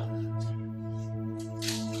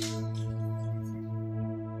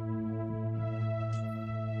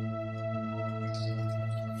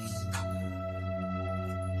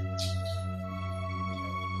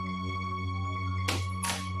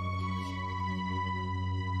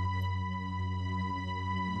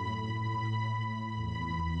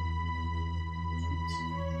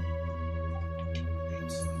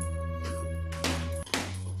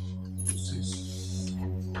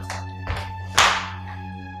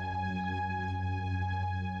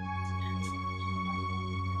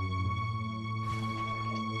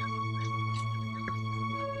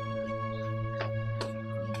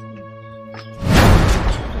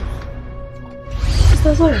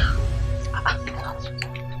 Sorry.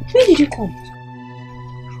 Where did you come?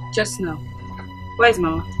 Just now. Where is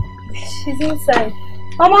Mama? She's inside.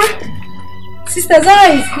 Mama! Sister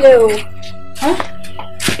Zara is here. Huh?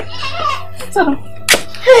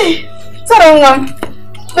 Hey! Mom.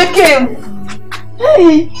 Okay.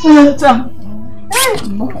 Hey! Welcome. Hey!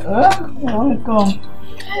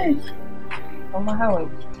 Mama, how are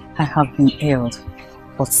you? I have been ill,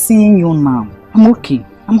 but seeing you now, I'm okay.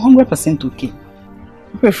 I'm 100% okay.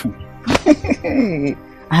 Grateful.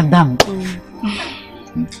 Adam.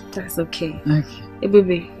 That's okay. Okay. Hey,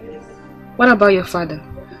 baby. What about your father?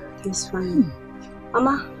 He's fine.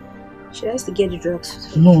 Mama, should I still get the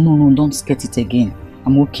drugs? No, don't get it again.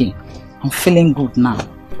 I'm okay. I'm feeling good now.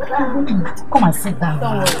 Come and sit down.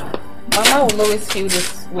 Don't worry. Mama will always feel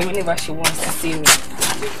this way whenever she wants to see me.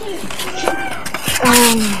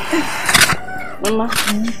 Mama.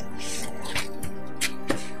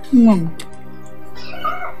 Mom.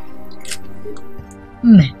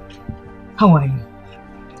 How are you?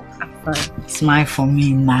 I'm fine. Smile for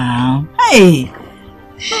me now. Hey!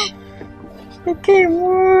 Okay,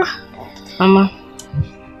 Mama,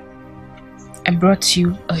 I brought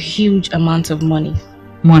you a huge amount of money.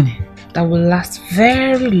 Money? That will last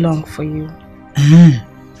very long for you. Oh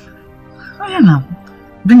yeah, now.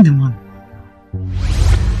 Bring the money.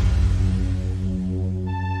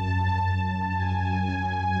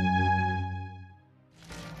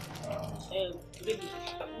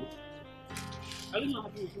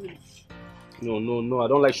 No, I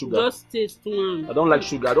don't like sugar. Just taste one. I don't like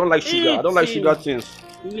sugar. I don't like sugar things.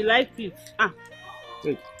 You will like it.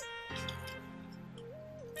 Wait.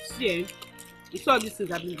 See, you saw these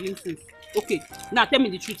things I've been doing since. Okay, now tell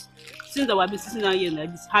me the truth. Since I have been sitting down here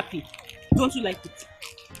like this, happy, don't you like it?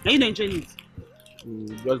 Are you not enjoying it?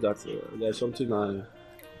 Just that there's something I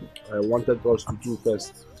wanted us to do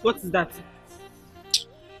first. What is that?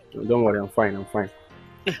 No, don't worry, I'm fine.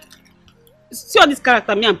 See all this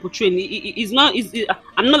character me I'm portraying.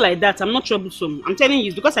 I'm not like that. I'm not troublesome. I'm telling you,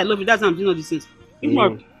 it's because I love you. That's why I'm doing all these things. If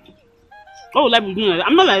not, what would I be doing like that?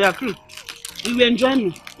 I'm not like that. You will enjoy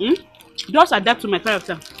me. Just adapt to my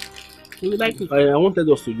character. You will like it. I wanted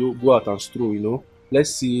us to go out and stroll, you know.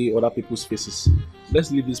 Let's see other people's faces.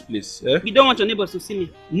 Let's leave this place. Eh? You don't want your neighbors to see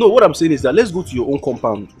me? No, what I'm saying is that let's go to your own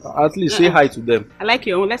compound. At least say hi to them. I like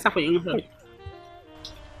your own. Let's have for your own side.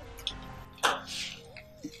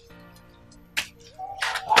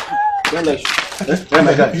 Where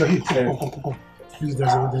my guy? Come. Please,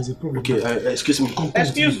 there's a problem. Okay, excuse me.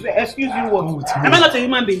 Excuse you what? Am I not a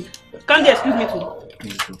human being? Can't they excuse me too?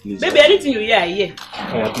 Please. Baby, anything you hear, I hear.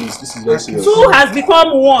 Please, this is very serious. Two has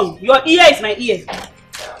become one. Your ear is my ear.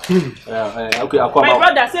 Okay, I'll come My out.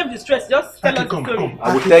 brother, save the stress. Just tell us the story.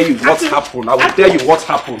 I will tell you what happened. I will tell you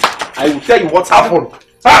what happened.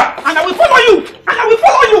 And I will follow you.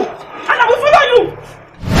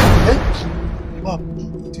 Wow,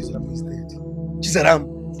 Chizaram is dead. Chizaram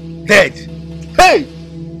dead. Hey!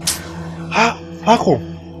 How come?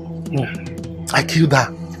 I killed her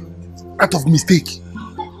out of mistake.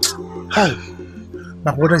 Hi.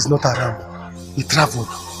 My brother is not around. He traveled.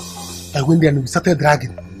 I went there and we started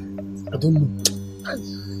dragging. I don't know.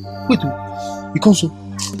 Wait, because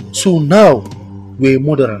so now we're a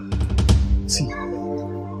murderer. See,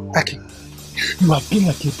 Aki, you have been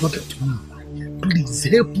like a brother to me. Please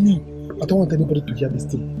help me. I don't want anybody to hear this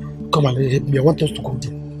thing. Come on, help me. I want us to go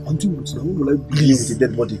there. Until when will I be with the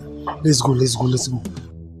dead body? Let's go.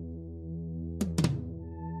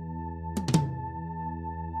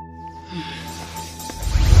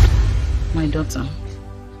 My daughter,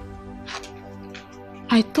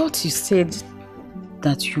 I thought you said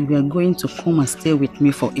that you were going to come and stay with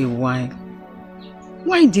me for a while.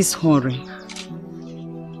 Why this hurry?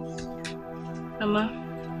 Mama,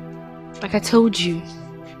 like I told you,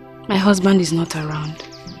 my husband is not around.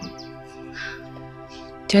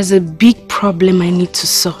 There's a big problem I need to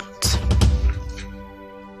sort.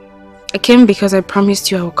 I came because I promised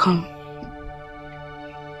you I will come.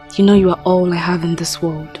 You know you are all I have in this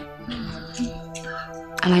world.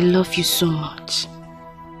 And I love you so much.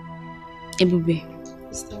 Ebube,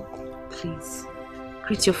 please,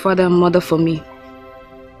 greet your father and mother for me.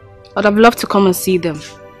 I'd have loved to come and see them,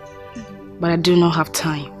 but I do not have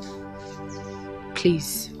time.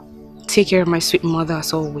 Please, take care of my sweet mother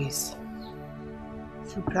as always.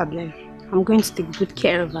 No problem. I'm going to take good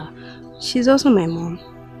care of her. She's also my mom.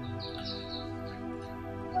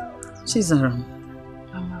 Chizaram,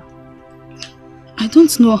 Mama, I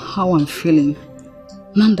don't know how I'm feeling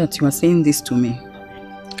now that you are saying this to me.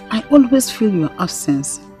 I always feel your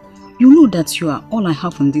absence. You know that you are all I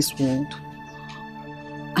have in this world.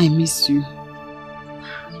 I miss you.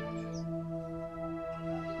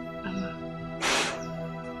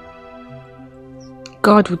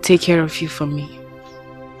 God will take care of you for me.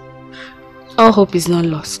 All hope is not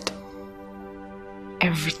lost.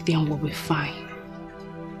 Everything will be fine.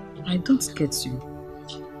 I don't get you.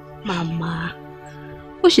 Mama,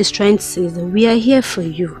 what she's trying to say is that we are here for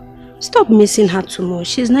you. Stop missing her too much.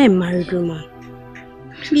 She's not a married woman.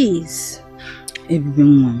 Please.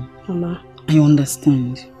 Everyone, Mama, I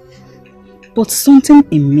understand. But something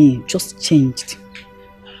in me just changed.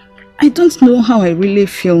 I don't know how I really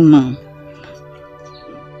feel now.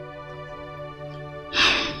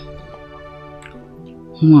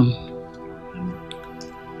 Mom,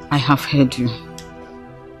 I have heard you.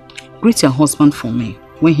 Greet your husband for me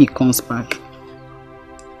when he comes back.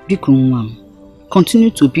 Biko Mom,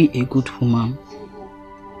 continue to be a good woman.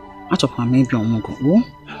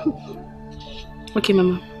 Okay,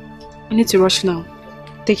 Mama. I need to rush now.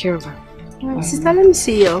 Take care of her. Right, sister, let me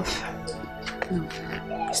see you off. No.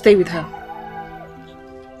 Stay with her.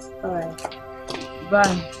 Alright.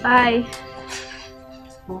 Bye. Bye.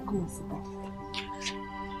 Now, come and sit down.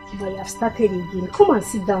 But you have started again. Come and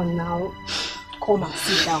sit down now. Come and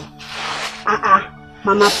sit down.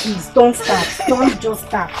 Mama, please, don't start. Don't just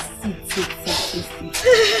start. Sit.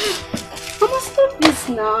 Mama, stop this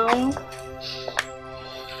now.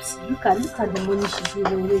 Look at the money she's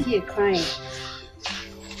giving. We're here crying.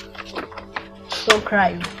 Don't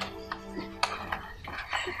cry.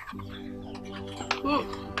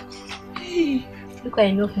 Look at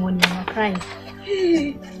enough money. You're crying.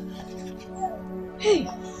 Hey,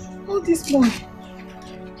 all this money.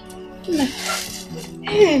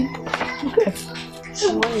 Hey, look at the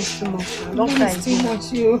money is too much. Don't cry. It's too much,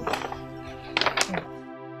 you.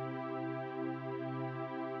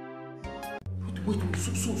 Wait,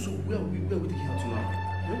 so where are we taking her to now?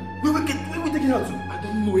 Where are we taking her to? I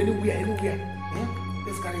don't know, anywhere.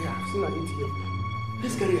 Let's carry her. I've seen her eat here.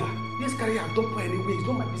 Let's carry her. Let's carry her. Don't go anywhere. It's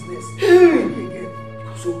not my business. Hey!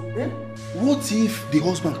 So, what if the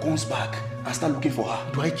husband comes back and start looking for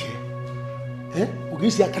her? Do I care? Okay,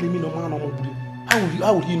 see, I can't even know man.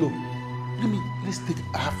 How would he know? Let's take.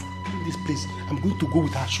 I have to clean this place. I'm going to go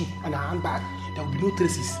with her shoe and her handbag. There will be no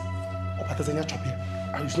traces of Tanzania chop here.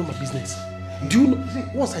 And it's not my business. Do you know? See,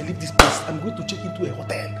 once I leave this place, I'm going to check into a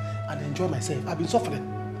hotel and enjoy myself. I've been suffering.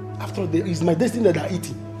 After all, it's my destiny that I'm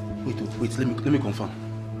eating. Wait. Let me confirm.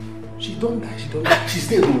 She don't die. She don't die. She's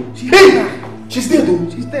dead, though. She's dead. She's dead, though.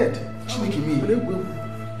 She's dead. She's making me.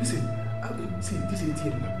 Listen, see this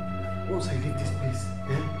ATM now. Once I leave this place,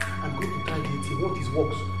 I'm going to try the ATM. Once it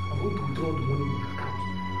works, I'm going to withdraw the money in my account.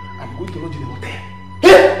 I'm going to lodge in a hotel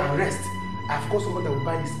and rest. I've got someone that will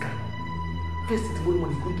buy this car. First, the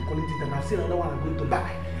money is going to collect it, and I've seen another one I'm going to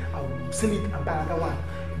buy. I will sell it and buy another one.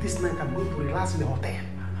 This night, I'm going to relax in the hotel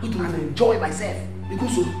and enjoy myself.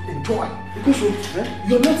 Because so enjoy. Because so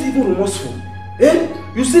you're not even remorseful.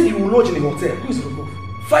 You said you will lodge in a hotel. Who is remorseful?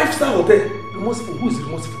 5-star hotel. Remorseful. Who is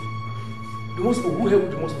remorseful? Remorseful. Who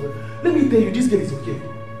helped remorseful? Let me tell you, this girl is okay.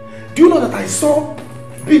 Do you know that I saw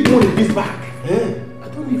big money in this bag? I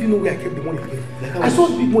don't even know where I kept the money again. I saw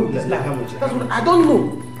big money in this bag. That's what I don't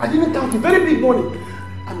know. I didn't count it. Very big money.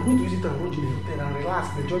 I'm going to use it and lodge in a hotel and relax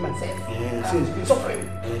and enjoy myself. Since been suffering.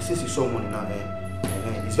 Since you saw money now,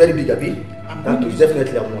 it's very big, Abi.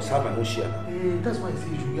 Definitely I must have my own share. That's why I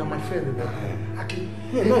say you are my friend.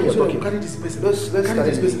 No, you're talking. Carry this person. Let's carry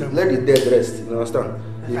this person. Let the dead rest. You understand?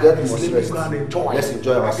 The dead must rest. Let's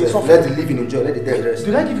enjoy ourselves. Let the living enjoy. Let the dead rest.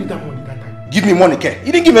 Did I give you that money that time? Give me money, Ke.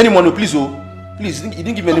 You didn't give me any money, please, oh. Please, you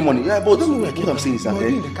didn't give me any money. Yeah, but what I'm saying is that,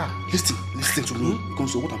 listen to me.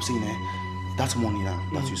 Because what I'm saying, that money now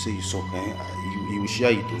that you say you saw, you will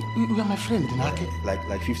share it. You are my friend, like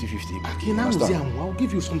 50-50. Okay, now I'll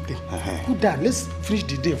give you something. Good dad, let's finish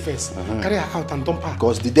the day first. Carry her out and dump her.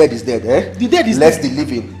 Because the dead is dead, eh? The dead is Let dead. the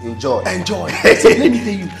living enjoy. So let me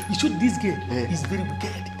tell you, you should this girl is very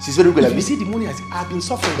wicked. She's very wicked. If you see the money, I've been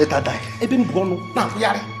suffering. Let her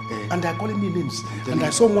die. And they're calling me names. And I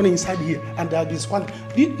saw money inside here. And they have been squandering.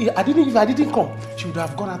 If I didn't come, she would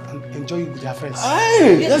have gone out and enjoyed it with their friends.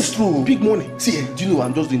 Hey, that's true. Big money. See, do you know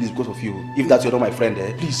I'm just doing this because of you? If that's you're not my friend,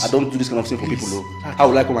 please. I don't do this kind of thing for people. How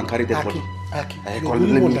will I come and carry that body? You're the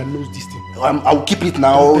only one that knows this thing. I'll keep it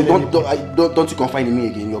now. Don't you confide in me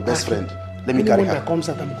again. Your best friend. Let me carry her. That comes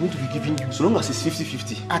out, I'm going to be giving you. So long as it's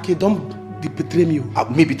 50-50. Aki, don't betray me.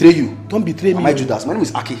 Me betray you? Don't betray me. Am I Judas? My name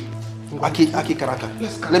is Aki. Aki Karaka.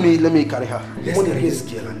 Let me carry her. Let's carry this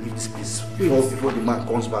girl and leave this place before the man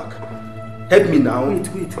comes back. Help me now. Wait.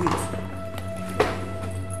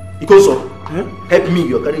 Ikoso, help me.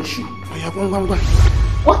 You're carrying shoe.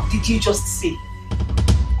 What did you just say?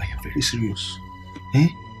 I am very serious.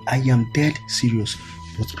 I am dead serious.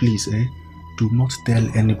 But please, do not tell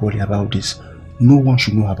anybody about this. No one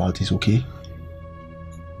should know about this, okay?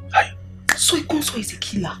 So Ikonso is a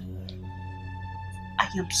killer. I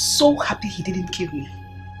am so happy he didn't kill me.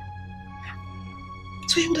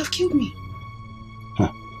 So he would have killed me.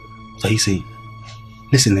 What are you saying?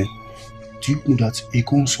 Listen, do you know that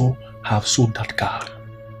Ikonso have sold that car?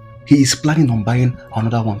 He is planning on buying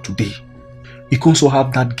another one today. Ikonso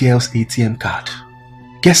have that girl's ATM card.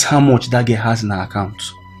 Guess how much that girl has in her account?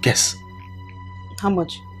 Guess. How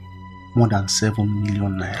much? More than 7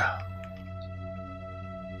 million naira.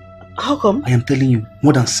 How come? I am telling you,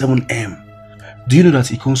 more than 7M. Do you know that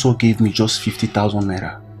Ikonso gave me just 50,000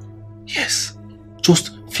 naira? Yes,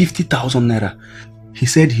 just 50,000 naira. He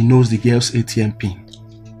said he knows the girl's ATM pin.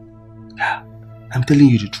 Yeah, I'm telling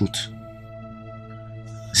you the truth.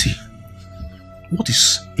 See, what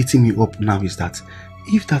is eating me up now is that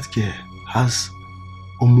if that girl has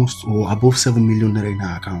almost or above 7 million naira in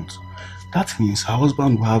her account, that means her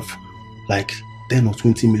husband will have like 10 or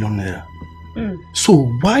 20 million naira.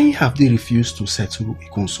 So why have they refused to settle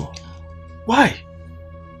Ikonso? Why?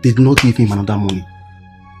 They did not give him another money.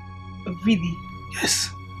 Really? Yes.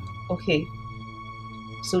 Okay.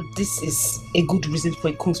 So this is a good reason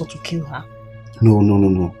for Ikonso to kill her? No.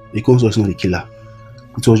 Ikonso is not a killer.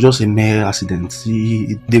 It was just a mere accident.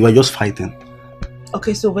 They were just fighting.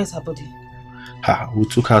 Okay, so where's her body? We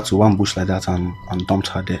took her to one bush like that and dumped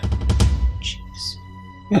her there. Jeez.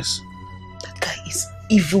 Yes. That guy is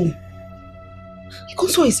evil.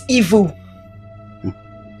 Ikonso is evil.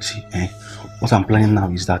 See, what I'm planning now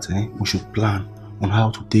is that we should plan on how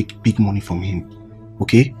to take big money from him.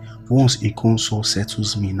 Okay? Once Ikonso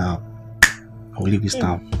settles me now, I will leave this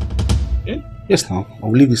town. Yes, now. I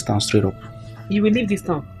will leave this town straight up. You will leave this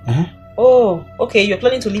town? Oh, okay. You're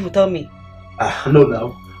planning to leave without me? No,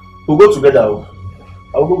 now. We'll go together.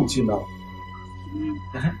 I'll go with you now.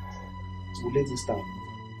 we'll let it stand.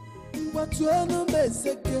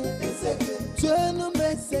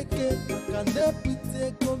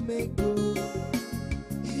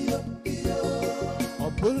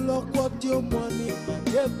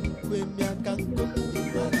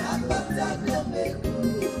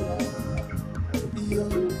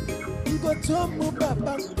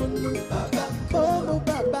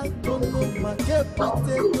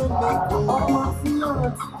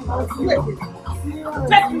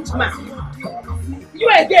 You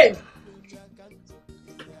again?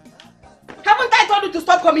 Haven't I told you to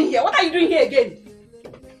stop coming here? What are you doing here again?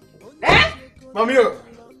 Eh? Mommy, you're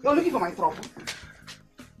looking for my trouble.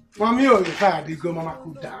 Mommy, you're tired. You go, Mama,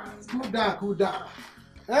 cool down. Cool down, cool down.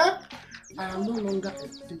 Eh? I am no longer a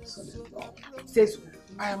fake son-in-law. Says who?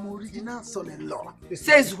 I am original son-in-law.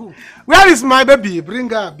 Says who? Where is my baby? Bring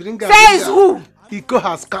her, bring her. Says who? Iko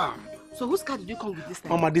has come. So whose car did you come with this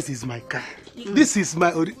time? Mama, this is my car. This is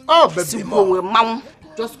my oh, baby. Mom.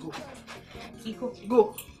 Just go. Iko,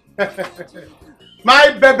 go.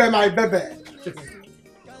 My baby, my baby.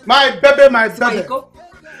 My baby, my baby. Iko?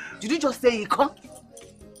 Did you just say Iko?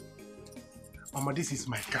 Mama, this is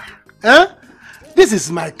my car. Huh? This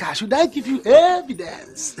is my car. Should I give you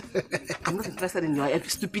evidence? I'm not interested in your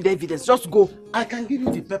stupid evidence. Just go. I can give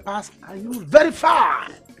you the papers and you will verify.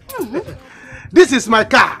 This is my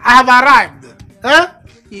car. I have arrived. Huh?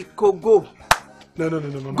 Iko, go. No,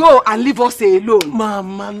 Mama. Go and leave us alone.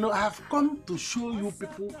 Mama, no, I have come to show you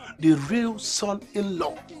people the real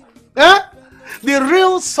son-in-law. Huh? The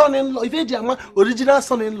real son-in-law. If you are original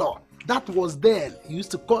son-in-law, that was then. You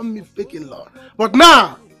used to call me fake-in-law. But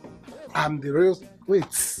now, I'm the real.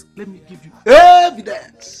 Wait, let me give you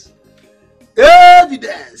evidence.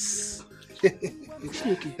 Evidence.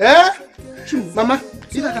 Eh? Mama,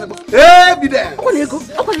 evidence.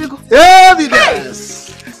 Evidence.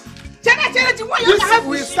 This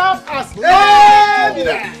will serve as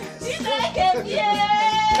evidence.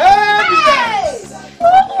 Evidence.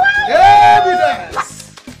 Evidence.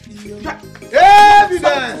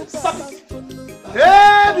 Evidence.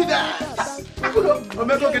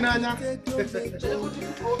 Omeko Genanya.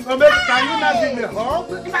 Omeko, can you not give me a hug?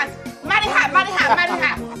 Marry her.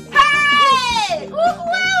 Hey!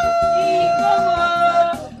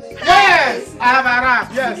 Yes, I have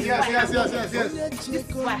arrived. Yes. This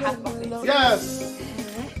is why I have nothing. Yes.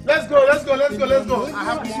 Let's go. I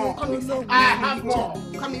have more.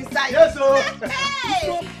 Come inside. Yes, sir. Hey!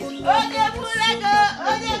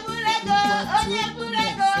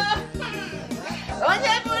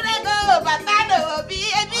 Onye burego. Batano obi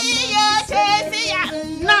ebi yo chesi ya.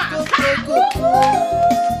 Na.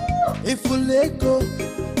 Ifulego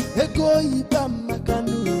ego iba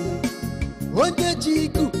makanu. Onye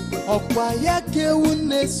jigu okwa yake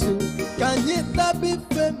unesu kanye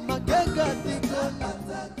tabife magega digo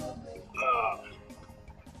natago.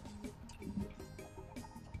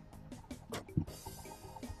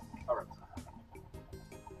 All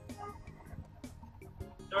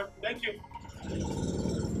right. Thank you.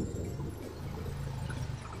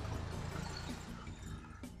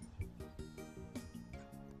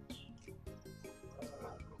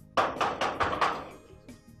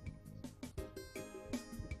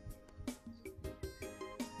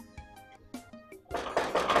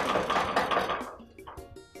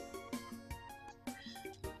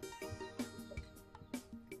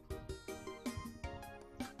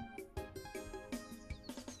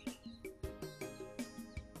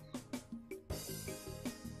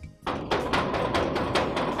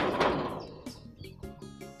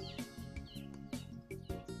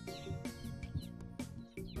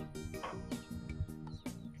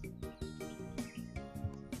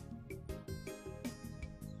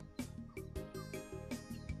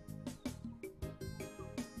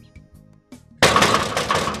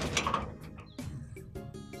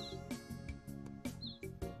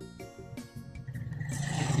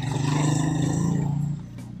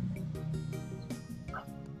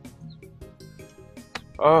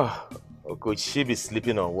 Oh, could she be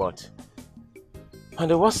sleeping or what?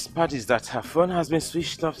 And the worst part is that her phone has been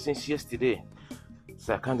switched off since yesterday,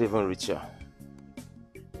 so I can't even reach her.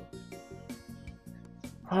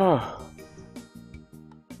 Oh.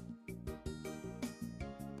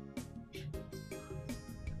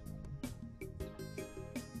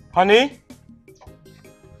 Honey?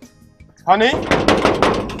 Honey?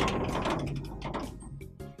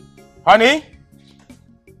 Honey?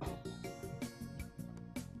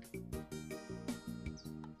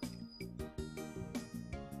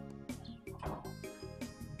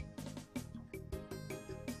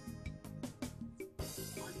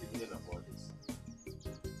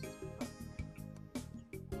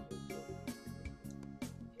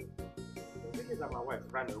 say that my wife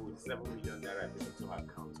ran away with 7 million naira into her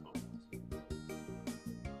account.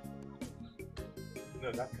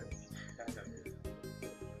 No, that can be.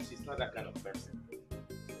 She's not that kind of person.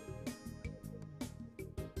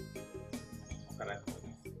 How can I call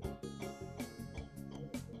this?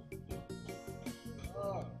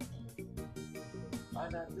 Oh.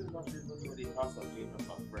 And I do not even know the house of name of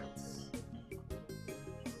our friends.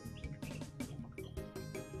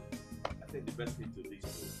 I think the best thing to do is to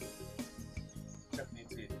check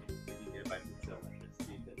into it nearby hotel and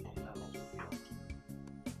see that I'm not on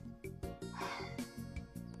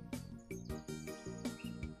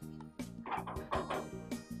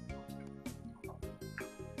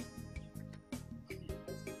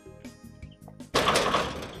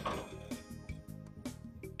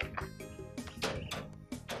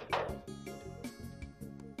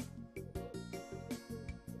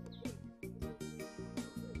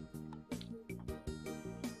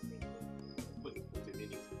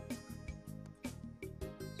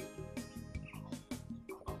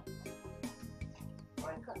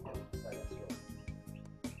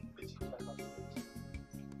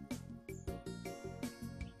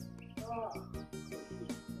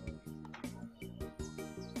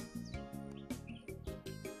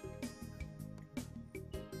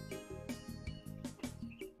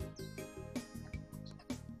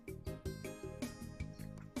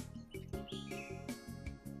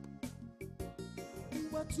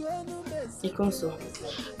Ikonso,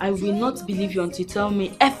 I will not believe you until you tell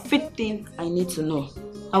me everything I need to know.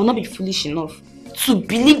 I will not be foolish enough to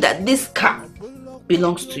believe that this car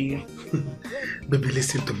belongs to you. Baby,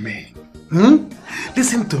 listen to me.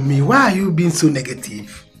 Listen to me. Why are you being so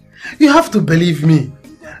negative? You have to believe me.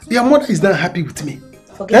 Your mother is not happy with me.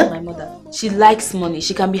 Forget my mother. She likes money.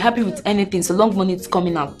 She can be happy with anything so long money is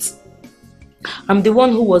coming out. I'm the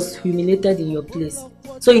one who was humiliated in your place.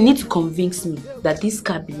 So you need to convince me that this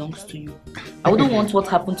car belongs to you. I wouldn't want what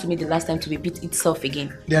happened to me the last time to repeat itself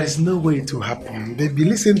again. There is no way it will happen. Baby,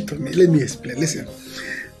 listen to me. Let me explain. Listen.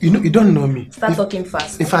 You don't know me. Start talking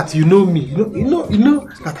fast. In fact, you know me. You know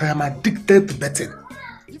that I am addicted to betting.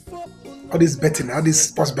 All this betting, all this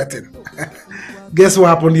sports betting. Guess what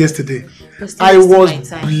happened yesterday? I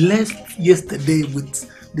was blessed yesterday with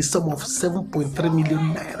the sum of 7.3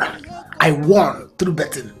 million naira. I won through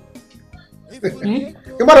betting.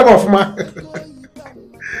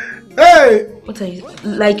 Hey! What are you?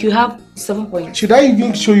 Like you have 7 points? Should I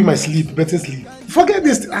even show you my sleep, betting sleep? Forget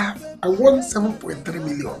this. I won 7.3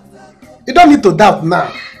 million. You don't need to doubt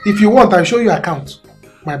now. If you want, I'll show you account.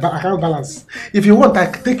 My account balance. If you want, I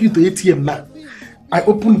can take you to ATM now. I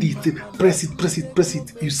open the press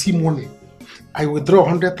it. You see money. I withdraw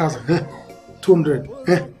 100,000, 200,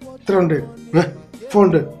 300,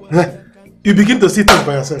 400. You begin to see things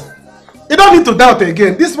by yourself. You don't need to doubt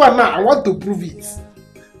again. This one now, I want to prove it.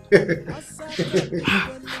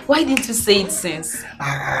 Why didn't you say it since?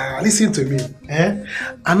 Listen to me.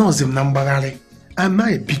 I know I'm not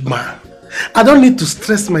a big man. I don't need to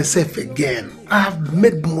stress myself again. I have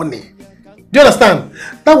made money. Do you understand?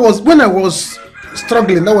 That was when I was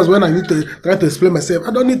struggling. That was when I need to try to explain myself.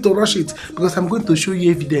 I don't need to rush it because I'm going to show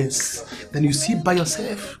you evidence. Then you see by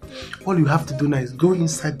yourself. All you have to do now is go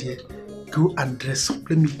inside there. Go and dress up.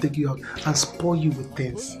 Let me take you out and spoil you with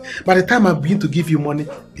things. By the time I begin to give you money,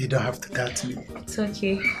 you don't have to doubt me. It's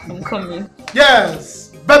okay. I'm coming.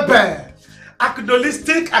 Yes, baby. I could only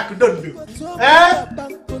stick, I could not do.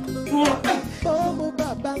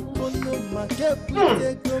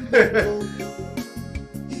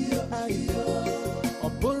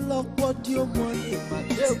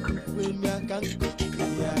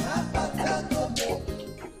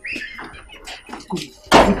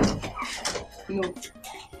 No.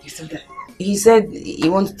 He said he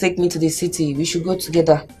wants to take me to the city. We should go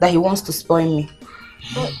together. That he wants to spoil me.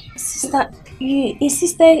 But sister, you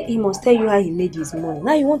insisted he must tell you how he made his money.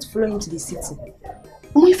 Now you want to follow him to the city.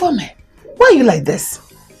 Why are you like this?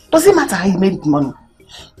 Does it matter how he made money?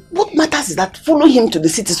 What matters is that follow him to the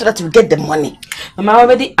city so that you get the money. Mama, I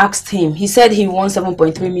already asked him. He said he won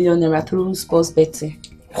 7.3 million naira through sports betting.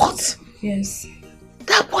 What? Yes.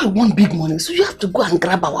 That boy won big money, so you have to go and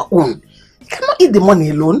grab our own. You cannot eat the money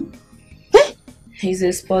alone. Eh? He's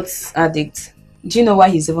a sports addict. Do you know why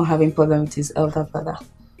he's even having problem with his elder brother?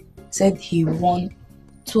 Said he won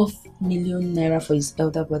 12 million naira for his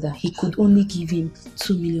elder brother. He could only give him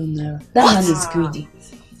 2 million naira. That man is greedy.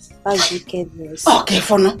 That's wickedness. Okay,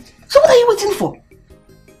 for now. So what are you waiting for?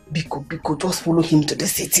 Biko, just follow him to the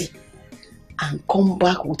city and come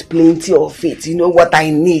back with plenty of it. You know what I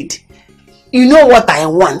need. You know what I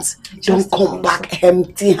want. Don't come back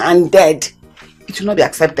empty-handed. It will not be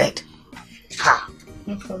accepted. Ha.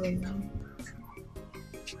 No problem now.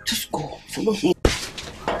 Just go. Follow him.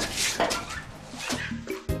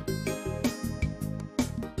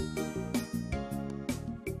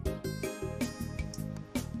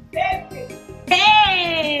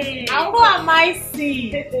 Hey! And who am I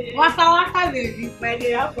seeing? Waka baby, my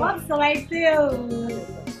dear. What's my deal?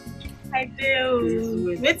 I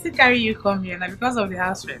do. Wait to carry you come here now because of the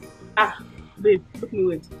house rent. Ah, babe, look me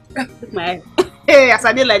wait. Look my eye. Hey, as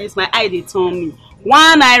I did like this, my eye they turn me.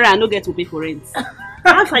 1 naira I no get to pay for rent.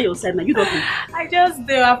 Answer yourself now, you don't know. I just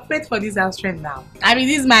do. I've paid for this house rent now. I mean,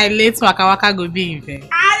 this is my late waka go be in vain.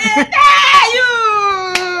 I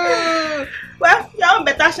you. Well, you're on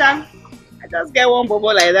better, Shan. I just get one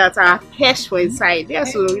bubble like that, cash for inside. Yeah,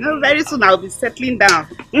 so very soon I'll be settling down.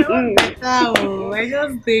 Oh, I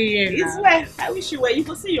just stay here. It's well. I wish you were. You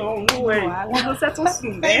will see your own. No worry. We will settle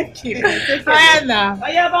soon. Thank you. Take care. Oh, yeah, now. Oh,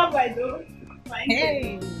 yeah, bye-bye, though.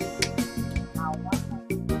 Hey.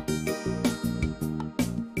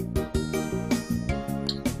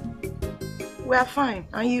 We are fine.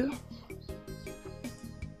 And you?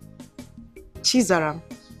 Chizaram.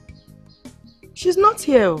 She's not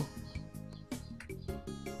here.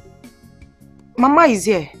 Mama is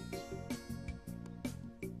here.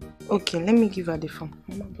 Okay, let me give her the phone.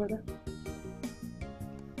 Mama, brother.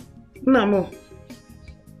 Namo.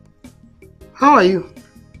 How are you?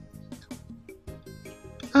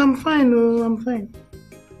 I'm fine, oh, I'm fine.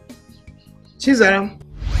 Chizaram.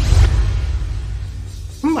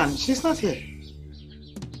 Man, she's not here.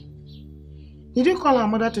 Did you call her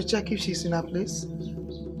mother to check if she's in her place?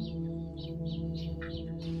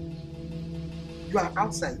 You are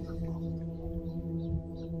outside.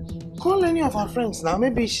 Call any of her friends now.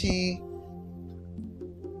 Maybe she...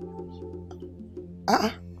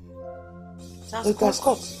 It has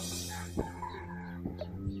cut.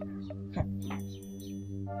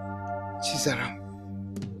 Chizaram.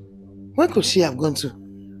 Where could she have gone to?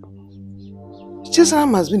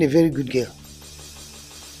 Chizaram has been a very good girl.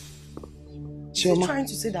 Is he trying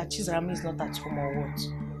to say that Chizaram is not at home or what?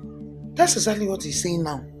 That's exactly what he's saying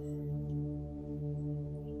now.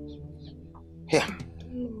 Here.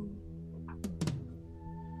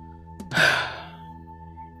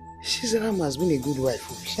 Chizaram has been a good wife.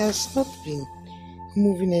 She has not been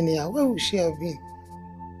moving anyhow. Where would she have been?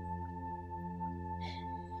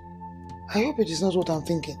 I hope it is not what I'm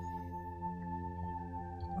thinking.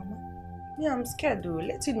 Mama, yeah, I'm scared though.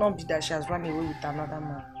 Let it not be that she has run away with another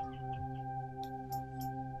man.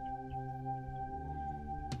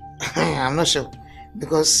 I'm not sure.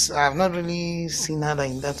 Because I've not really seen her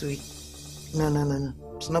in that way. No.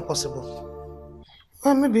 It's not possible.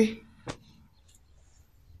 Well, maybe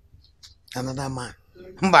another man.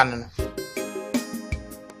 No.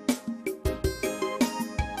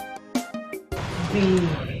 I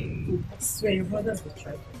swear your brothers will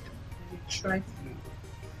try. They will try.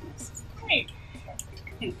 Hey.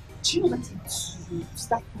 Do you know that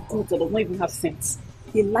that goat does not even have sense?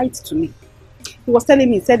 He lied to me. He was telling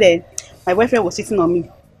me, he said my boyfriend was cheating on me.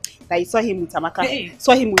 That he saw him with Amaka,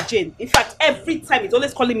 saw him with Jane. In fact, every time he's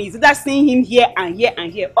always calling me, he's either seeing him here and here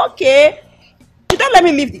and here. Okay. You don't let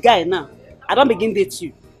me leave the guy now. I don't begin date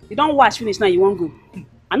you. You don't watch finish now, you won't go.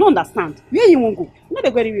 I don't understand. Where you won't go? You know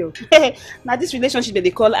they go anywhere. Now this relationship that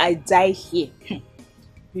they call I die here.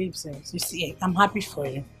 Babes, you see, I'm happy for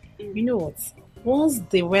you. You know what? Once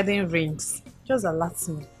the wedding rings, just alert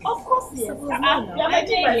me. Of course, yes. I'll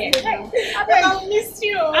miss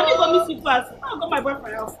you. I'm not gonna miss you first. I'll go my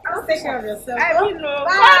boyfriend else. I'll take care of yourself. I will know.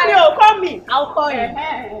 Bye. Call me. I'll call you.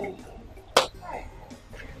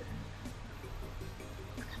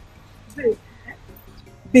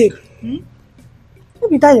 Babe. Who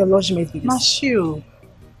be that your lodgemate with? Mashu.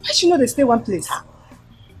 Why she know they stay one place?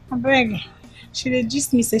 I beg. She dey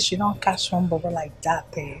gist me say she don't catch one bubble like that.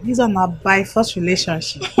 This one na by first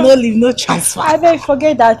relationship. No leave, no transfer. I beg,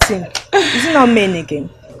 forget that thing. Is it not men again?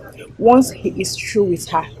 Once he is through with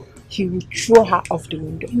her, he will throw her off the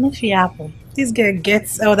window. You know if it happen. This girl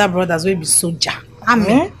gets elder brothers will be soldier.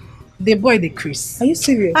 Amen. The boy the Chris. Are you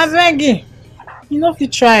serious? I beg you. You know if you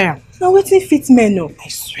try him. Now wetin fit men no? I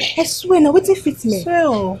swear now wetin fit men?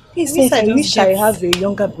 Swear. He says I wish I have a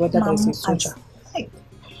younger brother that is a soldier. I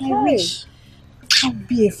wish. I'll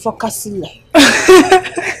be a focusing.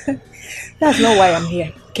 That's not why I'm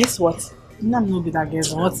here. Guess what? No be that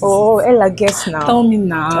guess what? Oh, Ella, guess now. Tell me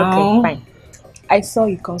now. Okay, fine. I saw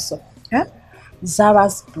you console. Yeah?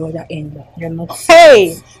 Zara's brother-in-law. You're not.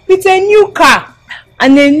 Hey, with a new car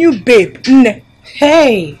and a new babe.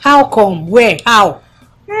 Hey, how come? Where? How?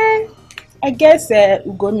 I guess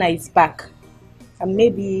Ugonna is back. And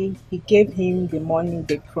maybe he gave him the money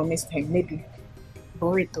they promised him. Maybe. But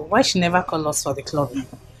wait, why she never call us for the club?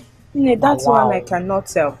 No, that's one I cannot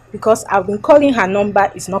tell because I've been calling her number,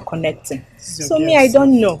 it's not connecting. So me, I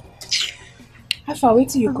don't know. How far wait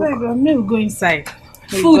till you cook? Maybe go inside.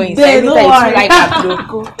 Food there, no worry. Like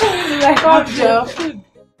a food.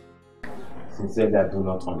 Sincerely, I do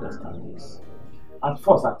not understand this. At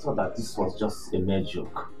first, I thought that this was just a mere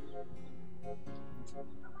joke.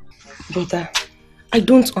 Brother, I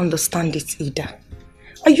don't understand it either.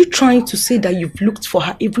 Are you trying to say that you've looked for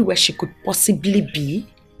her everywhere she could possibly be?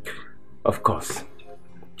 Of course.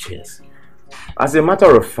 Cheers. As a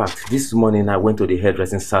matter of fact, this morning I went to the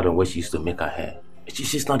hairdressing salon where she used to make her hair.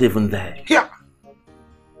 She's not even there. Yeah.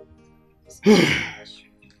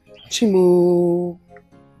 Chimo,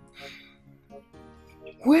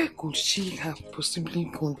 where could she have possibly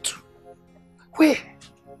gone to? Where?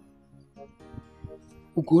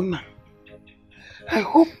 Ugonna, I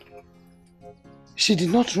hope she did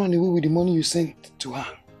not run away with the money you sent to her.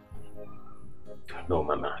 No,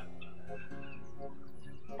 Mama.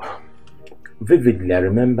 Vividly, I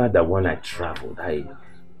remember that when I traveled,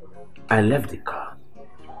 I left the car.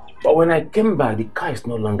 But when I came back, the car is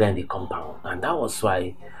no longer in the compound. And that was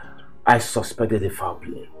why I suspected the foul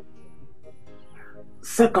play.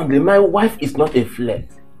 Secondly, my wife is not a flirt.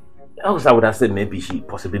 Else I would have said maybe she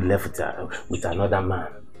possibly left her with another man.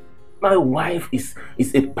 My wife is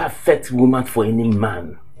a perfect woman for any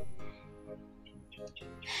man.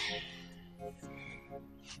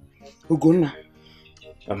 Ugonna,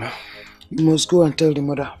 Mama, you must go and tell the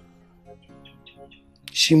mother.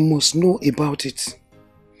 She must know about it.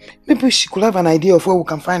 Maybe she could have an idea of where we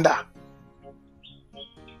can find her.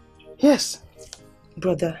 Yes.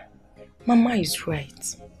 Brother, Mama is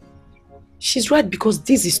right. She's right because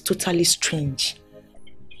this is totally strange.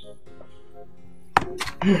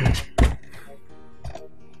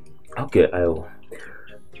 Okay,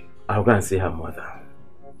 I'll go and see her mother.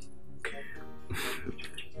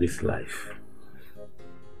 This life.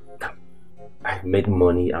 I made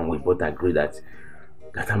money and we both agreed that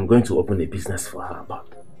I'm going to open a business for her, but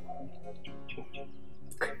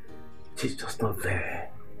she's just not there.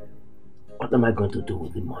 What am I going to do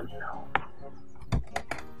with the money now?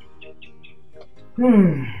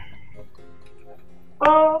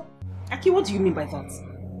 Aki, what do you mean by that?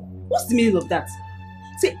 What's the meaning of that?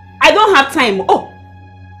 See, I don't have time. Oh,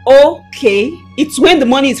 okay. It's when the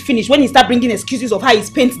money is finished, when you start bringing excuses of how he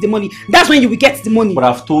spent the money. That's when you will get the money. But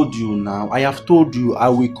I've told you now. I have told you I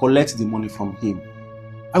will collect the money from him.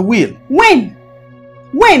 I will. When?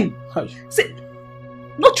 See,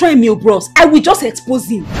 not try me, bros. I will just expose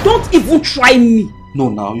him. Don't even try me. No,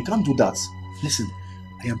 now you can't do that. Listen,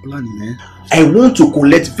 I am planning, I want to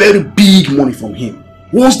collect very big money from him.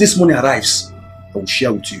 Once this money arrives, I will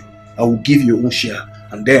share with you. I will give you your own share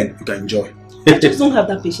and then you can enjoy. I just don't have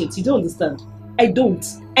that patience. You don't understand. I don't.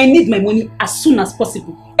 I need my money as soon as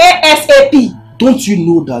possible. ASAP. Don't you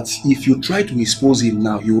know that if you try to expose him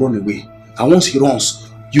now, he'll run away. And once he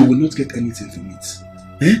runs, you will not get anything from it.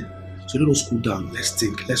 So let us cool down. Let's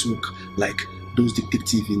think. Let's work like those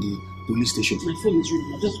detectives in the police station. My phone is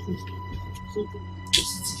ringing. Just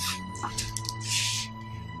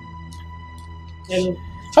hello.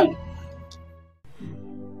 Fine.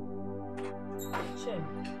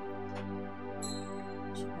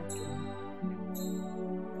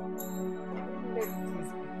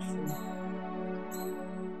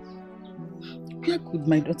 Where could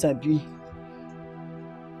my daughter be?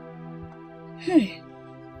 Hey.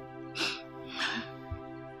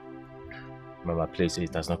 Mama, please,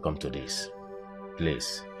 it has not come to this.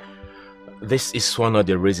 Please. This is one of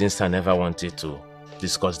the reasons I never wanted to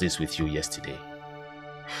discuss this with you yesterday.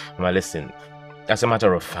 Mama, listen. As a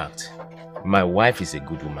matter of fact, my wife is a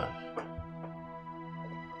good woman.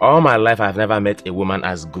 All my life, I've never met a woman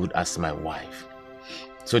as good as my wife.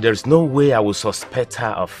 So there's no way I will suspect her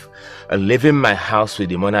of leaving my house with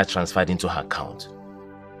the money I transferred into her account.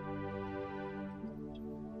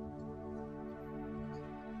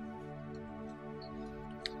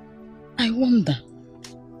 I wonder.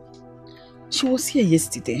 She was here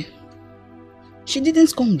yesterday. She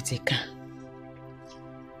didn't come with a car.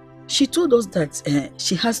 She told us that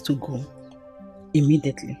she has to go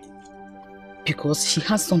immediately because she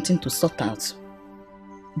has something to sort out.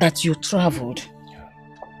 That you traveled.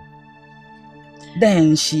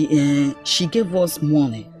 Then she gave us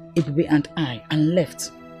money, Ibube and I, and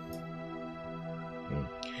left.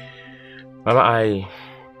 Mama,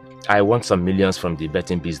 I want some millions from the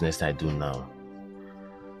betting business I do now.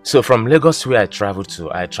 So from Lagos where I traveled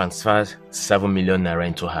to, I transferred 7 million naira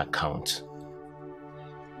into her account.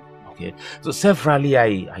 Okay. So severally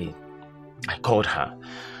I called her.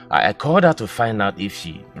 I called her to find out if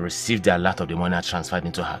she received a lot of the money I transferred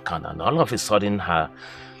into her account, and all of a sudden her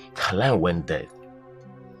her line went dead.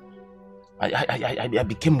 I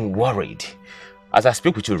became worried. As I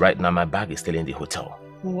speak with you right now, my bag is still in the hotel.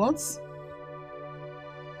 What?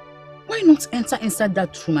 Why not enter inside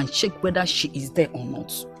that room and check whether she is there or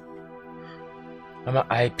not? Mama,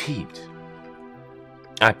 I peeped,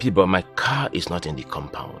 but my car is not in the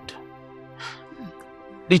compound.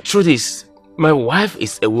 The truth is, my wife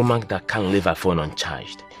is a woman that can't leave her phone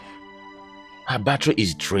uncharged. Her battery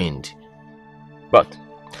is drained. But,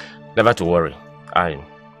 never to worry.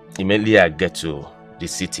 Immediately I get to the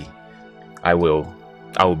city, I will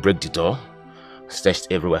break the door, search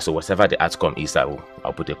everywhere. So whatever the outcome is, I'll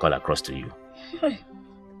put a call across to you. Hey.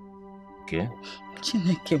 Okay?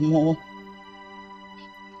 Chineke mo.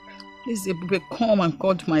 Please, Ebube, come and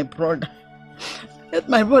call my brother. Let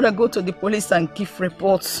my brother go to the police and give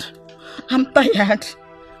reports. I'm tired.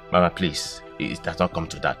 Mama, please. It does not come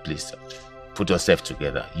to that, please. Put yourself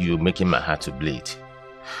together. You're making my heart to bleed.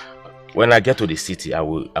 When I get to the city, I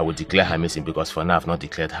will declare her missing, because for now I've not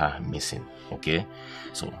declared her missing. Okay?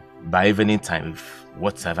 So by evening time, if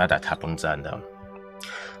whatever that happens, and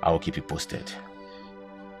I will keep you posted.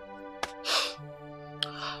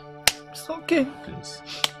 It's okay. Please.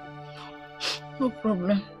 No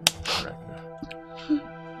problem. All right.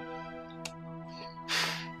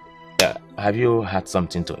 Yeah. Have you had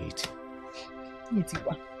something to eat?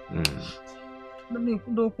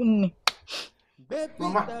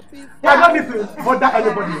 Mama, I don't need to bother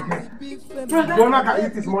anybody again. Brother can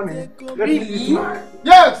eat this morning. Let me eat mine.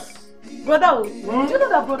 Yes! Brother, do you know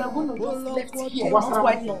that brother Gono just left here not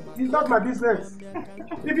quite long? It's not my business.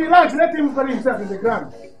 If he likes, let him bury himself in the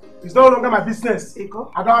ground. It's no longer my business. I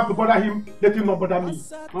don't have to bother him. Let him not bother me.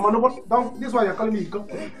 Mama, no, don't. This is why you're calling me Iko.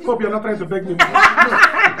 Hope you're not trying to beg me.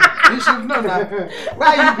 You should know that.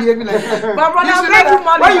 Why are you behaving like that? But brother, I'm begging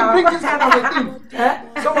money. Why you bring this kind of a thing?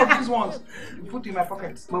 Some of these ones you put in my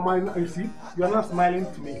pocket. Mama, you see, you're not smiling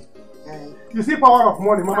to me. You see power of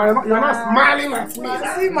money, Mama. You're not smiling at me.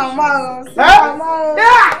 See, Mama. See, Mama.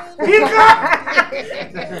 Yeah. Iko.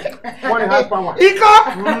 Money has power. Iko.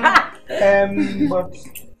 But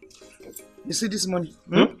you see this money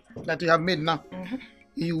that you have made now,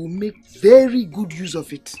 you will make very good use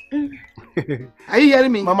of it. Are you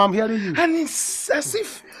hearing me? Mama, I'm hearing you. And it's as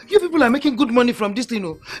if you people are making good money from this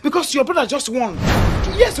thing, because your brother just won.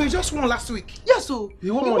 Yes, so he just won last week. Yes, so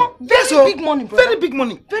he won. Very big money, brother. Very big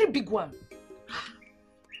money. Very big one. Me,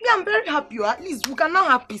 I'm very happy. At least we can now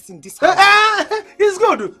have peace in this house. It's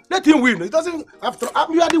good. Let him win. It doesn't have to.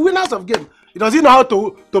 You are the winners of game. Does he know how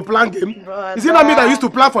to plan game? Brother. Is it not me that used to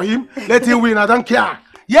plan for him? Let him win. I don't care.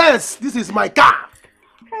 Yes, this is my car.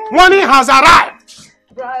 Money has arrived.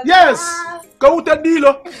 Brother. Yes. Go to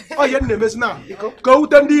Dilo. Oh, your name is now. Go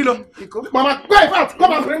to Dilo. Mama, go fast.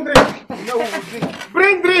 Come and bring drinks.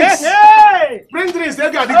 Bring drinks. Hey. Bring drinks.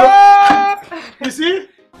 You see?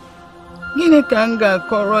 Gini kanga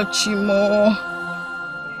korochimo.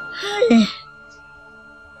 Hey.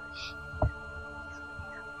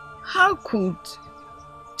 How could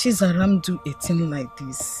Chizaram do a thing like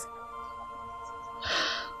this?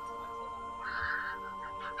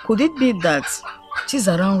 Could it be that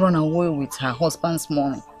Chizaram ran away with her husband's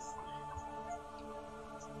money?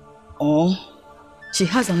 Or she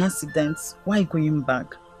has an accident while going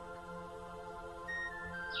back?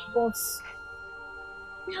 But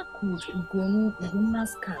where could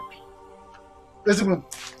Ugona's car be? Listen,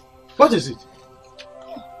 what is it?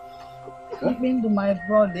 Even to my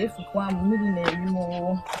brother, if I'm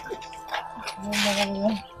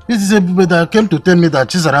This is a people that came to tell me that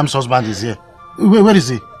Chizaram's husband is here. Where is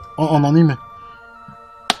he? On email.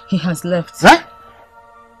 He has left. Huh?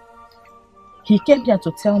 He came here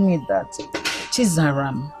to tell me that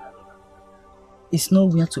Chizaram is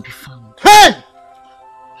nowhere to be found. Hey!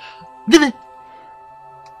 Give it.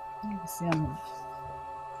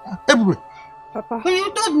 Everybody. Papa. When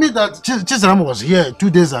you told me that Chizaram was here 2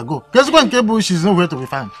 days ago, guess what, Kebu, she's nowhere to be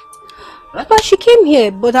found. Papa, she came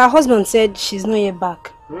here, but her husband said she's not yet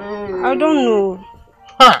back. I don't know.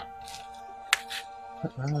 Ha!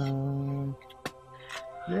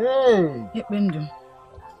 Hey.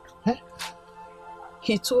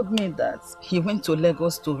 He told me that he went to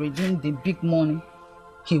Lagos to redeem the big money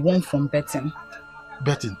he won from betting.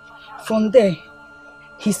 Betting? From there,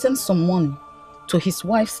 he sent some money to his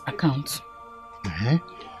wife's account.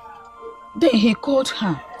 Then he called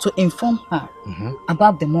her to inform her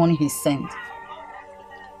about the money he sent.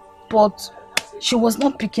 But she was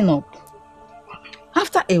not picking up.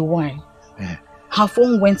 After a while, her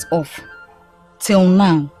phone went off. Till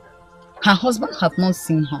now, her husband had not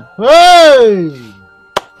seen her. Hey!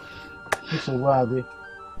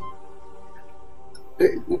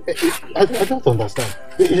 I don't understand.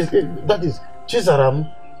 That is, Chizaram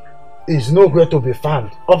is nowhere to be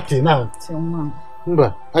found up till now.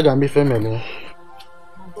 But I got me family.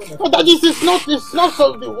 But that is it's not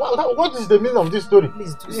so. What is the meaning of this story?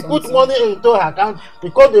 He put money into her account. He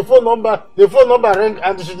called the phone number rang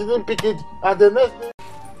and she didn't pick it. And the next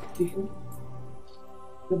day,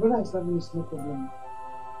 the brother is having no problem.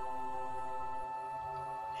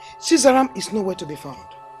 Chizaram is nowhere to be found.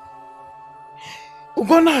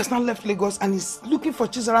 Ugonna has now left Lagos and is looking for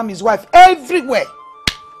Chizaram, his wife, everywhere.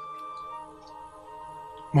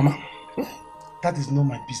 Mama, that is not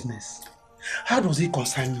my business. How does it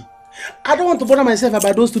concern me? I don't want to bother myself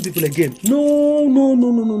about those two people again. No.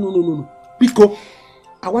 Because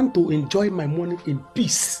I want to enjoy my money in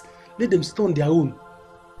peace. Let them stay on their own.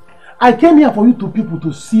 I came here for you two people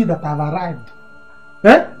to see that I've arrived.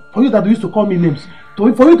 For you that used to call me names. For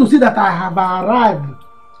you to see that I have arrived.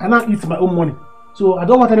 And now it's my own money. So I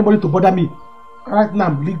don't want anybody to bother me. Right now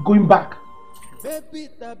I'm going back. You're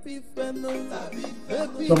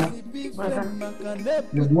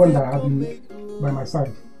the one that have me by my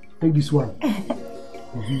side. Take this one. Brother,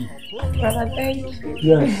 thank you.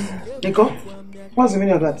 Yes. Nico, what's the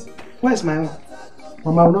meaning of that? Where's my own?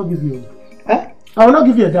 Mama, I will not give you. I will not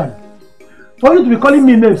give you a dime. For you to be calling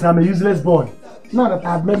me names, I'm a useless boy. Now that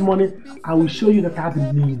I have made money, I will show you that I have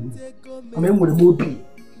the meaning. I'm in with a movie.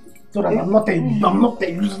 So that I'm not a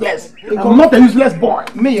useless. I'm not a useless boy.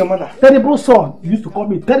 Me, your mother. Terrible son. You used to call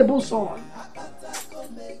me terrible son.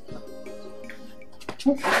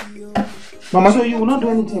 Mama, so you will not do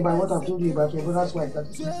anything about what I've told you about your brother's wife. That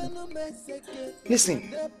is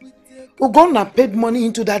listen, Ugonna paid money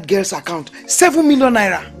into that girl's account. 7 million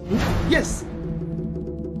naira. Yes.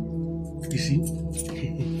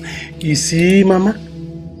 You see, Mama?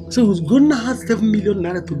 So Ugonna has 7 million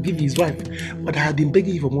naira to give his wife, but I have been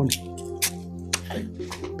begging you for money.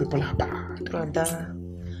 People are bad. Brother,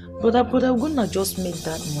 Ugonna just made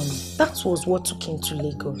that money. That was what took him to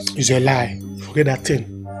Lagos. It's a lie. Forget that thing.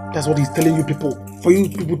 That's what he's telling you people. For you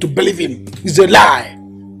people to believe him. It's a lie.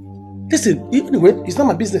 Listen, anyway, it's not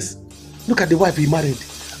my business. Look at the wife he married.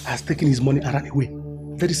 Has taken his money and ran away.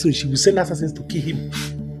 Very soon she will send assassins to kill him.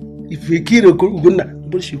 If we kill Ugonna,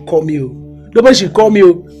 nobody should call me. Nobody should call me.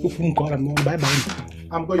 Bye-bye.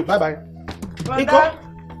 I'm going. Bye-bye. Nico,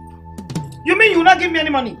 you mean you will not give me any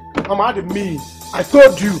money? Mama, I didn't mean. I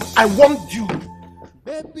told you. I want you.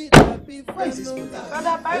 Where is this?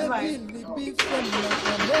 Brother, bye-bye.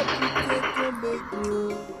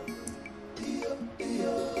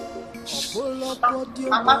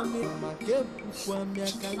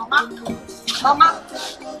 Mama,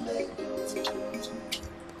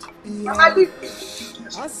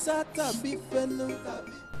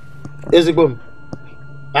 Ezigbo,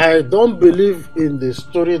 I don't believe in the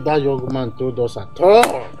story that young man told us at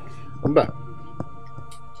all. Remember?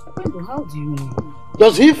 How do you know?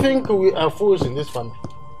 Does he think we are fools in this family?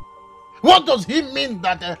 What does he mean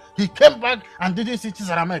that he came back and didn't see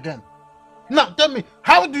Chizaram again? Now tell me,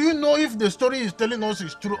 how do you know if the story he's telling us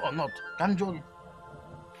is true or not? Can you?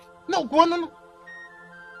 No, go on.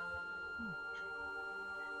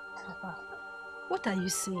 Papa, what are you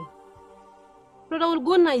saying? Brother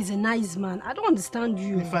Ugonna is a nice man. I don't understand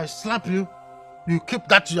you. If I slap you, you keep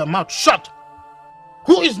that to your mouth shut.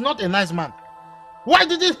 Who is not a nice man? Why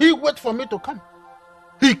didn't he wait for me to come?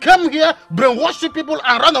 He came here, brainwashed people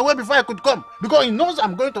and ran away before I could come. Because he knows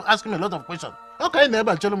I'm going to ask him a lot of questions. Okay,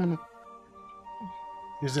 never tell him.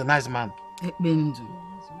 He's a nice man.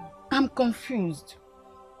 I'm confused.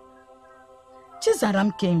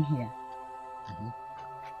 Chizaram came here.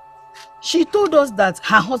 She told us that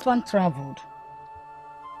her husband traveled.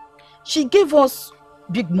 She gave us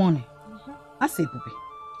big money. I said, Bubi.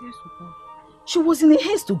 Yes, Papa. She was in a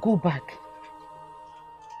haste to go back.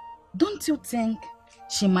 Don't you think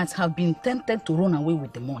she might have been tempted to run away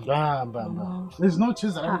with the money? There's no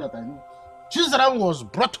Chizaram that I know. Chizaram was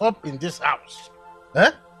brought up in this house.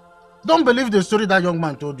 Don't believe the story that young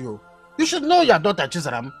man told you. You should know your daughter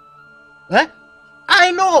Chizaram.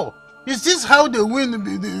 I know. Is this how they win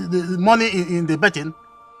the money in the betting?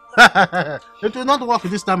 It will not work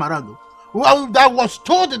this time around. Well, I was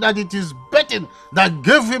told that it is betting that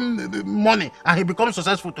gave him the money and he becomes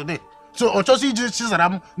successful today. So Ochosi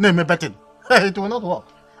Chizaram name betting. It will not work.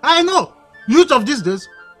 I know. Youth of these days,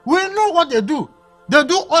 we know what they do. They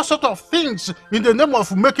do all sorts of things in the name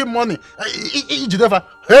of making money.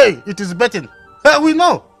 Hey, it is betting. We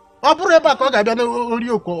know. With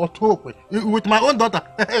my own daughter,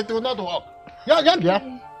 it will not work.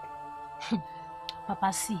 Yeah.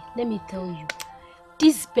 Papa, see, let me tell you.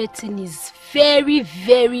 This betting is very,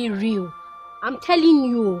 very real. I'm telling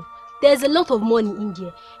you. There's a lot of money in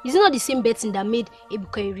there. Is it not the same betting that made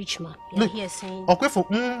Ebuka a rich man? You're Look, here saying... okay, for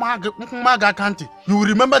Maga County, you will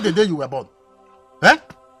remember the day you were born. Eh?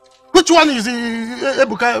 Which one is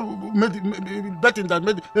Ebuka betting that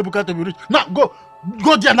made Ebuka to be rich? Now, go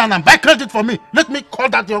there now and buy credit for me. Let me call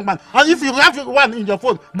that young man. And if you have one in your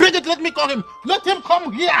phone, bring it, let me call him. Let him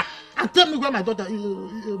come here and tell me where my daughter,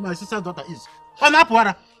 my sister's daughter is. On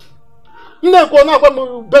Apwara.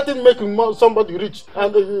 Betting making somebody rich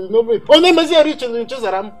and no me. Only Messi rich in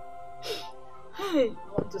Chizaram.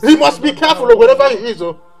 He must be careful wherever he is.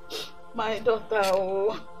 Oh. My daughter,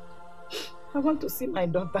 oh. I want to see my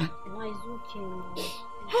daughter. Hey,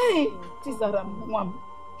 Chizaram, mom.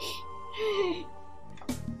 Hey.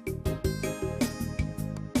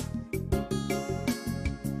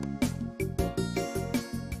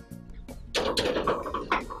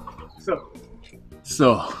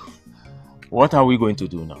 So, what are we going to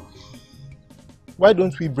do now? Why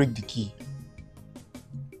don't we break the key?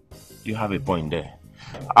 You have a point there.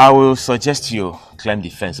 I will suggest you climb the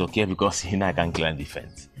fence, okay? Because he I can climb the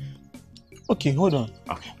fence. Okay, hold on.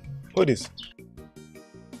 Okay. Hold this.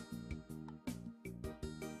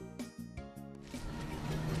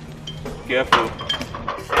 Careful.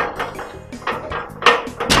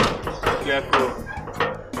 Careful.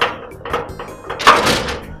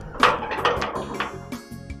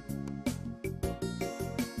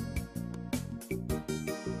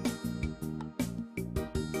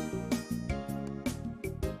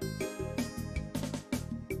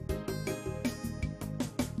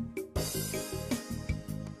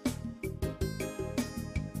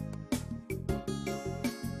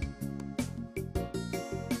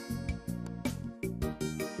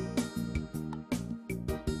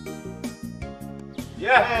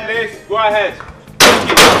 Yeah, please, go ahead.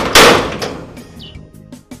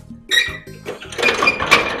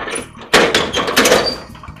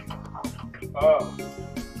 Oh,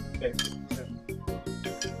 thank you.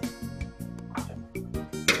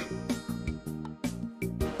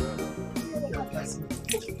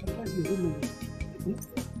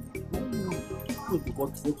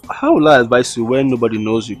 How will I advise you when nobody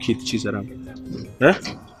knows you killed Chizaram? Eh?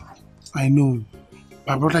 I know.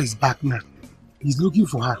 My brother is back now. He's looking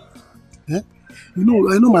for her. Eh? You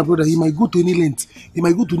know, I know my brother, he might go to any length. He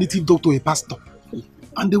might go to native doctor or a pastor.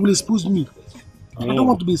 And they will expose me. I don't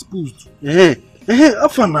want to be exposed. How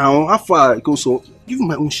far now? How far it goes? So give me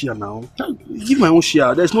my own share now. Give my own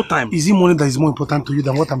share. There's no time. Is it money that is more important to you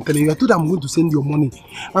than what I'm telling you? I told you I'm going to send your money.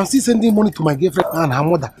 I'm still sending money to my girlfriend and her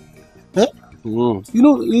mother. Eh? You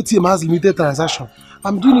know, ATM has limited transaction.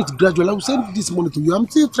 I'm doing it gradually. I will send this money to you. I'm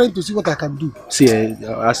still trying to see what I can do. See,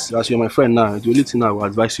 as you're my friend now, the only thing I will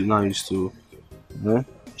advise you now is to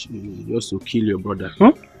just to kill your brother.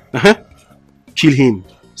 Kill him.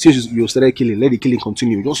 Since you started killing, let the killing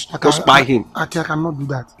continue. Just spy him. I cannot do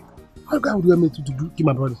that. How can you want me to kill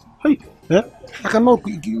my brother? Hey, I cannot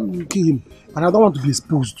kill him, and I don't want to be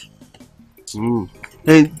exposed.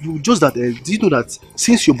 And just that, do you know that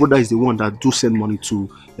since your brother is the one that do send money to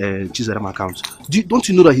Chizaram account, don't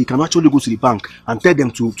you know that he can actually go to the bank and tell them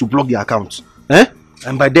to block the account?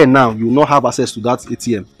 And by then now, you will not have access to that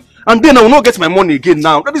ATM. And then I will not get my money again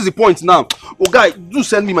now. That is the point now. Oh guy, do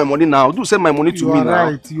send me my money now. Do send my money to me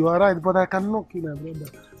now. You are right, but I cannot kill my brother.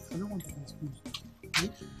 I don't want to be exposed.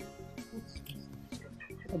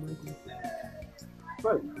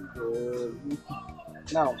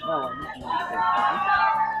 Now,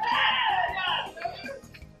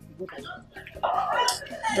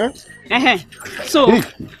 So,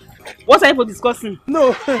 what are you discussing?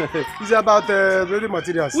 No, it's about building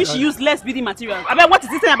materials. Which useless building materials? I mean, what is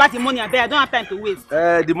this thing about the money? I don't have time to waste.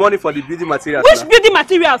 The money for the building materials. Which building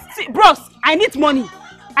materials? See, bros, I need money.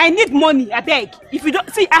 I need money. I beg. If you don't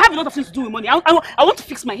see, I have a lot of things to do with money. I want to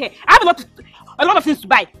fix my hair. I have a lot of things to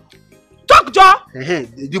buy. Talk, Joe.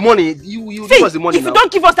 The money, you see, give us the money if now. you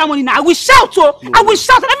don't give us that money now, I will shout, oh! No. I will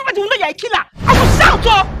shout, and everybody will know you're a killer. I will shout,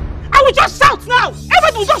 oh! I will just shout now.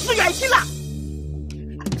 Everybody will just know you're a killer.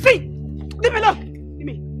 See, leave me alone. Leave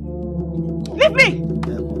me. Leave me.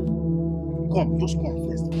 Come, just come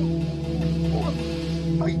first.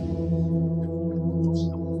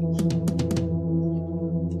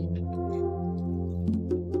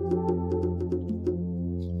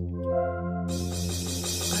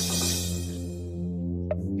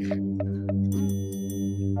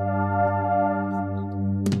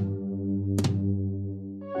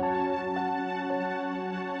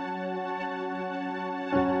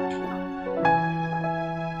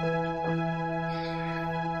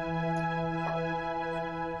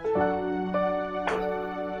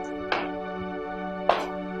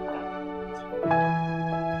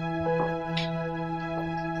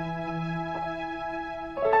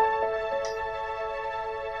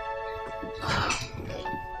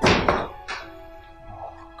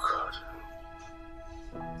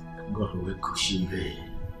 God, where could she be?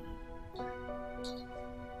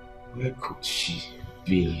 Where could she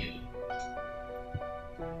be?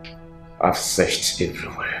 I've searched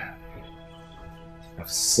everywhere. I've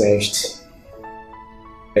searched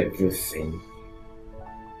everything.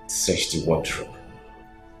 Searched the wardrobe.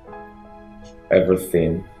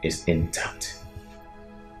 Everything is intact.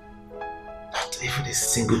 Not even a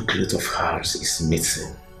single cloth of hers is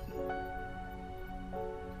missing.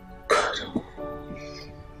 God.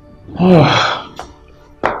 Oh.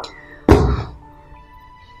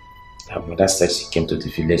 Her mother said she came to the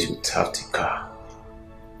village without a car.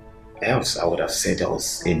 Else I would have said there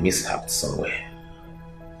was a mishap somewhere.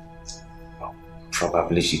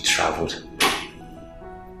 Probably she traveled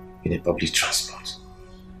in a public transport.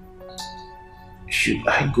 Should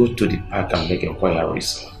I go to the park and make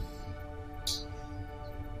inquiries?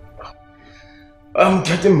 I'm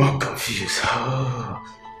getting more confused. Oh.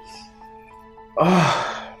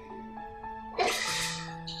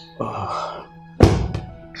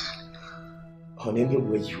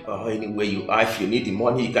 Anywhere you are, if you need the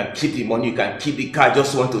money, you can keep the money, you can keep the car. I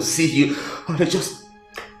just want to see you.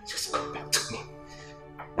 Just come back to me.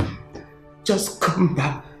 Just come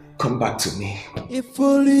back to me.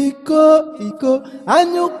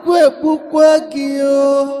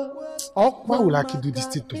 Why will Aki do this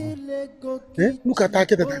thing to me? Eh? Look at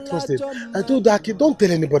Aki that I trusted. I told Aki, don't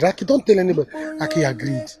tell anybody. Aki, don't tell anybody. Aki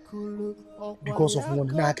agreed. Because of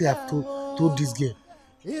money. Now Aki have told this girl.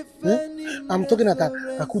 Eh? I'm talking at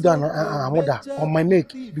Akuda and Amoda on my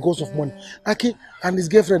neck because of money. Aki and his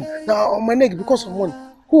girlfriend now on my neck because of money.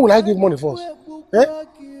 Who will I give money first? Eh?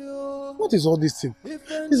 What is all this thing?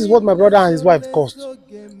 This is what my brother and his wife cost.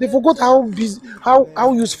 They forgot how busy,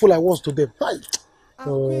 how useful I was to them. Hey,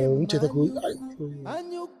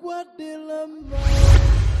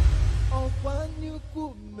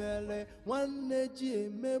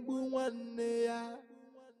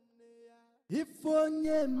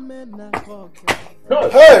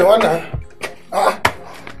 Wanda.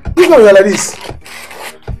 You know you're like this.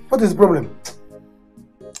 What is the problem?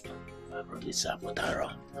 My brother is Abotaro.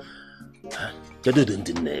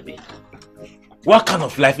 What kind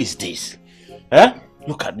of life is this? Eh?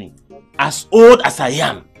 Look at me. As old as I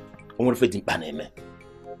am,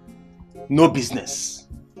 no business,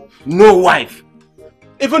 no wife.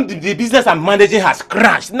 Even the business I'm managing has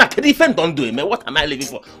crashed. Now, don't do it, man. What am I living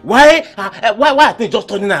for? Why are they just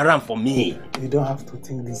turning around for me? You don't have to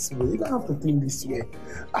think this way. You don't have to think this way.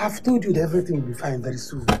 I've told you that everything will be fine very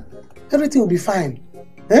soon. Everything will be fine.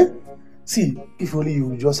 Eh? See, if only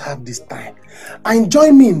you just have this time and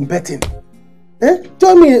join me in betting. Eh?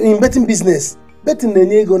 Join me in betting business. Betting the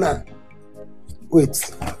nego now.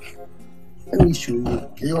 Wait. Let me show you.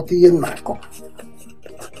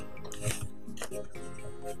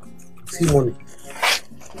 See money.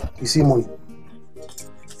 You see money.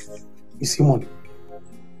 You see money.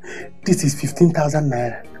 This is 15,000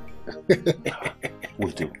 naira.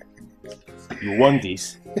 Wait, you want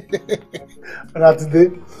this? Right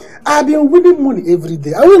today, I've been winning money every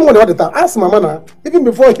day. I win money all the time. Ask Mama now. Even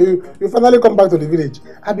before you finally come back to the village,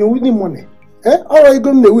 I've been winning money. Eh? How are you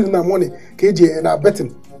going to win that money? KJ and I'm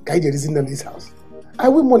betting. KJ is in this house. I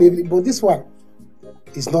win money every day, but this one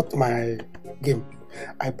is not my game.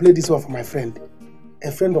 I play this one for my friend.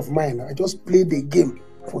 A friend of mine. I just played the game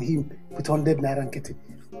for him with 100 naira and get it.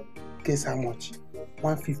 Guess how much?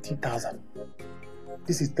 150,000.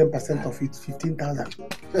 This is 10% of it, 15,000.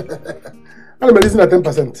 I'm listening at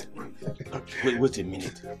 10%. Wait a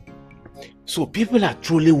minute. So people are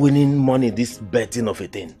truly winning money this betting of a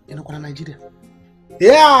thing? You know, Nigeria.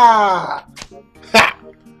 Yeah! Ha!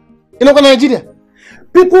 You know, Nigeria.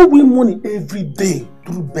 People win money every day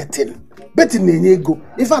through betting. Betting in go.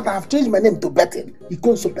 In fact, I have changed my name to betting. It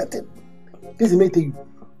goes to betting. This is me tell you.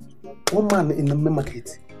 One man in the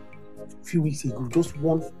market a few weeks ago just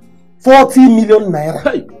won 40 million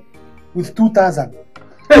naira with 2,000.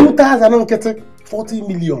 2,000 I'm getting 40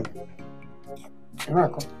 million.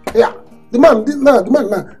 Yeah. The man now,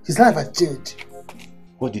 his life has changed.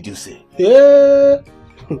 What did you say? Yeah.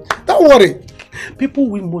 Don't worry. People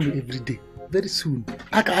win money every day. Very soon.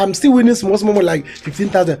 I'm still winning small money like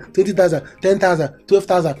 15,000, 20,000, 10,000,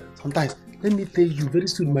 12,000 sometimes. Let me tell you, very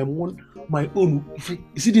soon my own.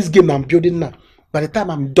 You see this game I'm building now. By the time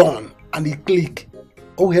I'm done and it click,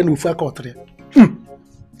 I'm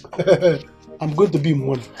going to be in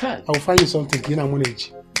money. I will find you something in a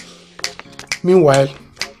manage. Meanwhile,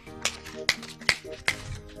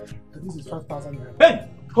 this is 5,000 naira. Hey!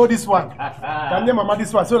 Hold this one. Can name Mama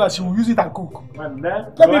this one so that she will use it and cook. Let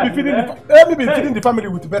me be feeding the family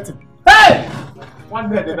with betting. Hey! One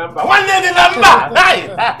day the number. Hey!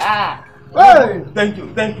 Hey! Thank you.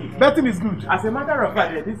 Betting is good. As a matter of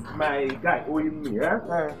fact, this is my guy owing me.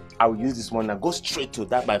 I will use this money and go straight to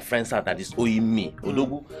that my friend's house that is owing me.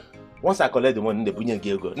 Odogu. Once I collect the money, the bunyan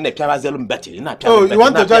go. Oh, you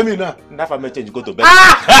want to join me now? If I may change, go to bed.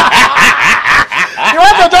 You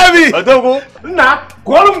want to join me? Odogu, nah,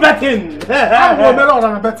 go on betting. I'm going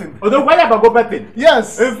to betting. Odogu, why you go betting?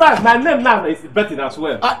 Yes. In fact, my name now is betting as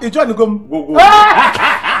well. You join the go. Go.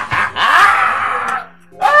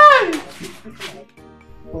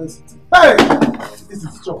 Hey, this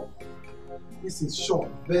is short. This is short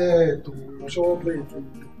bed. Short bed.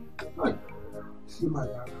 See my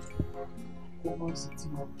dad. Come on, sit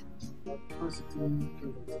down.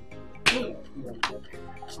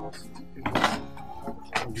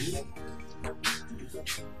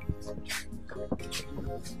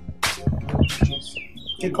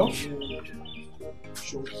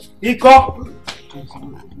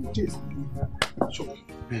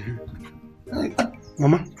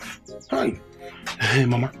 Mama. Hi. Hey,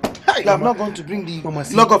 Mama. Hi. I'm not going to bring the Mama,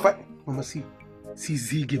 see. log of Mama, see. See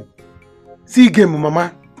Z game. See game,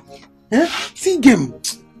 Mama. Eh? See game.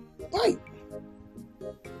 Why?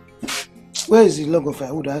 Where is the log of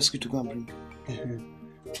I would ask you to go and bring?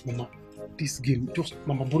 Mama, this game, just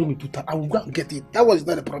Mama borrow me 2,000. I will go and get it. That was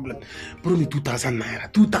not a problem. Borrow me 2,000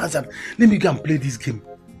 naira. 2,000. Let me go and play this game.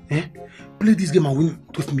 Eh? Play this game and win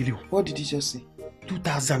 12 million. What did he just say?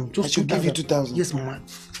 2,000. Just I should give you 2,000. Yes, Mama.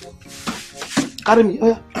 Carry me.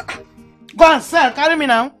 Go and sell. Carry me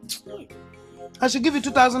now. I should give you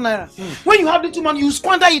 2,000 naira. When you have little money, you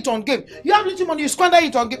squander it on game. You have little money, you squander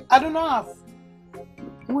it on game. I do not have.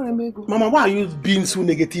 Mama, why are you being so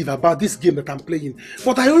negative about this game that I'm playing?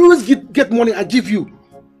 But I always get money I give you.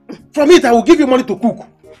 From it, I will give you money to cook.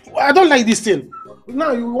 I don't like this thing.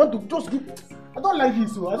 Now you want to just give... I don't like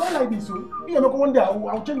this. I don't like this. One day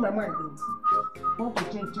I'll change my mind. I want to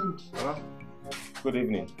change. Good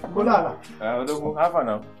evening. Good evening. Have fun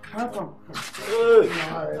now. Have fun.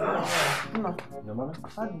 Mama?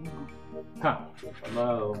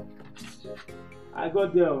 No. I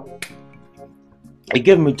got there. He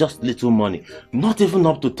gave me just little money, not even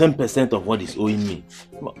up to 10% of what he's owing me.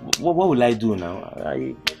 What will I do now?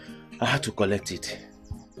 I had to collect it.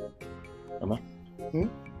 Mama?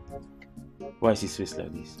 Why is his face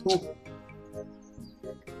like this?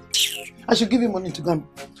 I should give you money to go and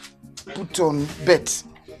put on bets.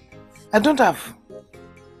 I don't have.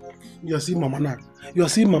 You are seeing Mama now. You are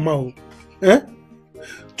seeing Mama. Eh?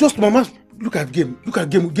 Just Mama. Look at game. Look at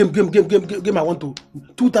game. I want to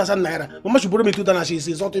 2,000 naira. Mama should borrow me 2,000. She's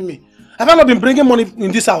insulting me. Have I not been bringing money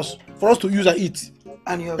in this house for us to use and eat?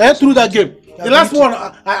 And you have through that game. The last one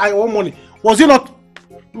I want money. Was it not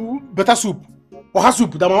better soup or her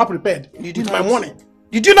soup that Mama prepared? You did my money.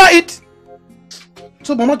 Did you not eat?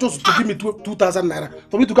 So Mama just to give me 2,000 naira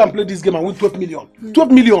for me to go and play this game and win 12 million.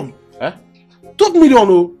 12 million. Huh? 12 million.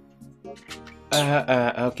 Oh.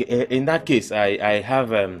 Okay. In that case, I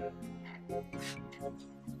have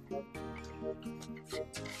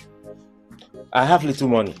I have little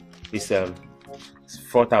money. It's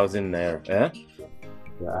 4,000 naira. Eh?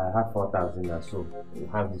 Yeah, I have 4,000 naira, so you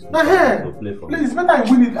have this to play for me. Please, better I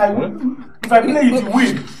win it. If I play it, you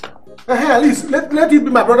win. At least let it be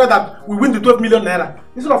my brother that we win the 12 million naira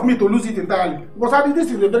instead of me to lose it entirely. Because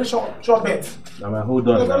this is a very short bet. Now, hold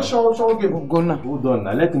on. It's a very short game. Go now. Hold on.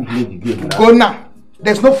 Now let him play the game. Now. Go now.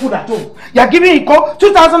 There's no food at home. You are giving Iko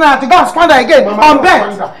 2,000 naira to go and squander again on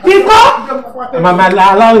bet. Iko! Mama,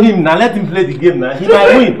 allow him now. Let him play the game now. He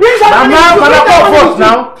might win. Mama, come first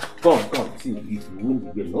now. Come. See, if you win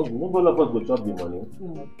the game, nobody of us will chop the money.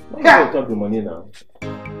 Nobody will chop the money now.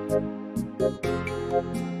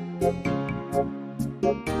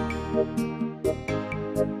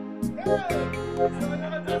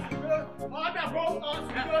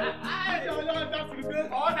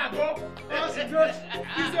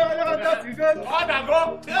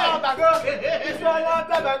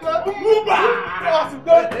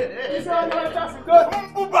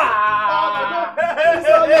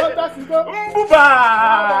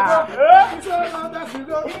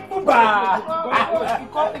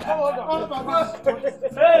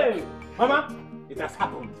 Hey, Mama, it has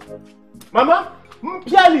happened. Mama,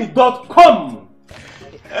 Mpiali.com.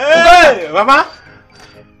 Hey, Mama,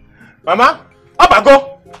 up I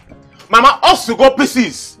go. Mama, also go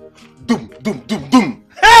pieces. Doom.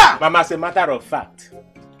 Yeah. Mama, as a matter of fact,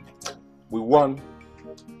 we won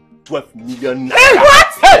 12 million. Hey, what?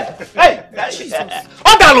 Hey,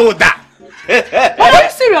 download that. Are you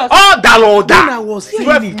serious? When I was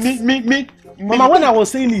saying it, me. Mama, when I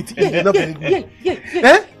was saying it, you did not believe me.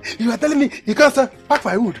 Yeah. You are telling me you can't sell pack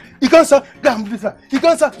firewood. You can't sell damn this. You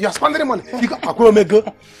can't sell. You are spending money. You can't.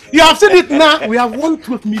 You have seen it now. We have won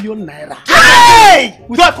 12 million naira. Hey!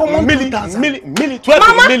 12 million. 12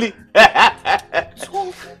 million.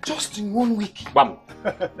 12 just in 1 week. Bam.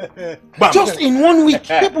 Bam. Just in 1 week.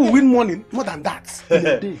 People win money more than that in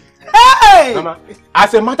a day. Hey! Mama,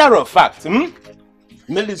 as a matter of fact,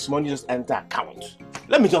 Millie's money just enter account.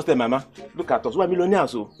 Let me just tell Mama, look at us, we're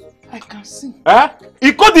millionaires. So. I can see. Huh?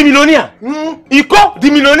 Iko the millionaire. Iko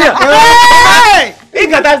the millionaire. Hey! He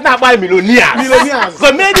got us now by millionaires. Millionaires.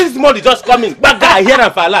 So maybe this money just coming. Back guy here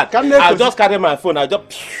and Falat. I just carry my phone. I just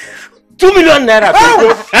 2 million naira.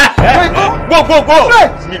 Go.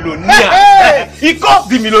 Millionaire. Iko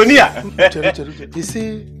the millionaire. They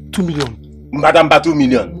say 2 million. Madam, 2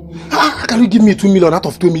 million. How can you give me 2 million out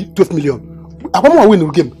of 12 million? I'm going to win the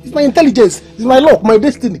game. It's my intelligence. It's my luck, my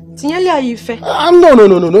destiny. No.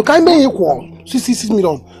 Can I make equal? 6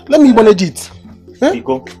 million. Let me manage it.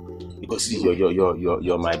 Because see,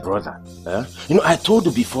 you're my brother. You know, I told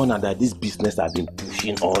you before now that this business has been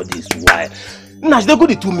pushing all this while. Now, they go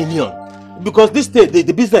to 2 million. Because this state,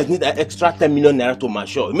 the business needs an extra 10 million naira to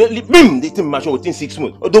mature. Bim, they think mature within 6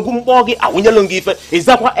 months. Is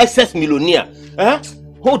that what excess millionaire?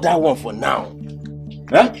 Hold that one for now.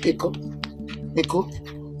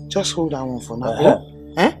 Eko, just hold that one for now.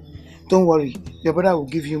 Don't worry, your brother will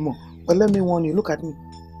give you more. But let me warn you, look at me.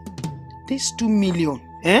 This 2 million,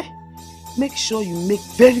 make sure you make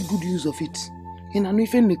very good use of it. In an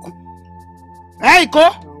Ife Neku. Hey,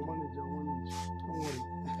 Eko!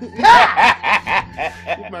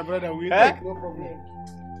 If my brother will take, no problem.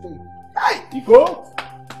 Hey, Iko!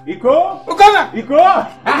 Uganda!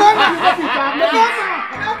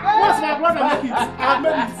 What's my brother make it? I have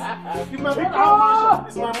made it. If my brother have mansion,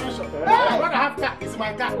 it's my mansion. If my brother have car, it's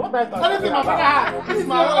my car. Anything my brother has, it's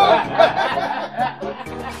my own.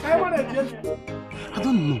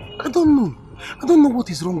 I don't know what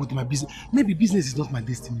is wrong with my business. Maybe business is not my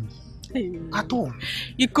destiny. At all.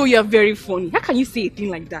 Iko, you're very funny. How can you say a thing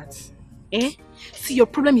like that? See, your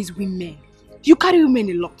problem is women. You carry women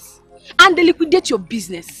a lot. And they liquidate your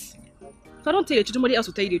business. If I don't tell you, somebody else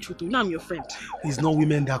will tell you the truth. Now I'm your friend. It's not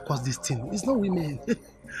women that cause this thing. It's not women.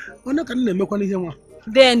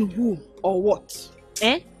 Then who or what?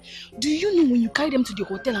 Do you know when you carry them to the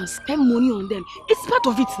hotel and spend money on them? It's part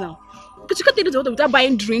of it now. Because you can't take them to the hotel without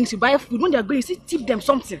buying drinks, you buy food. When they are going, you see, tip them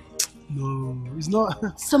something. No, it's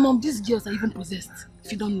not. Some of these girls are even possessed,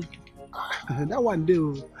 if you don't know. That one day.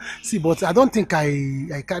 See, but I don't think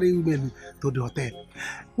I carry women to the hotel.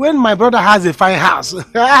 When my brother has a fine house,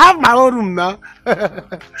 I have my own room now.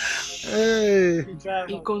 Hey.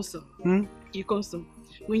 You console.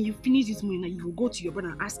 When you finish this money, you will go to your brother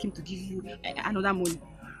and ask him to give you another money.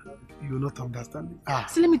 You will not understand.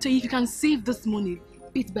 So let me tell you, if you can save this money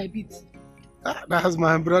bit by bit. That's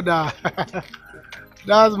my brother.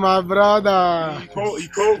 That's my brother.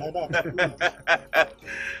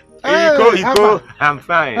 Iko, I'm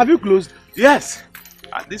fine. Have you closed? Yes.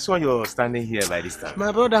 This one you're standing here by this time.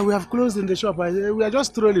 My brother, we have closed in the shop. We are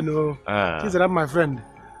just strolling. He's my friend.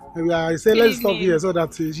 I say let's stop here so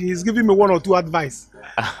that she's giving me 1 or 2 advice.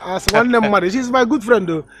 As one name mother, she's my good friend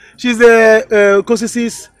though. She's a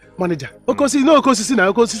Kosisi's manager. Okosi, no Okosisi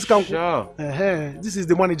now. Okosisi can. Sure. This is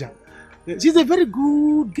the manager. She's a very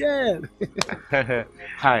good girl.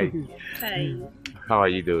 Hi. Hi. How are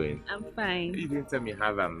you doing? I'm fine. You didn't tell me you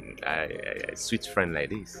have a sweet friend like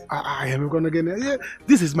this. I am going to get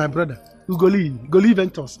this is my brother, Goli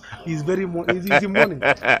Ventus. He's very he's in money.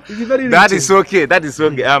 He's very rich. That is okay. That is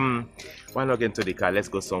okay. Why not get into the car? Let's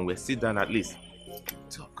go somewhere. Sit down at least.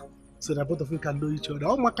 Talk. So that both of you can know each other.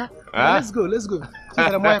 Oh, Maka. Let's go.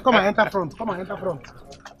 Come and enter front.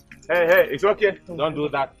 Hey, it's okay. Don't do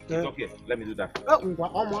that. It's okay. Let me do that.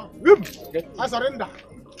 I surrender.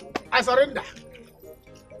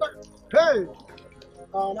 Hey.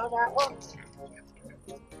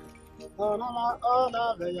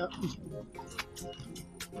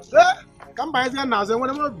 Come by here now. Say what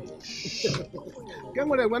am I? Come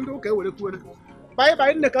when I went to okay with the food.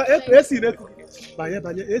 Bye in the car. AC the cookie. Bye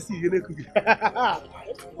AC in the cookie.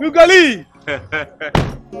 Ugali.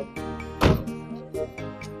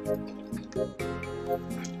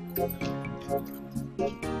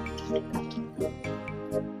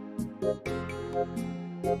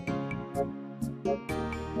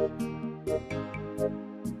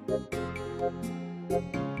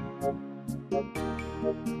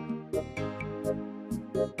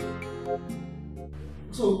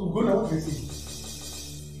 So, go now, what I say?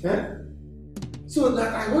 So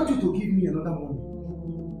that I want you to give me another money.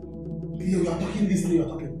 You are talking this way, you are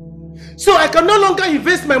talking. So I can no longer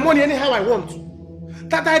invest my money anyhow I want.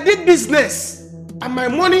 that I did business and my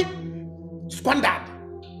money squandered.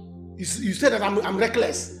 You said that I'm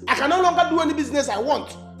reckless. I can no longer do any business I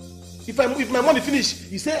want. If my money finish,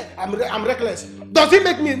 you say I'm reckless. Does it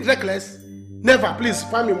make me reckless? Never. Please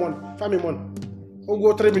find me money. Find me money. I'll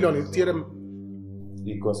go 3 million.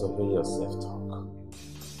 Because of your self-talk.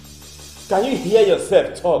 Can you hear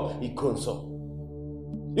yourself talk, Ikonso?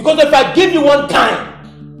 Because if I give you 1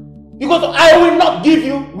 dime, because I will not give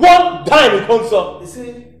you 1 dime, Ikonso. You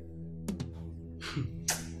see?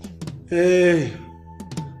 Hey.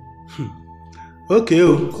 Okay.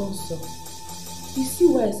 Ikonso, you see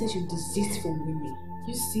why I said you desist from women?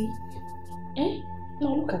 You see?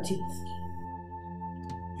 Now look at it.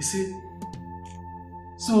 You see?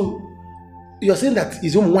 So, you're saying that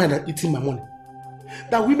it's women that eating my money?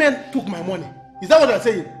 That women took my money? Is that what you're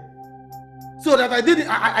saying? So that I did it,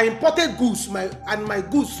 I imported goods, and my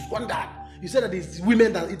goods squandered. You said that it's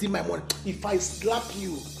women that are eating my money. If I slap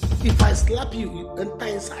you, you enter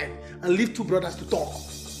inside and leave 2 brothers to talk.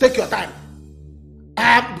 Take your time.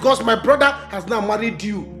 Because my brother has now married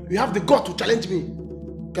you. You have the gut to challenge me.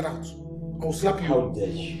 Get out. I will slap you. How dare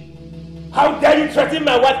you? How dare you threaten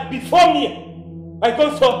my wife before me?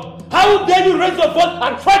 Ikonso, how dare you raise your voice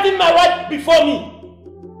and threaten my wife before me?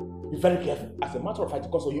 Be very careful. As a matter of fact,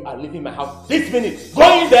 Ikonso, you are leaving my house this minute.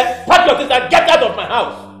 Go in there, pack your things and get out of my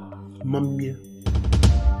house. Mamie,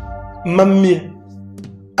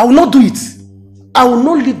 I will not do it. I will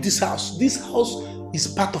not leave this house. This house is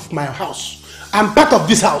part of my house. I'm part of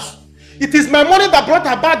this house. It is my money that brought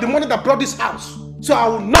about the money that brought this house. So I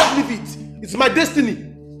will not leave it. It's my destiny.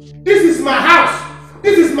 This is my house.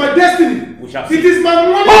 This is my destiny. It is my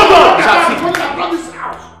money that brought this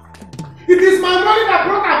house. It is my money that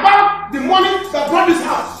brought about the money that brought this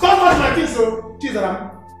house. Don't touch my things, so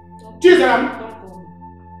Chizaram.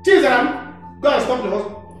 Go and stop the house.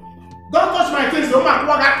 Don't touch my things, so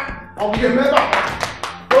I'll be a member.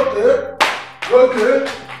 Okay.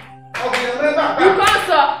 I'll be a member.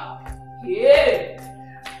 Ikonso. Yeah.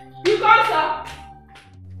 Ikonso.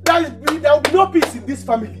 There will be no peace in this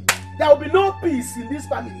family. There will be no peace in this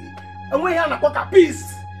family. And when you have a peace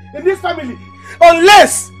in this family,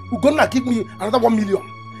 unless you're gonna give me another 1 million,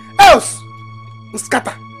 else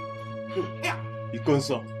scatter.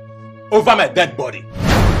 Ikonso, over my dead body.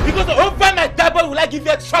 Because over my dead body will I give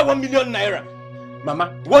you extra 1 million naira.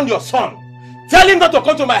 Mama, warn your son. Tell him not to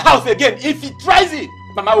come to my house again. If he tries it,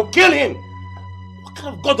 Mama, I will kill him. What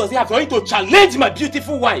kind of God does he have for him to challenge my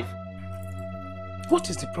beautiful wife? What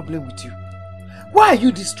is the problem with you? Why are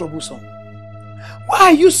you this troublesome? Why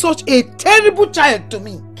are you such a terrible child to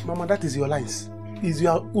me? Mama, that is your lies. You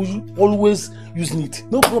are always using it.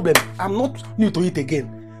 No problem. I'm not new to it again.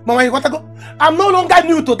 Mama, you want to go? I'm no longer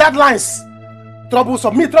new to that lies.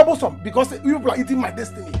 Troublesome. Me troublesome. Because you people are eating my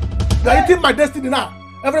destiny. You are eating my destiny now.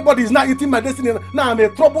 Everybody is now eating my destiny. Now I'm a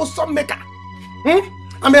troublesome maker.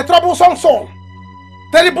 I'm a troublesome son.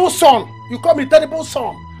 Terrible son. You call me terrible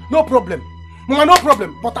son. No problem. Mama, no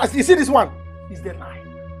problem. But as you see this one, it's a lie.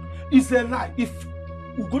 It's a lie. If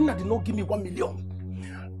Ugonna did not give me 1 million,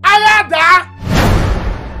 Ayada!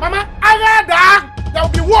 Mama, Ayada! There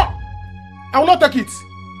will be war. I will not take it.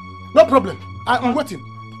 No problem. I'm waiting.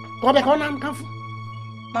 Come back on.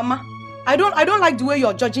 Mama, I don't like the way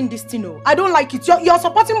you're judging this thing. I don't like it. You're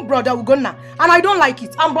supporting brother Ugonna, and I don't like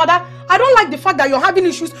it. And brother, I don't like the fact that you're having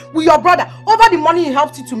issues with your brother over the money he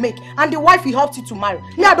helped you to make and the wife he helped you to marry.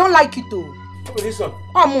 Me, I don't like it though. Listen.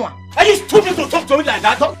 More. Are you stupid to talk to me like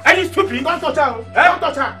that? Are you stupid? Don't touch her. Don't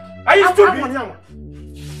touch her. Are you stupid?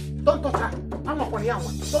 Don't touch her. I'm not on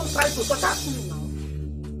Don't try to touch her.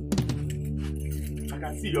 I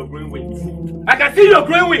can see your growing wings. I can see your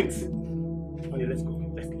growing wings. Okay, let's go.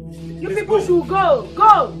 You people should go.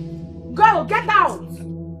 Go. Get out.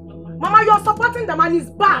 Mama, you're supporting the man. He's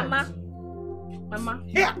bad. Mama.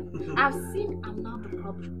 Yeah. I've seen I'm not the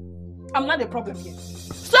problem. I'm not the problem here.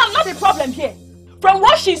 So I'm not the problem here. From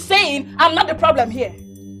what she's saying, I'm not the problem here.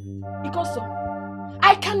 Because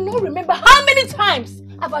I cannot remember how many times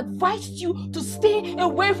I've advised you to stay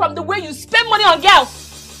away from the way you spend money on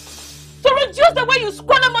girls. To reduce the way you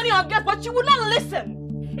squander money on girls, but you will not listen.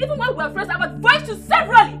 Even when we were friends, I've advised you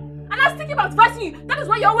severally. And I still keep advising you. That is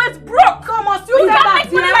why you're always broke. Come on, you can't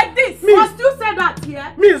make money like this. Must you say that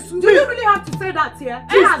here? Do you really have to say that here?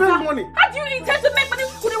 Spend money. How do you intend to make money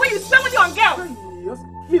with the way you spend money on girls?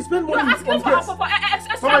 Me spend money. You're asking for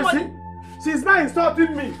extra money. She's not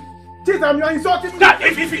insulting me. Chizam, you are insulting me.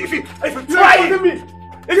 If you try it, me.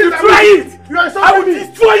 If you try it, you are I insulting will me.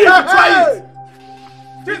 destroy you if you try it.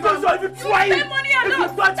 She's going to, if you try it, if you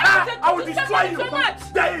touch her, I will destroy you.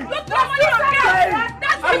 Stay. Look how many of them.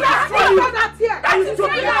 That's why you have that here. That is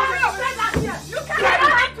why you have that here. Look at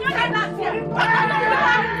that here.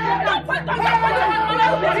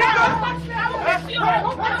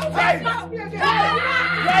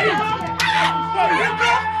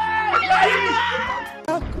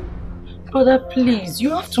 Brother, please, you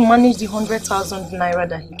have to manage the 100,000 naira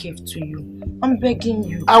that he gave to you. I'm begging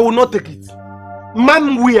you. I will not take it.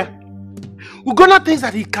 Man, where? Ugonna thinks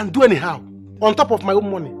that he can do anyhow on top of my own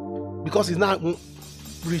money because he's now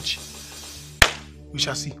rich. We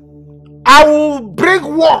shall see. I will bring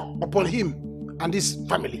war upon him and his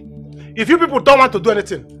family. If you people don't want to do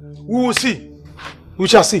anything, we will see. We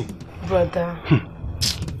shall see. Brother,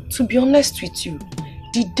 to be honest with you,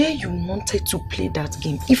 the day you wanted to play that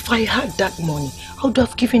game, if I had that money, I would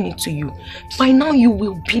have given it to you. By now, you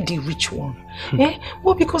will be the rich one.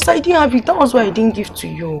 Well, because I didn't have it, that was why I didn't give to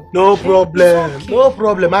you. No problem. Okay. No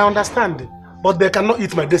problem. I understand. But they cannot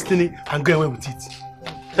eat my destiny and go away with it.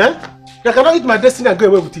 They cannot eat my destiny and go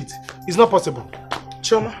away with it. It's not possible.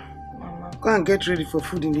 Choma, go and get ready for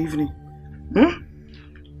food in the evening.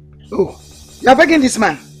 Oh, you're begging this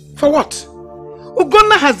man? For what?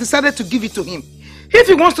 Ugonna has decided to give it to him. If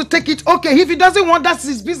he wants to take it, okay. If he doesn't want, that's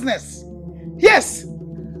his business. Yes.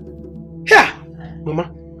 Here.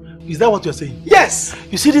 Mama, is that what you're saying? Yes.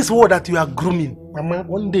 You see this word that you are grooming? Mama,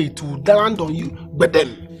 one day it will land on you, but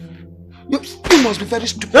then. You must be very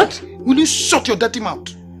stupid. Will you shut your dirty mouth?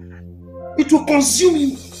 It will consume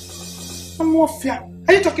you. I'm more fair.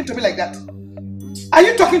 Are you talking to me like that? Are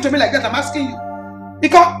you talking to me like that? I'm asking you.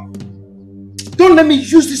 Because don't let me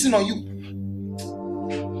use this thing on you.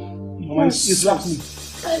 Mama, you slapped me.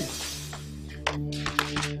 Hey.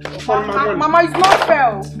 Mama, it's not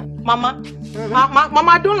fair. Mama,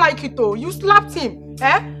 Mama, I don't like it though. You slapped him.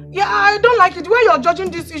 Yeah, I don't like it. The way you're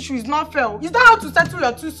judging this issue is not fair. Is that how to settle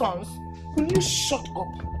your two sons? Will you shut up?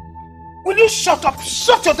 Will you shut up?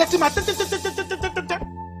 Shut your dirty mouth.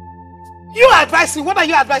 You are advising. What are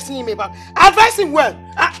you advising him about? Advise him well.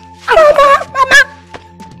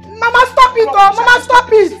 Mama, stop it, oh! Mama,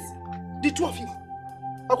 stop it! The two of you.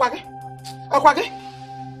 Okay.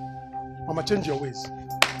 Mama, change your ways.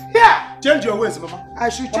 Yeah. Change your ways, Mama. I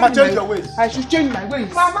should change your ways. I should change my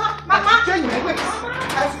ways. Mama. I should change my ways.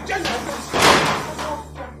 I should change my ways.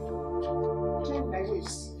 Change my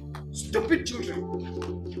ways. Stupid children.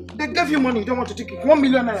 They gave you money, you don't want to take it. 1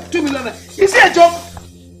 million naira, 2 million naira. Is it a job?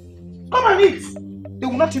 Come and eat. They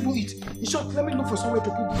will not even eat. In short, let me look for somewhere to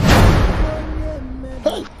cook.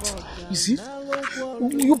 Hey, you see?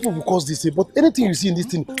 You people cause this, but anything you see in this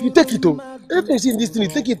thing, you take it. Anything you see in this thing, you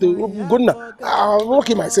take it. Go now. I'm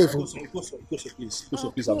working myself.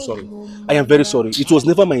 Please, I'm sorry. I am very sorry. It was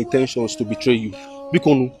never my intentions to betray you.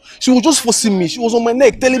 Because she was just forcing me. She was on my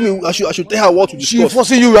neck telling me I should tell her what to discuss. She was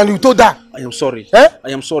forcing you and you told her. I am sorry. I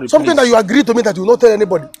am sorry. Something that you agreed to me that you will not tell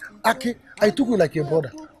anybody. Okay, I took you like your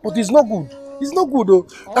brother. But it's not good. It's not good though.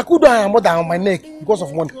 I could have your mother on my neck because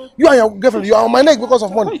of money. You and your girlfriend, you are on my neck because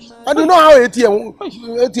of money. And you know how this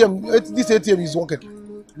ATM is working.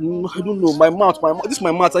 I don't know. My mouth. This is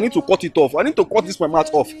my mouth. I need to cut it off. I need to cut my mouth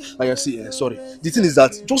off. I see. Sorry. The thing is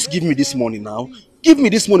that just give me this money now. Give me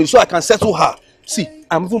this money so I can settle her. See,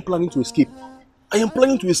 I'm even planning to escape. I am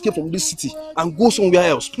planning to escape from this city and go somewhere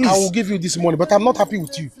else. Please. I will give you this money, but I'm not happy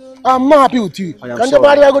with you. I'm not happy with you.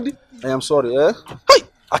 I am sorry. Hey,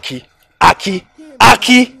 Aki.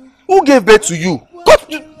 Who gave birth to you?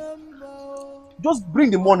 Just bring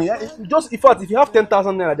the money. Just in fact, if you have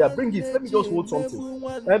 10,000 naira there, bring it. Let me just hold something.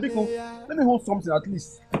 Let me hold something at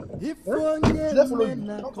least. Should I follow you?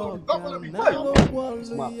 Don't follow me.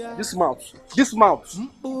 This mouth.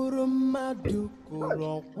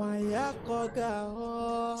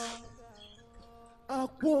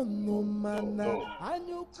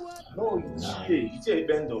 No, Ichi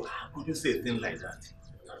Bendo, how could you say a thing like that?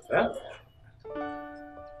 Huh?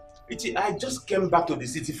 Ichi, I just came back to the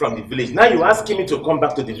city from the village. Now you're asking me to come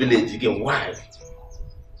back to the village again. Why?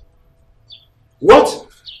 What?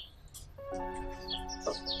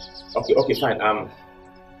 Okay, fine.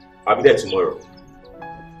 I'll be there tomorrow.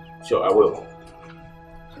 Sure, I will.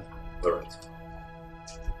 Alright.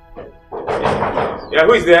 Yeah,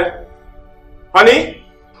 who is there? Honey?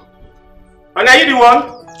 Honey, are you the one?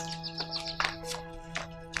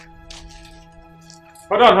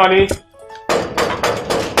 Hold on, honey.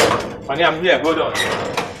 Honey, I'm here. Hold on.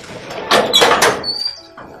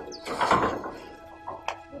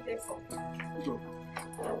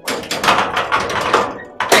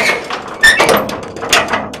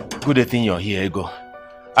 Good thing you're here, Ego.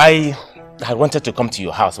 I wanted to come to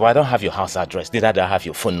your house, but I don't have your house address. Neither do I have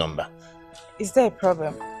your phone number. Is there a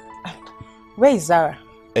problem? Where is Zara?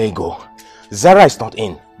 Ego, Zara is not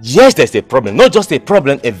in. Yes, there's a problem. Not just a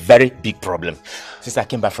problem, a very big problem. Since I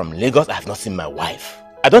came back from Lagos, I have not seen my wife.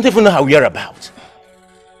 I don't even know how we are about.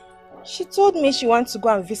 She told me she wants to go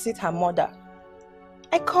and visit her mother.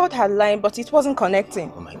 I called her line, but it wasn't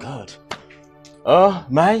connecting. Oh my God. Oh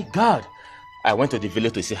my God. I went to the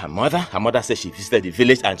village to see her mother. Her mother said she visited the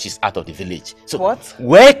village and she's out of the village. So what?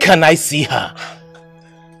 Where can I see her?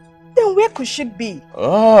 Then where could she be?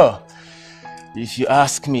 Oh, if you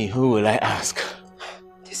ask me, who will I ask?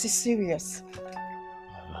 This is serious.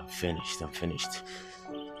 I'm finished.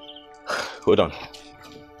 Hold on.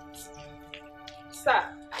 Sir,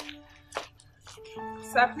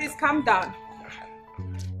 please calm down.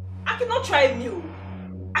 Aki, don't try me.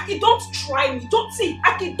 Aki, don't try me. Don't see.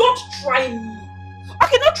 Aki, don't try me.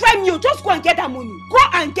 Aki, don't try me. Just go and get that money. Go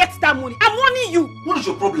and get that money. I'm warning you. What is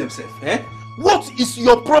your problem, Seth? Eh? What is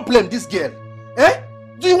your problem, this girl? Eh?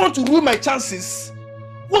 Do you want to ruin my chances?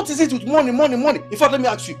 What is it with money? In fact, let me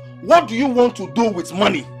ask you, what do you want to do with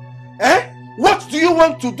money? Eh? What do you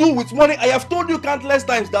want to do with money? I have told you countless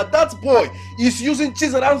times that boy is using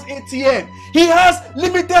Chizaram's ATM. He has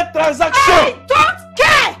limited transactions. I don't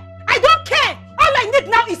care. I don't care. All I need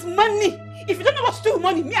now is money. If you don't know what to do with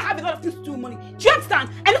money, me, I have a lot of things to do with money. Do you understand?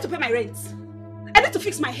 I need to pay my rent. I need to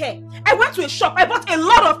fix my hair. I went to a shop. I bought a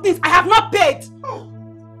lot of things I have not paid.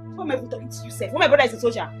 What am I talking to you, Seth? When my brother is a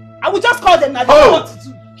soldier, I will just call them now. They know what to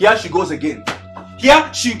do. Here she goes again.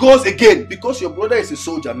 Because your brother is a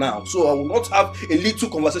soldier now, so I will not have a little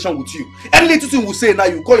conversation with you. Any little thing we say now,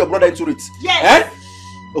 you call your brother into it. Yes. Eh?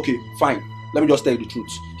 Okay, fine. Let me just tell you the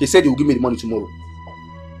truth. He said he will give me the money tomorrow.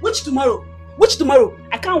 Which tomorrow?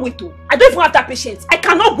 I can't wait to. I don't even have that patience. I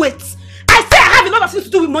cannot wait. I say I have a lot of things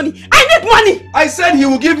to do with money. I need money. I said he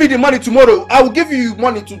will give me the money tomorrow. I will give you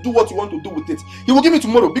money to do what you want to do with it. He will give me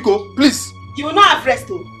tomorrow. Biko, please. You will not have rest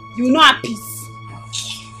though. You will not have peace.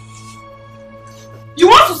 You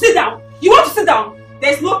want to sit down?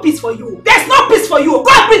 There's no peace for you. Go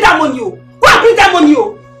and bring that money.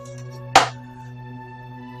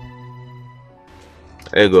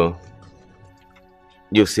 Ego,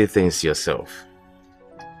 you see things yourself.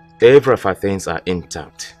 Every of our things are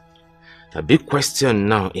intact. The big question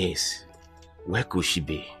now is, where could she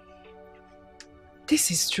be? This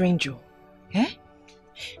is strange. Eh?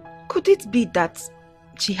 Could it be that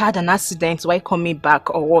she had an accident while coming back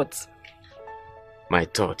or what? My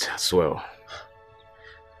thought as well.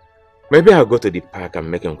 Maybe I'll go to the park and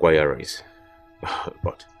make inquiries.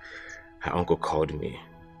 But her uncle called me.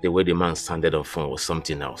 The way the man sounded on phone was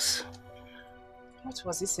something else. What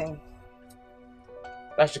was he saying?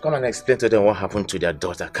 I should come and explain to them what happened to their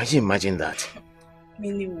daughter. Can you imagine that?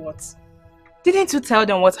 Meaning what? Didn't you tell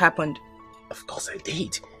them what happened? Of course I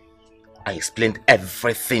did. I explained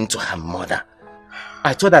everything to her mother.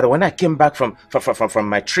 I told her that when I came back from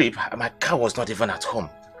my trip, my car was not even at home.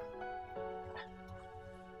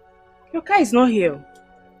 Your car is not here.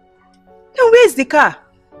 Then where is the car?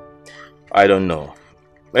 I don't know.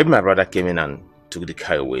 Maybe my brother came in and took the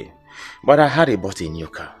car away. But I had bought a new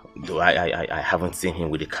car. Though I haven't seen him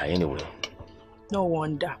with the car anyway. No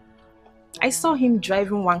wonder. I saw him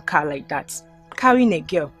driving one car like that, carrying a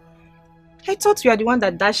girl. I thought you are the one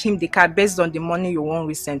that dashed him the car based on the money you won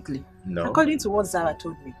recently. No. According to what Zara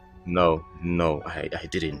told me. No, I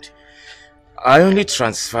didn't. I only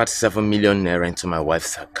transferred 7 million naira into my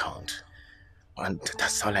wife's account. And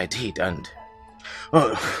that's all I did. And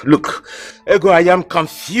look, Ego, I am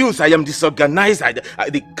confused. I am disorganized.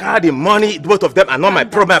 The car, the money, both of them are not my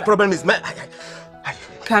problem. My problem is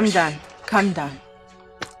Calm down.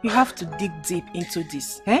 You have to dig deep into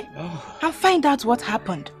this, eh? And find out what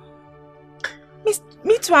happened.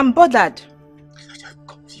 Me too, I'm bothered.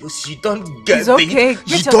 You don't get it's okay.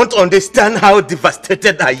 You don't understand how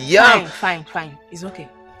devastated I am. Fine. It's okay.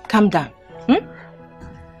 Calm down.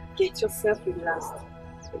 Get yourself relaxed.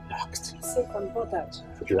 Relaxed? Safe and bothered.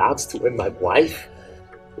 Relaxed when my wife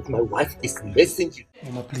is missing you.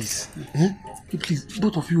 Mama, please. Please,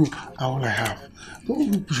 both of you are all I have.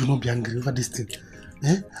 You should not be angry over this thing.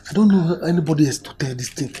 I don't know anybody else to tell this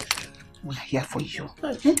thing. We are here for you.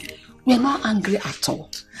 We are not angry at all.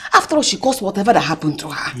 After all, she caused whatever that happened to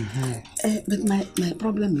her. But my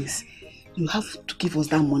problem is, you have to give us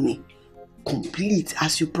that money complete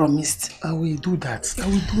as you promised. I will do that.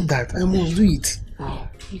 I must do it.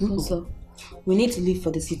 Because we need to leave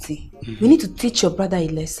for the city. We need to teach your brother a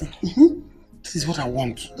lesson. This is what I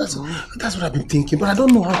want. That's what I've been thinking, but I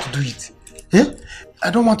don't know how to do it. I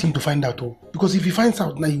don't want him to find out, because if he finds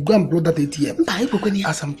out now, you go and blow that ATM.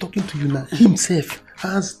 As I'm talking to you now, himself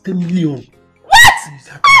has 10 million. What?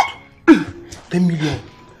 10 million.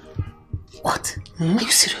 What? Are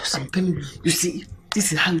you serious? I'm telling you. You see,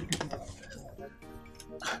 this is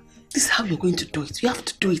how you're going to do it. You have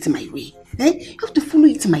to do it my way. You have to follow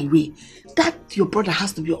it my way. That your brother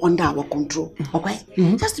has to be under our control. Okay?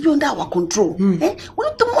 He has to be under our control. We need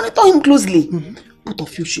to monitor him closely. Both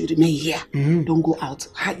of you should remain here. Don't go out.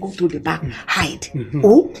 Go through the back. Hide.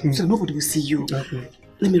 So nobody will see you.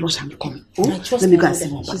 Let me rush and come. Let me go and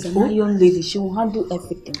see my She's a young lady. She will handle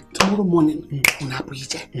everything. Tomorrow morning,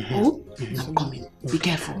 I'm coming. Be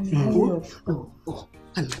careful. Another.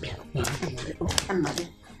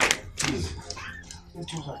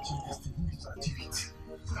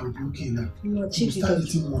 I'll be okay now. No, you start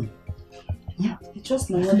eating money. You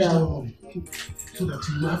trust my mother. So that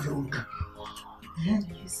you have your own car.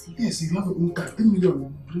 Yes, if you have your own car, 10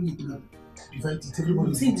 million, bring it now. Divide it, everybody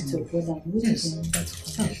will eat it. Yes.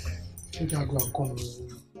 You can go and come.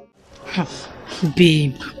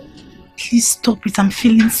 Babe, please stop it. I'm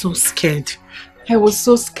feeling so scared. I was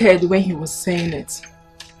so scared when he was saying it.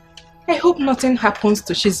 I hope nothing happens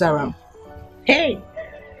to Chizaram. Hey!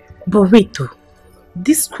 But wait though,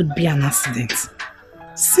 this could be an accident.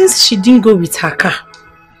 Since she didn't go with her car.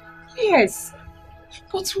 Yes,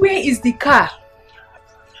 but where is the car?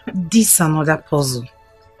 This another puzzle.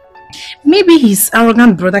 Maybe his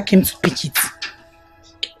arrogant brother came to pick it.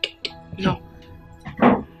 No.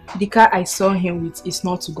 The car I saw him with is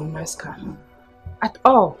not Ugonna's car. At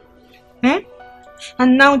all. And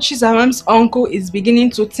now Chizaram's uncle is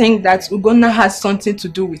beginning to think that Ugonna has something to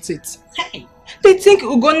do with it. They think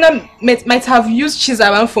Ugonna might have used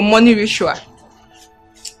Chizaram for money ritual.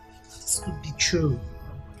 This could be true.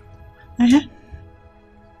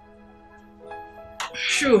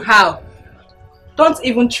 True, how? Don't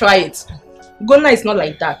even try it. Ugonna is not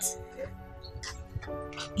like that.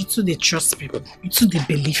 You two they trust people. You two they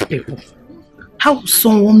believe people. How will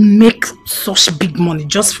someone make such big money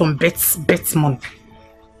just from bets money?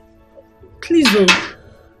 Please,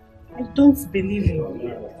 I don't believe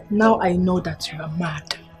you. Now I know that you are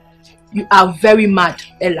mad. You are very mad,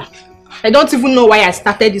 Ella. I don't even know why I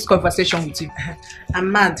started this conversation with you.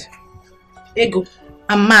 I'm mad. Ego,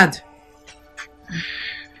 I'm mad.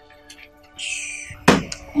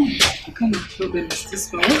 What kind of problem is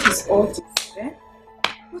this one? What is all this?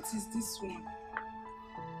 What is this one?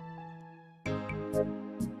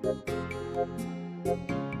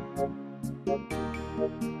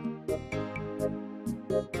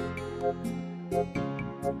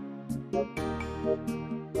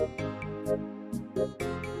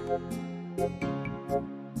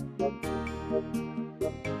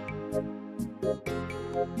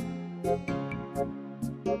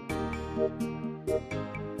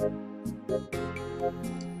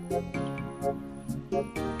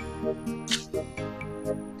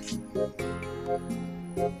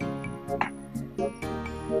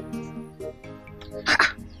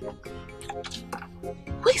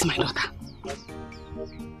 Where is my daughter?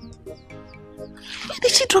 Where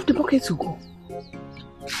did she drop the bucket to go?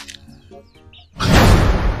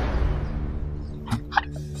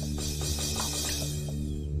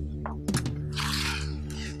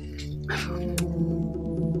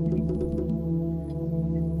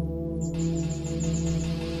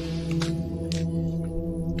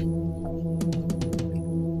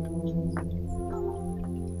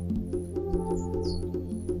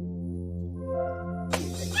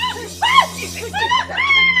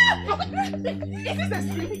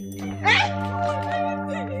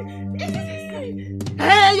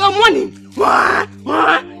 Hey, your money!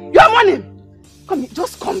 Your money! Come here,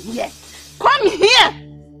 just come here. Come here!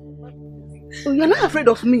 Oh, you're not afraid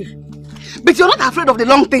of me. But you're not afraid of the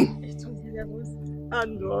long thing.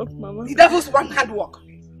 Handwork, Mama. The devil's one handwork.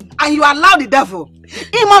 And you allow the devil. I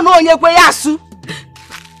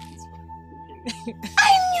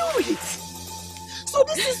knew it. So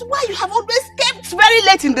this is why you have always kept very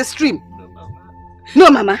late in the stream. No,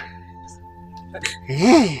 Mama.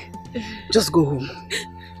 Hey, just go home.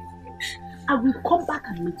 I will come back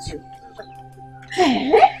and meet you.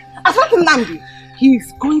 Hey, Afrakin Namdi, he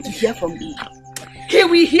is going to hear from me. He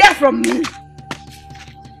will hear from me.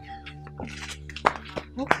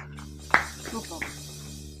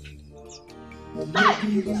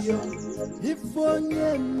 If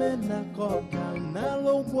onye mena koga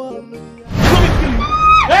nalo wolu.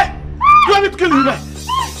 You want me to kill you, man?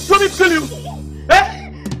 You want me to kill you?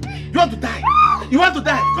 You want to die? You want to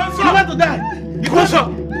die? Consor. You want to die? Consor,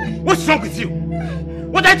 what's wrong with you?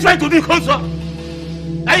 What are you trying to do, Consor?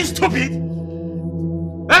 Are you stupid?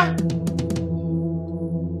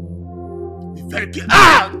 Be very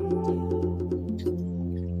careful.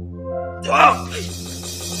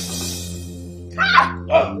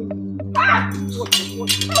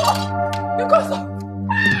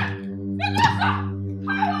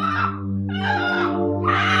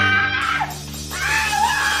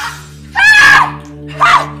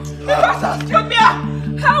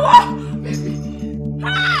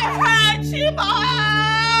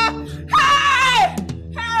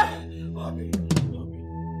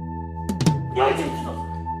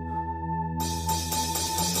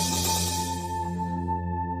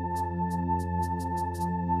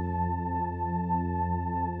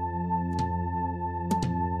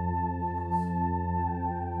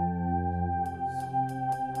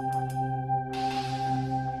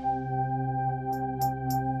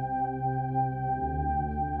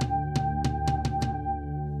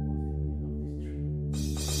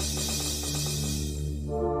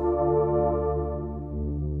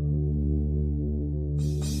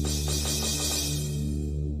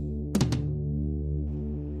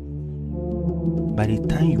 By the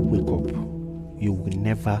time you wake up, you will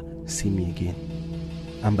never see me again.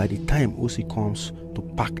 And by the time Osi comes to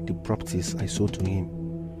pack the properties I sold to him,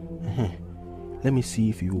 let me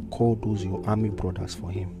see if you will call those your army brothers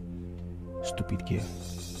for him. Stupid girl.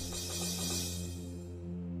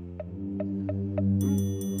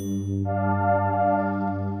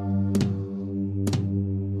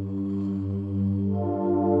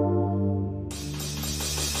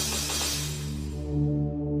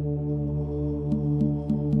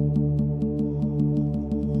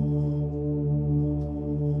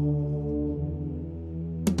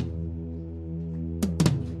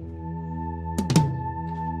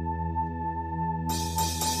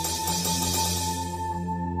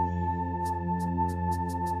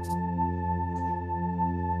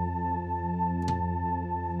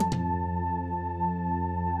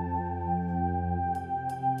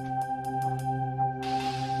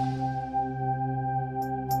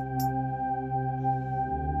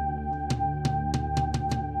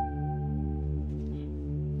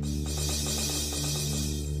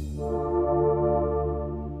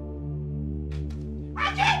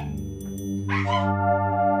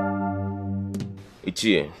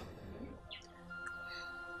 Ichie,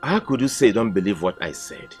 how could you say you don't believe what I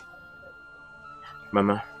said?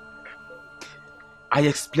 Mama, I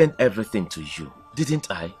explained everything to you, didn't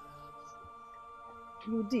I?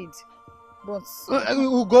 You did, but...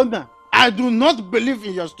 Ugonna, I do not believe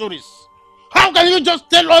in your stories. How can you just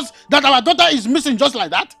tell us that our daughter is missing just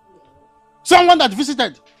like that? Someone that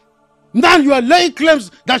visited. Now you are laying claims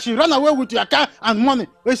that she ran away with your car and money.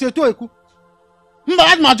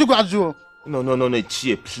 No,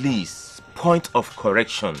 Chie, please. Point of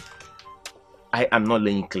correction. I am not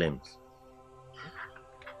laying claims.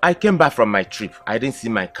 I came back from my trip. I didn't see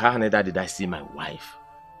my car, neither did I see my wife.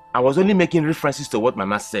 I was only making references to what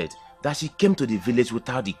Mama said, that she came to the village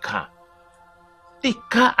without the car. The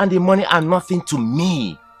car and the money are nothing to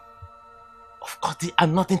me. Of course, they are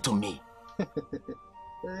nothing to me.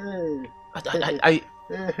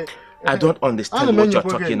 I don't understand what you're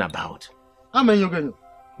talking about.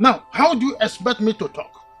 Now, how do you expect me to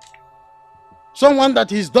talk? Someone that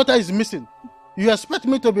his daughter is missing. You expect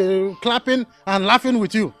me to be clapping and laughing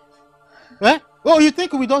with you? Eh? Oh, you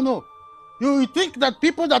think we don't know? You think that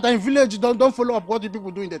people that are in village don't follow up what the people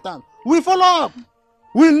do in the town? We follow up.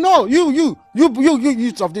 We know you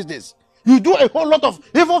youths of these days. You do a whole lot of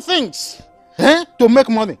evil things, to make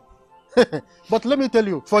money. But let me tell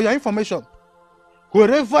you, for your information,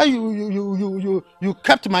 wherever you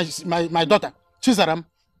kept my daughter, Chizaram,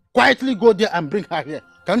 quietly go there and bring her here.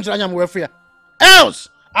 Else,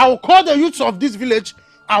 I will call the youths of this village,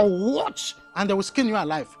 I will watch, and they will skin you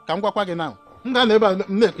alive. Now.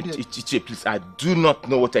 Chiche, please, I do not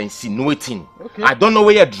know what you're insinuating. Okay. I don't know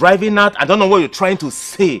where you're driving at. I don't know what you're trying to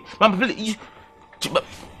say. Mama, please, but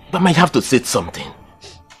I might have to say something.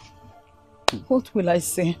 What will I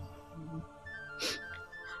say?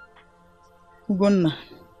 Ugonna,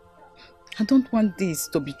 I don't want this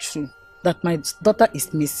to be true, that my daughter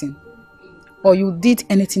is missing, or you did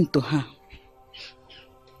anything to her.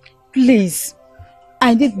 Please,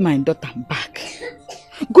 I need my daughter back.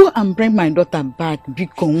 Go and bring my daughter back,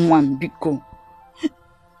 Biko Nwan, Biko.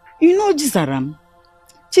 You know Jizaram,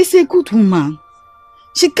 she's a good woman.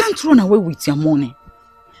 She can't run away with your money.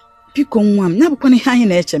 Biko Nwan,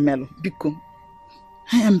 Biko.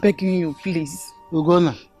 I am begging you, please.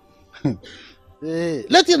 Ugonna.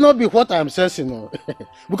 Let it not be what I am sensing.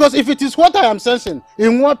 Because if it is what I am sensing,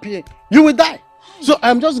 in 1 p.m. you will die. So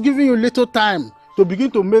I'm just giving you a little time to begin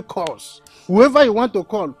to make calls. Whoever you want to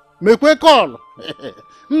call, make a call.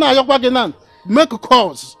 Make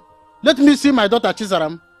calls. Let me see my daughter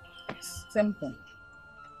Chizaram. Simple.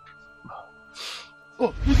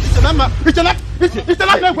 Oh, it's an amount. It's an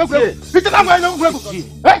amount. Hey,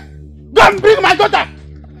 go and bring my daughter.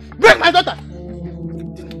 Bring my daughter.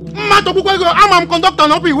 I'm conductor,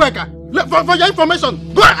 not be worker. For your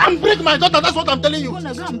information, go and bring my daughter. That's what I'm telling you. Go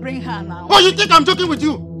and bring her now. Oh, you think I'm joking with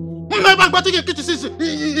you? Like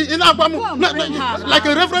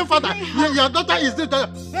a reverend father. Your daughter is the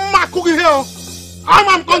cooking here.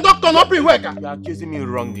 I'm conductor, not be worker. You are accusing me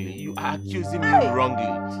wrongly. You are accusing me wrongly.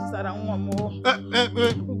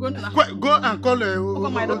 Go and call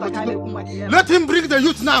let him bring the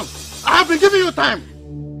youth now. I have been giving you time.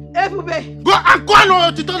 Ebube. Go and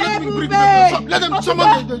call Tito. Let them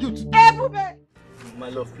summon the youth. Ebube. My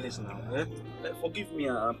love, please now. Forgive me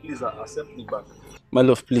and please accept me back. My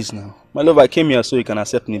love, please now. My love, I came here so you can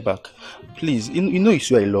accept me back. Please, you know it's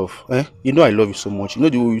you I love. You know I love you so much. You know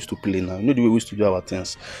the way we used to play now. You know the way we used to do our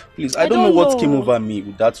things. Please, I don't know what came over me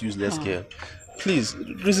with that useless girl. Please,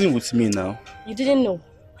 reason with me now. You didn't know?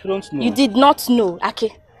 I don't know. You did not know,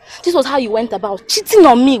 Ake. This was how you went about cheating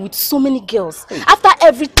on me with so many girls. After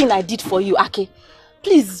everything I did for you, Ake.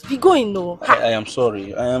 Please, be going now. I am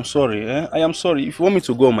sorry. I am sorry. I am sorry. If you want me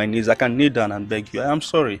to go on my knees, I can kneel down and beg you. I am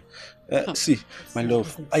sorry. See, my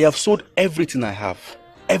love, I have sold everything I have.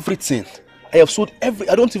 Everything. I have sold I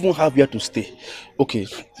don't even have where to stay. Okay,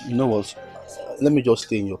 you know what? Let me just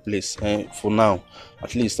stay in your place for now.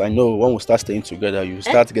 At least I know when we start staying together, you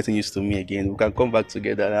start getting used to me again. We can come back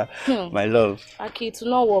together, my love. Okay, it will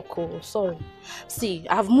not work. Oh, sorry. See,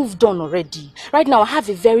 I have moved on already. Right now, I have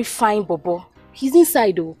a very fine bobo. He's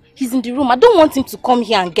inside though. He's in the room. I don't want him to come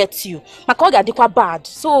here and get you. My colleague are quite bad.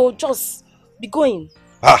 So just be going.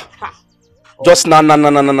 Just nah.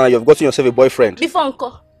 You've gotten yourself a boyfriend. Before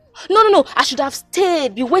uncle. No. I should have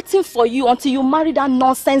stayed, be waiting for you until you marry that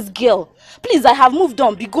nonsense girl. Please, I have moved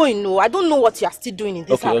on. Be going. No, I don't know what you are still doing in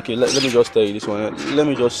this house. Okay. Let me just tell you this one. Let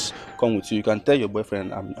me just come with you. You can tell your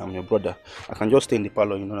boyfriend I'm your brother. I can just stay in the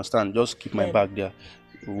parlor. You understand? Just keep my bag there.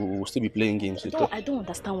 We'll still be playing games. I don't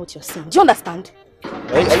understand what you're saying. Do you understand?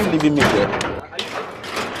 Are you leaving me there?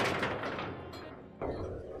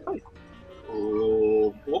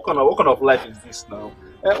 Oh, what kind of life is this now?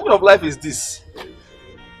 What kind of life is this?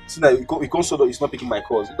 See now, you can't so that he's not picking my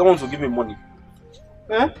calls. You don't want to give me money.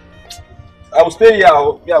 I will stay here. I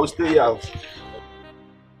will stay here.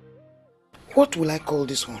 What will I call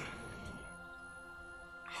this one?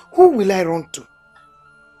 Who will I run to?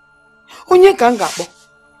 Onye Kangabo.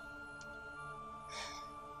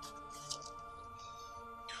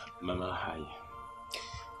 Mama,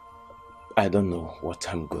 I don't know what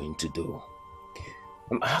I'm going to do.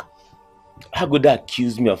 How could they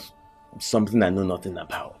accuse me of something I know nothing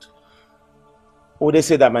about? Or they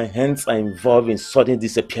say that my hands are involved in sudden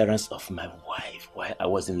disappearance of my wife while I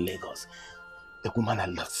was in Lagos. The woman I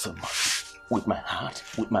loved so much. With my heart,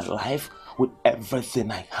 with my life, with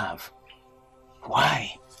everything I have.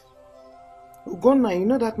 Why? Ugonna, you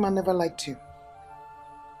know that man never liked you.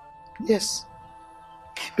 Yes.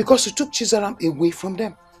 Because you took Chizaram away from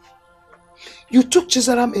them. You took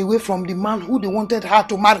Chizaram away from the man who they wanted her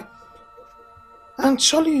to marry. And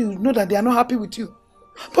surely you know that they are not happy with you.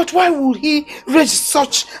 But why would he raise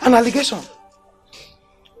such an allegation?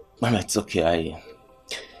 Mama, it's okay.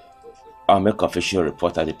 I'll make official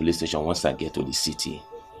report at the police station once I get to the city.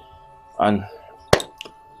 And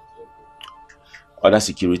other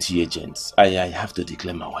security agents, I have to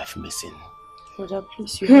declare my wife missing. Brother,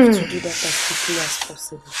 please, you have to do that as quickly as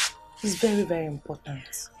possible. It's very, very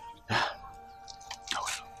important.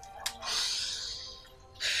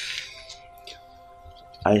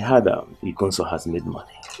 I heard Ikonso has made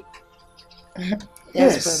money.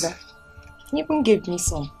 Yes, brother. He even gave me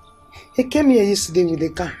some. He came here yesterday with a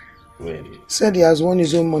car. Really? Said he has won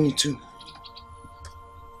his own money too.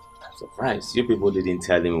 I'm surprised. You people didn't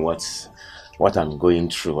tell him what I'm going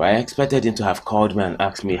through. I expected him to have called me and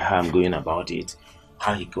asked me how I'm going about it.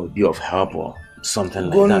 How he could be of help or something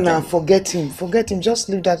like that. Go now, forget him. Forget him. Just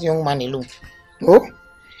leave that young man alone. Oh?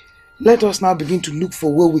 Let us now begin to look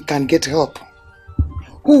for where we can get help.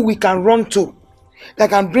 Who we can run to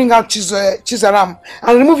that can bring out Chizaram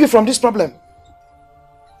and remove you from this problem.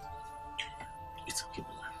 It's okay,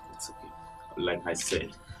 man. It's okay. Like I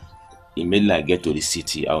said, immediately I get to the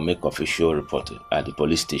city, I'll make official report at the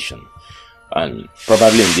police station. And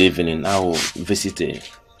probably in the evening, I will visit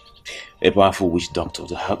a powerful witch doctor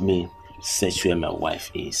to help me search where my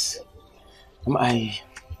wife is. I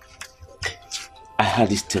had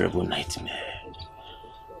this terrible nightmare.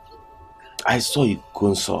 I saw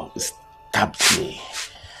Ikonso stabbed me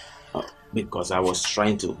because I was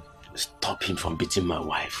trying to stop him from beating my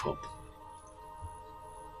wife up.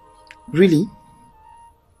 Really?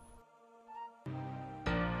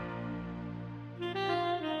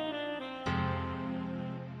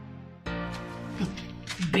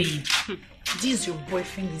 Babe, this your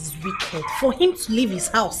boyfriend is wicked. For him to leave his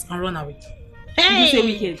house and run away. Hey! He's a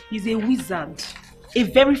wicked. He's a wizard. A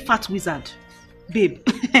very fat wizard. Babe,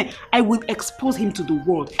 I will expose him to the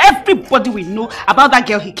world. Everybody will know about that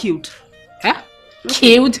girl he killed. Huh?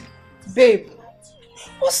 Killed? Babe,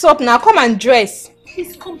 what's up now? Come and dress.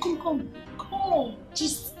 Please, come. Come.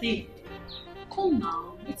 Just stay. Come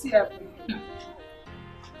now. It's happening.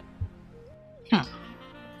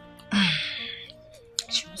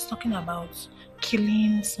 She was talking about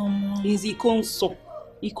killing someone. He's Ikonso.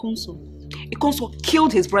 Ikonso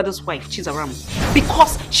killed his brother's wife, Chizaram,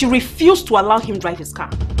 because she refused to allow him drive his car.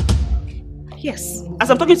 Yes,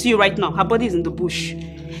 as I'm talking to you right now, her body is in the bush.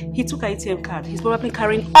 He took her ATM card. He's probably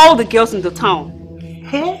carrying all the girls in the town.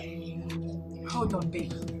 Hey? Hold on,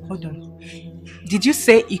 babe. Hold on. Did you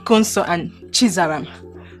say Ikonso and Chizaram?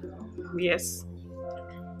 Yes.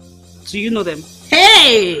 Do you know them?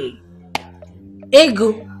 Hey!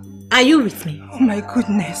 Ego, are you with me? Oh my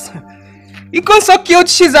goodness. Ikonso killed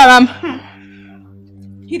Chizaram.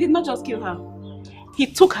 He did not just kill her. He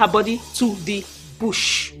took her body to the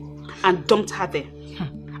bush and dumped her there.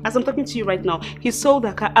 As I'm talking to you right now, he sold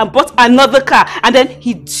her car and bought another car. And then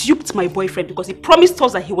he duped my boyfriend because he promised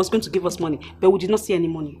us that he was going to give us money. But we did not see any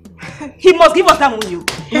money. He must give us that money.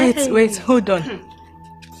 Wait, hold on.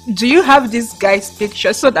 Do you have this guy's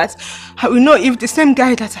picture so that I will know if the same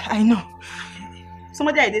guy that I know?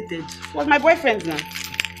 Somebody I dated was my boyfriend now.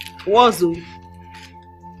 Was who?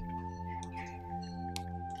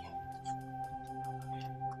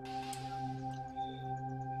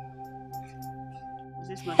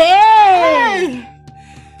 Hey!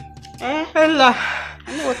 Ella.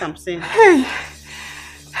 I know what I'm saying. Hey!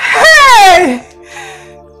 Hey!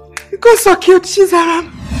 Ikonso killed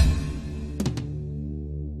Chizaram.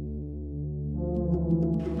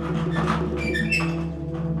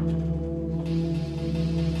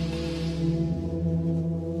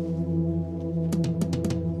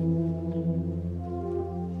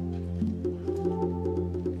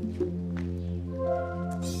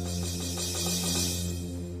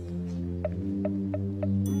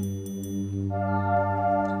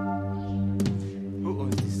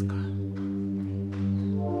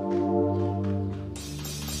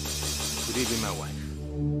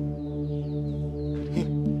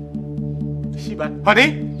 Honey?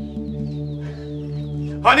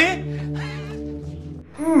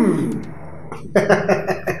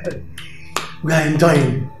 We are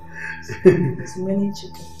enjoying. There's many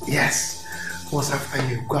chicken. Yes. Once after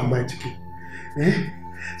you go and buy chicken.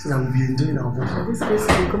 So that we'll be enjoying our food. This place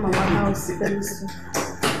will become our house very soon.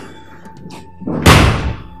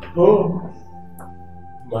 Oh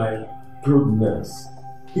my goodness.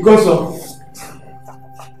 Because of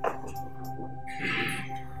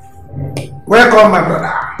welcome, my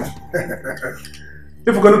brother.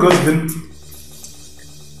 If we're going to go to them,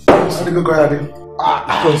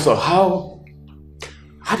 So how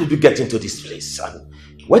did you get into this place? And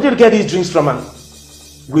where did you get these drinks from? And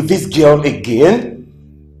with this girl again?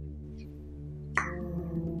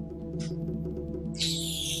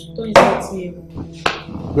 Don't insult me.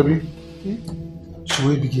 Baby, should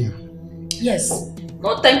we begin? Yes.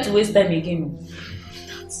 No time to waste time again.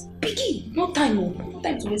 Begin. No time. No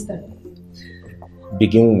time to waste time.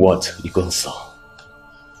 Begin what, Ikonso?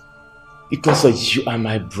 Ikonso, you are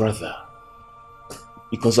my brother.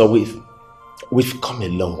 Ikonso, we've come a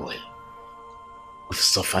long way. We've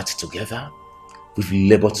suffered together. We've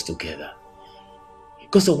labored together.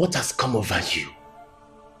 Ikonso, what has come over you?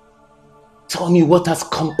 Tell me what has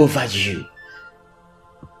come over you.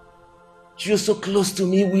 You're so close to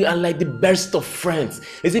me. We are like the best of friends.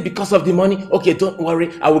 Is it because of the money? Okay, don't worry.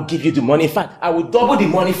 I will give you the money. In fact, I will double the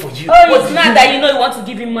money for you. Oh, it's not that you know you want to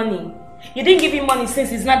give him money. You didn't give him money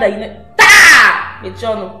since it's not that you know. Ta! It's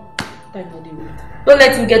John. Don't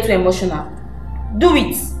let him get too emotional. Do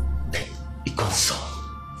it. Ikonso,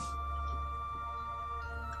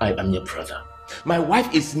 I am your brother. My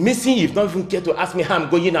wife is missing. You don't even care to ask me how I'm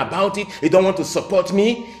going about it. You don't want to support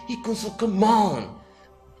me. Ikonso, come on.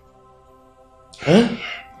 Huh?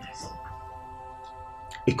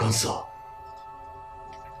 Ikonso,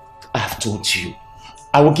 I have told you,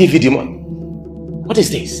 I will give you the money. What is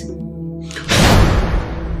this?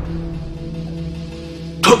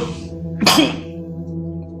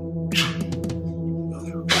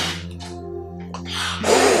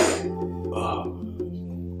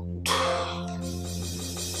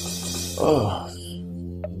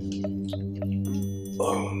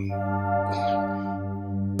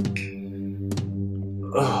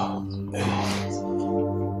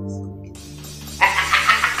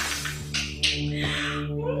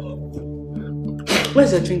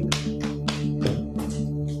 Where's the drink?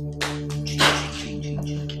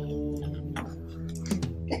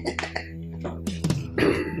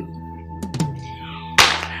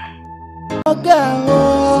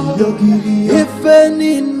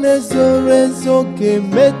 Rezo que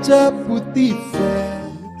mecha putife.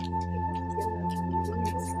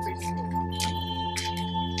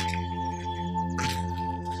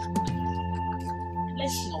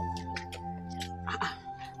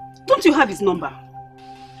 Don't you have his number?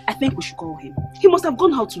 I think we should call him. He must have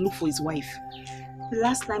gone out to look for his wife. The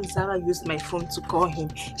last time Zara used my phone to call him,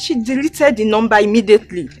 she deleted the number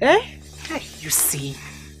immediately. Hey, you see.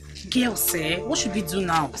 Girls, what should we do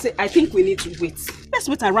now? I think we need to wait. Let's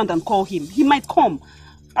wait around and call him. He might come.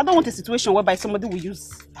 I don't want a situation whereby somebody will use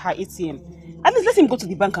her ATM. At least let him go to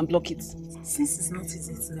the bank and block it. Since it's not his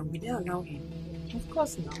ATM, we don't allow him. Of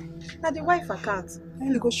course now. Now the wife account.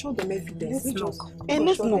 And we go show them evidence. Let's knock.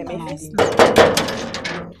 Let's knock.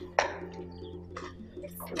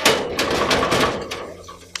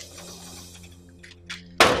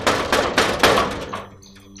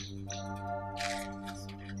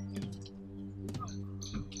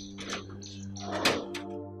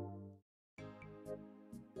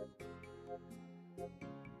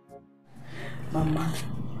 Mama,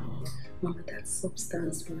 that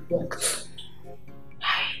substance worked.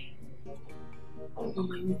 Oh,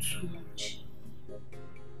 Mama, you too much.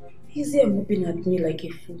 He's here moving at me like a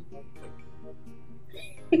fool.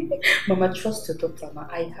 Mama, trust your daughter, Mama.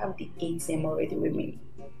 I have the ATM already with me.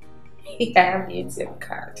 I have the ATM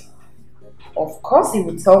card. Of course, he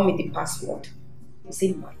will tell me the password. Is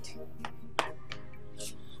he mad?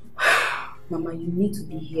 Mama, you need to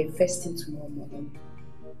be here first thing tomorrow morning.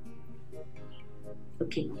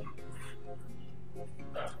 Okay, Mama.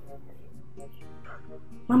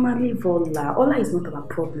 Mama, leave Ola. Ola is not our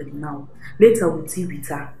problem now. Later we'll deal with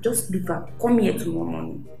her. Just leave her. Come here tomorrow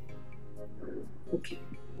morning. Okay.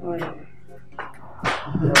 Alright.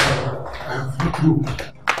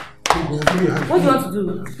 What do you want to do?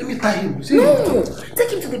 Let me tie him. No!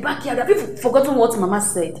 Take him to the backyard. Have you forgotten what Mama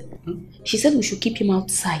said? She said we should keep him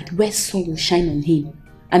outside where sun will shine on him.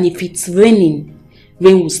 And if it's raining,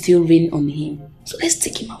 rain will still rain on him. So let's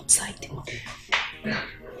take him outside.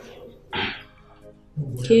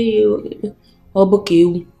 Okay. Okay.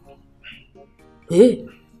 Okay. Hey,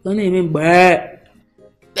 don't even bad.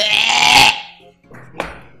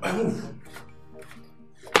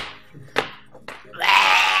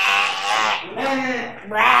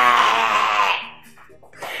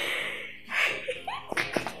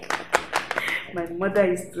 My mother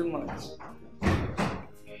is too much.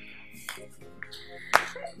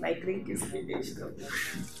 My drink is finished.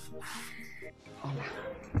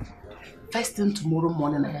 First thing tomorrow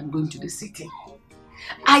morning, I am going to the city.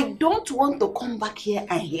 I don't want to come back here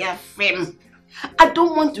and hear fame. I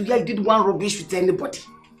don't want to hear you did one rubbish with anybody.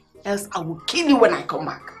 Else I will kill you when I come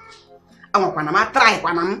back.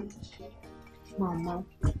 Mama,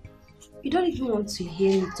 you don't even want to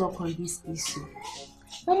hear me talk on this issue.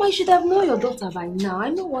 Mama, you should have known your daughter by now. I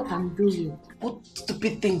know what I'm doing. What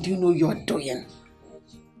stupid thing do you know you're doing?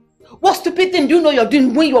 What stupid thing do you know you're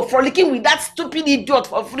doing when you're frolicking with that stupid idiot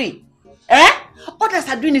for free? Eh? Others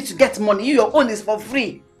are doing it to get money. You, your own is for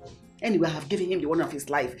free. Anyway, I have given him the one of his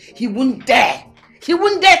life. He won't dare. He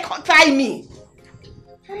won't dare try me.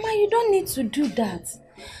 Mama, you don't need to do that.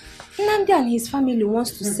 Nnamdi and his family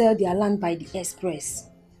wants to sell their land by the express.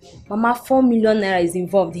 Mama, 4 million naira is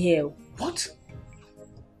involved here. What?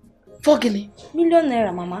 4 million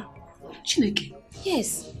naira, Mama. Chineke?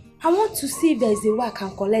 Yes. I want to see if there is a way I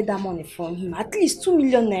can collect that money from him. At least 2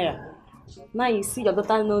 million naira. Now you see your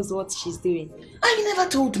daughter knows what she's doing. And you never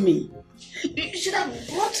told me. You should have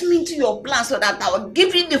brought me into your plan so that I would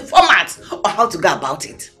give you the format or how to go about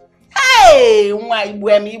it. Hey!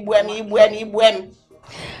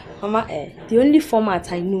 Mama, the only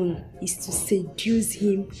format I know is to seduce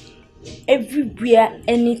him everywhere,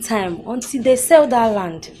 anytime, until they sell that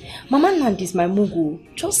land. Mama Nnamdi is my mugu.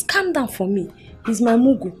 Just calm down for me. He's my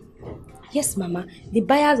mugu. Yes, Mama. The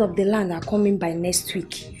buyers of the land are coming by next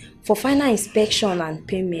week for final inspection and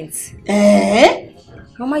payments.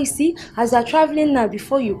 Mama, you see, as you're traveling now,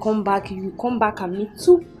 before you come back and meet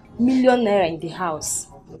 2 million naira in the house.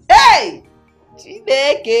 Hey!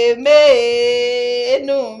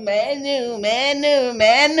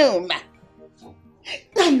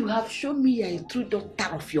 Now you have shown me you're a true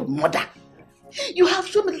daughter of your mother. You have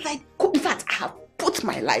shown me that in fact, I have put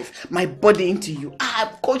my life, my body into you. I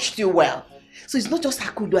have coached you well. So it's not just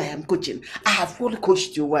Akudo I am coaching. I have fully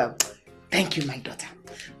coached you well. Thank you, my daughter.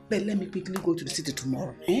 But let me quickly go to the city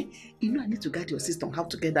tomorrow. You know I need to guide your sister on how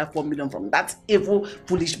to get that 4 million from that evil,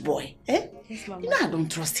 foolish boy. Yes, Mama. You know I don't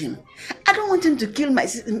trust him. I don't want him to kill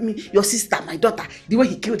your sister, my daughter, the way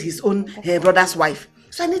he killed his own brother's wife.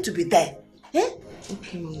 So I need to be there.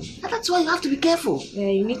 Okay, Mama. And that's why you have to be careful. Yeah,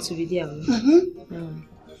 you need to be there.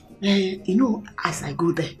 You know, as I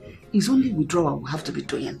go there, it's only withdrawal we have to be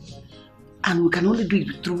doing. And we can only do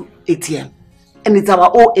it through ATM. And it's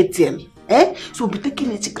our own ATM. So we'll be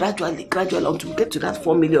taking it gradually until we get to that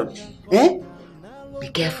 4 million. Be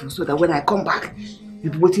careful so that when I come back,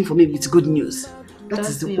 you'll be waiting for me with good news. That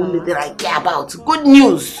is the only thing I care about. Good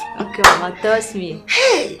news. Okay, Mama, trust me.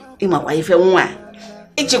 Hey, Ima wife,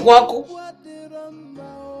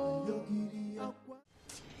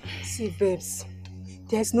 See, babes,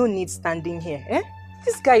 there's no need standing here.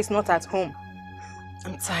 This guy is not at home.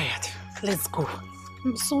 I'm tired. Let's go.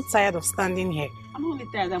 I'm so tired of standing here. I'm only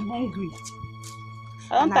tired. I'm hungry.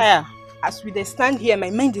 I'm tired. As we stand here, my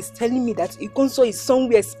mind is telling me that Ikonso is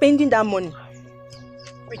somewhere spending that money.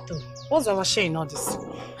 Wait, what's our share in all this?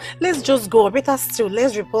 Let's just go, or better still,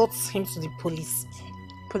 let's report him to the police.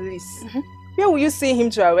 Police? Where will you see him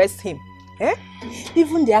to arrest him?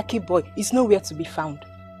 Even the Aki boy is nowhere to be found.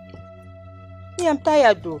 Me, I'm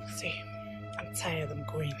tired though. See, I'm tired, I'm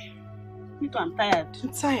going. Me too, I'm tired. I'm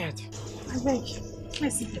tired. I beg.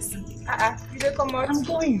 Let's see this. You don't come out? I'm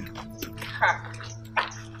going.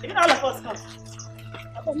 Even all of us come.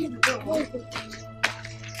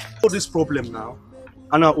 All this problem now,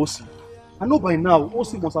 and now Osi. I know by now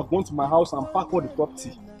Osi must have gone to my house and packed all the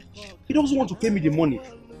property. He doesn't want to pay me the money.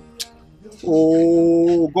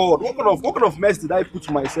 Oh God, what kind of mess did I put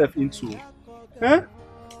myself into? Let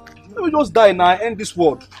me just die now and end this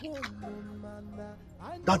world.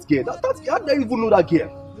 That girl, how do I even know that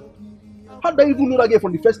girl? How do I even know that girl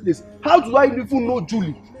from the first place? How do I even know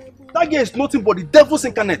Julie? That girl is nothing but the devil's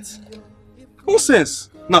incarnate. Nonsense.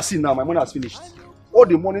 Now see, now my money has finished. All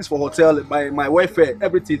the monies for hotel, my welfare,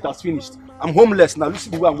 everything has finished. I'm homeless now.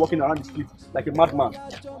 Listen to the way I'm walking around the street like a madman.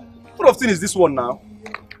 What of thing is this one now?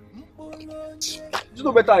 You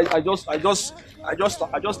know better. I just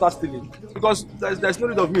start stealing because there's no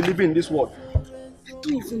need of me living in this world. I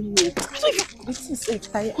don't even know. This is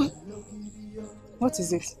entire. What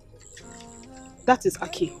is it? That is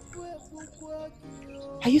Aki.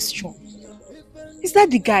 Are you sure? Is that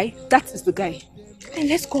the guy? That is the guy. Then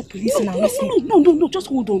let's call police and arrest him. No, just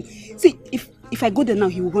hold on. See, if I go there now,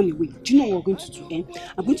 he will run away. Do you know what we're going to do?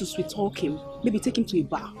 I'm going to sweet talk him. Maybe take him to a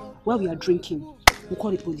bar while we are drinking. We'll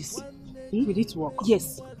call the police. Will it work?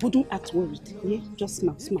 Yes, but don't act worried. Yeah? Just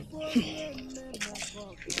smile.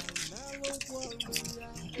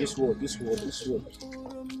 This word.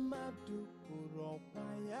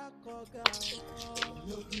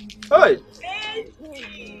 Hey!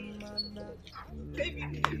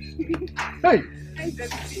 Hey!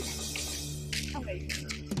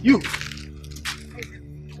 You!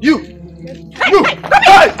 Hey! You!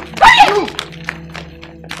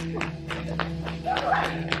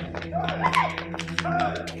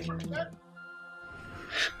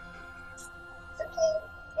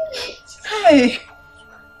 Hey!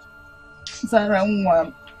 Zara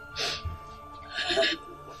Nwa.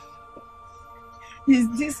 Is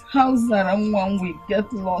this how Zara Nwa will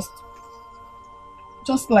get lost?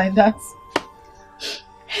 Just like that?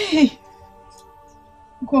 Hey!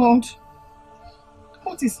 God,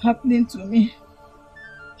 what is happening to me?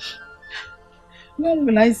 When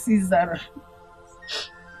will I see Zara?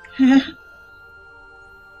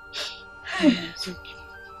 It's okay.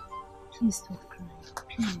 Please stop crying.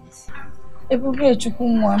 Please. Ebube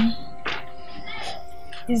Chukwunwa,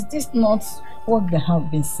 is this not what they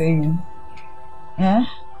have been saying?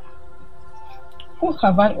 Who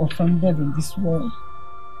have I offended in this world?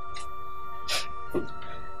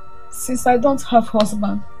 Since I don't have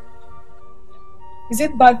husband, is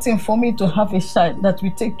it bad thing for me to have a child that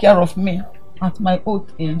will take care of me at my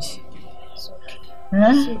old age? It's okay.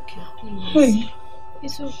 It's okay, please. Hey.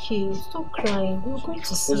 It's okay. Stop crying. We're going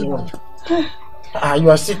to see you. her. You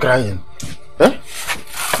are still crying.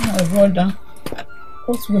 My brother,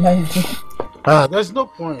 what will I do? There's no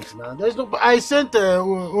point now. There's no. I sent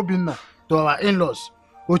Obinna to our in-laws.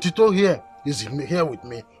 Otito here is here with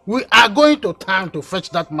me. We are going to town to fetch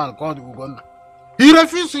that man called Ugonna. He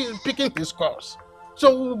refuses picking his calls,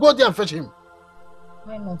 so we'll go there and fetch him.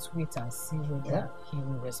 Why not wait and see whether he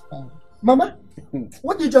will respond? Mama,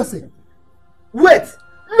 what did you just say? Wait!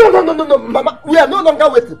 No, Mama, we are no longer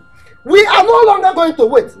waiting. We are no longer going to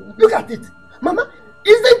wait. Look at it. Mama,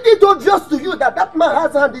 isn't it obvious to you that that man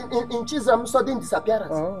has had in Chisam's sudden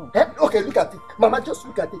disappearance? Okay, look at it. Mama, just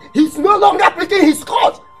look at it. He's no longer picking his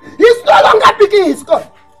calls. He's no longer picking his calls.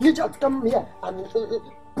 You just come here and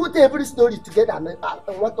put every story together and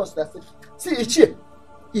want us to say. See, Ichie,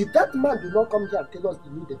 if that man do not come here and tell us the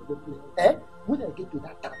new development, when I get to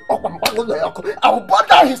that town, I will burn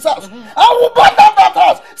down his house. I will burn down that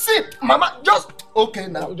house. See, Mama, just okay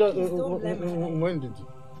now. When did you?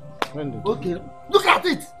 Okay, look at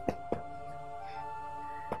it.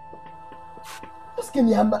 Just give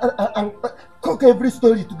me and cook every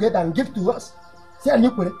story together and give to us. See, and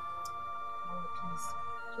you put it.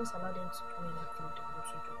 Just allow them to do anything they want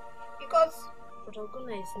to do. Because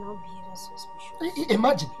Protagona is now behaving suspicious.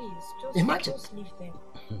 Imagine. Please, Imagine. Just leave them.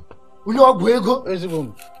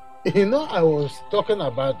 You know, I was talking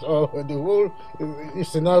about the whole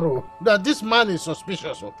scenario that this man is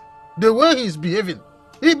suspicious of the way he's behaving.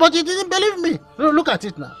 But he didn't believe me. Look at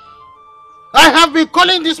it now. I have been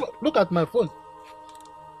calling this. Look at my phone.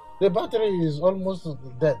 The battery is almost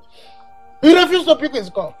dead. He refused to pick his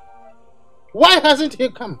call. Why hasn't he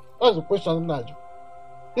come? That's the question, Nigel.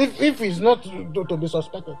 If he's not to be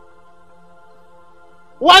suspected,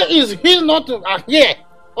 why is he not here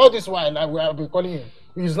all this while? We have been calling him.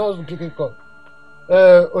 He's not picking call.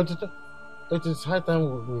 Otito, it is high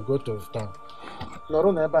time we go to town.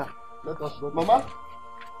 Let us go. Mama,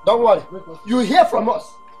 don't worry. You hear from us.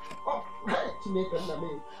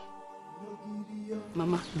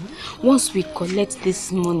 Mama, once we collect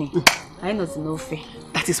this money, I know it's no fair.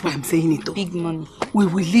 That is why I'm saying it. Big money. We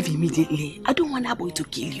will leave immediately. I don't want that boy to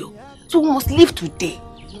kill you. So we must leave today.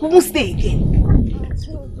 We won't stay again.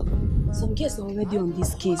 Some guests are already on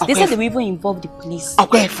this case. They said they will even involve the police.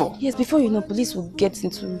 Wherefore? Yes, before you know, police will get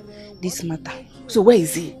into this matter. So where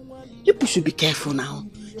is he? People should be careful now.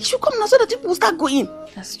 He should come now so that people will start going.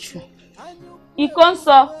 That's true. Iko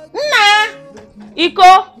nso. Nna!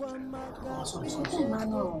 Iko!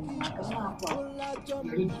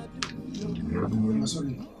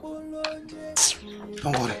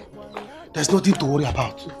 Don't worry. There's nothing to worry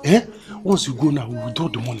about. Eh? Once you go now, we will withdraw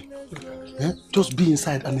the money. Eh? Just be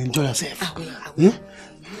inside and enjoy yourself. Eh?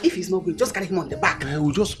 If he's not going, just carry him on the back.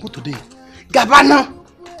 We'll just go today. Gabana!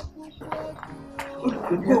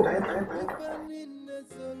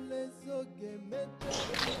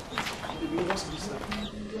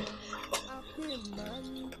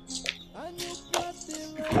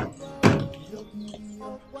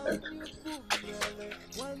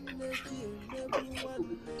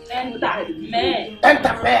 Enter, man.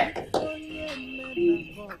 Enter, man.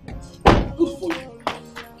 Good for you.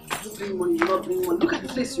 You bring money, you not bring money. Look at the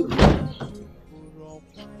place you're in.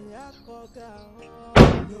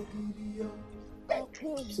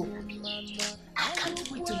 So happy. I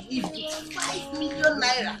can't wait to live with 5 million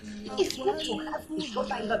naira. It's not to have a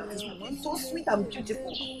short island that is so sweet and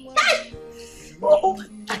beautiful. Oh,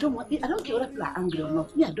 I don't care whether people are angry or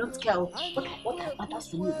not. Me, I don't care. What matters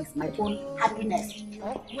to me is my own happiness.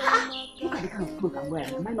 Look at the kind of clothes I'm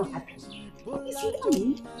wearing. Am I not happy? Is it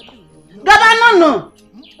me? Governor, no.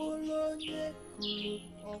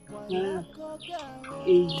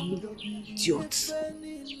 Idiot.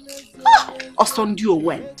 Osondio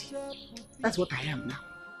went. That's what I am now.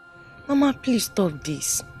 Mama, please stop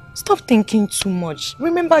this. Stop thinking too much.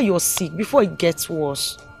 Remember you're sick before it gets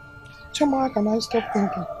worse. Chama, can I stop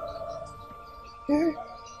thinking? Yeah.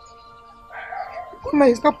 Mama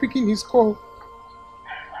is not picking his call.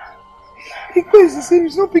 Because he said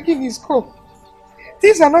he's not picking his call.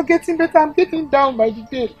 Things are not getting better. I'm getting down by the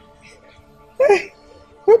day. Hey,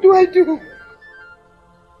 what do I do?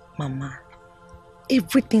 Mama,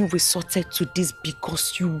 everything resorted to this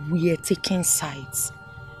because you were taking sides.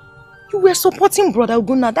 You were supporting Brother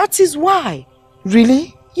Oguna, that is why.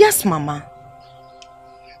 Really? Yes, Mama.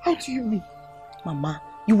 How do you mean? Mama,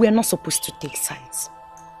 you were not supposed to take sides.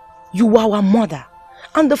 You were our mother.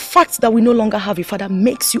 And the fact that we no longer have a father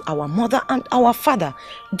makes you our mother and our father.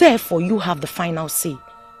 Therefore, you have the final say.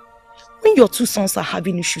 When your two sons are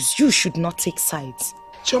having issues, you should not take sides.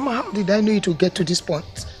 Choma, how did I know it would get to this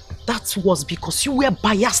point? That was because you were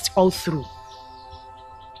biased all through.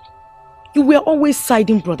 You were always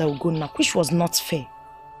siding Brother Oguna, which was not fair.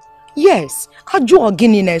 Yes, Ajo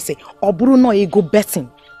Ogininese, Oburu no ego betting,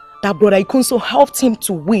 that Brother Ikonso helped him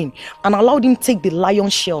to win and allowed him to take the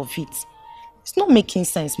lion's share of it. It's not making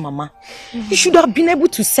sense, Mama. You should have been able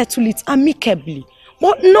to settle it amicably.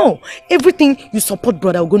 But no, everything you support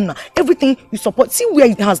Brother Oguna, everything you support, see where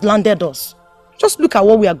it has landed us. Just look at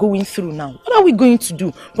what we are going through now. What are we going to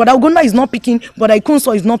do? Brother Oguna is not picking, Brother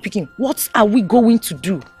Ikonso is not picking. What are we going to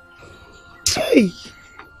do? Hey!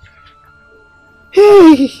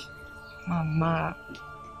 Hey! Mama.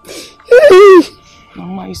 Hey!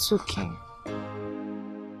 Mama, it's okay.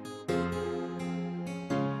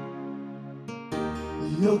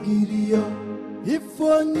 Yogirio,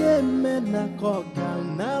 ifonye mena koga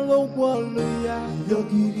nalo wolu ya.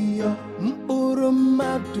 Yogirio, mpuru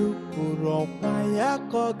madu puro ya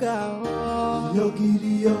koga.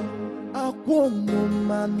 Yogirio, akwomu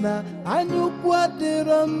mana anyukwa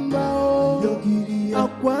dirama. Yogirio,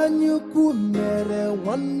 Akwanyuku mere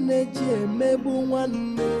nwanne ji emegbu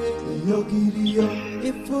nwanne Yogirio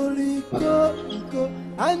Ifuriko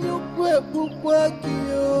anyukwu egbukwa gị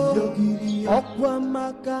o Yogirio Ọkwa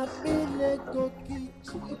maka bile koki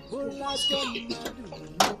Bulajo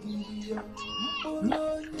Yogirio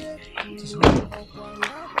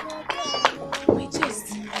My chest.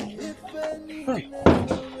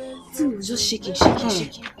 Thing was just shaking.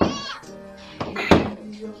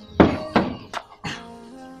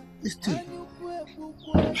 This thing.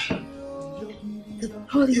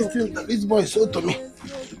 Hurry up. This boy is so to me.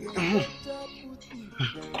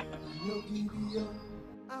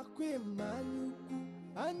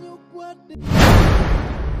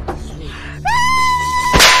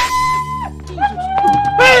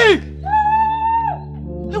 Hey!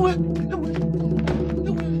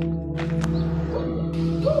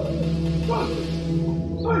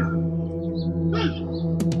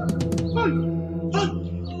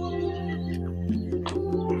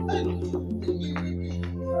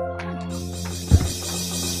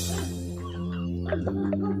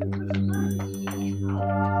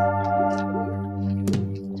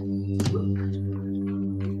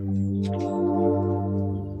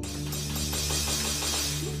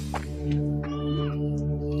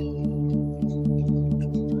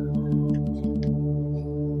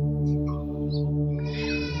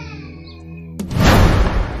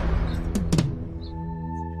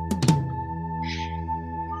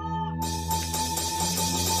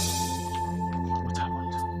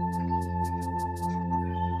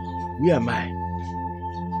 Where am I?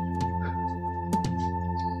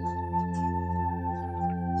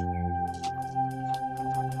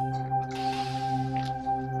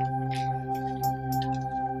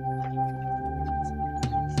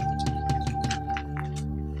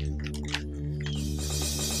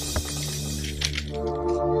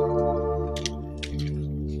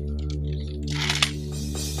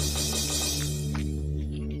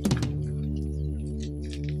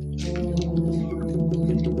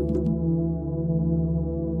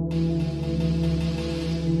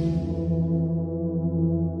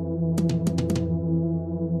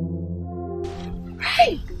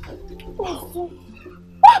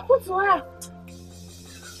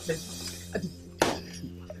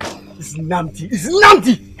 It's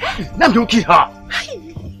Namdi will kill her.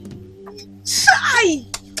 Chai!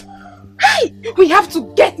 Hey! We have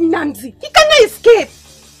to get Namdi. He cannot escape.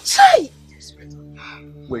 Chai!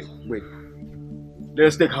 Wait.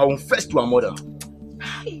 Let's take her home first to her mother.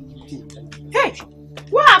 Hey!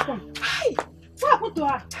 What happened? Hey! What happened to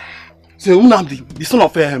her? So Namdi, the son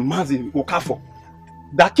of Mazi Okafo,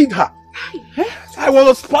 that killed her. I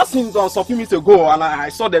was passing some few minutes ago and I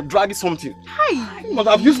saw them dragging something. But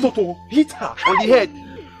I've used her to hit her on the head.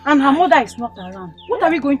 And her mother is not around. What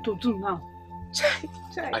are we going to do now?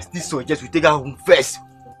 As this soldiers, we take her home first.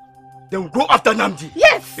 Then we go after Namdi.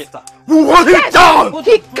 Yes! Better. We want him down!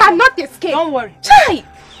 He cannot escape. Don't worry. Chai!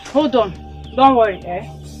 Hold on. Don't worry,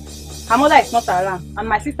 Her mother is not around. And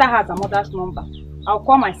my sister has her mother's number. I'll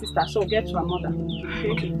call my sister so get to her mother.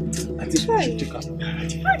 Okay. I think we should take her.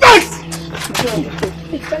 Nice!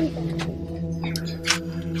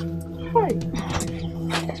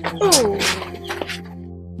 Oh.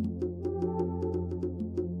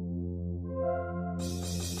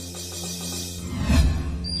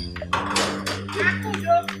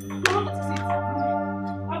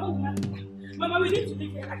 Mama, we need to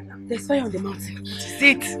leave here right now. There's fire on the mountain.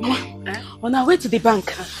 Sit. Mama, on our way to the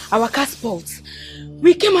bank, our car spoiled.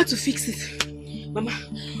 We came out to fix it. Mama,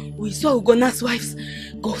 we saw Ugona's wife's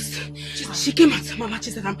ghost. She came out, Mama.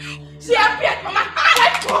 She said, she appeared, Mama.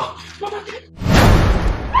 Let's go. Mama,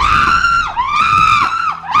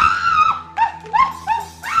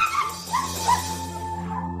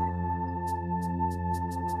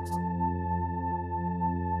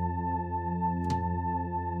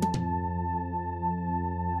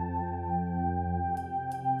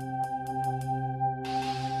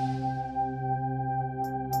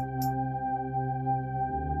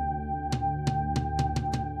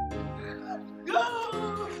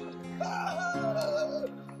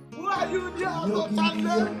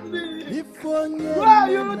 Why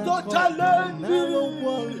you to challenge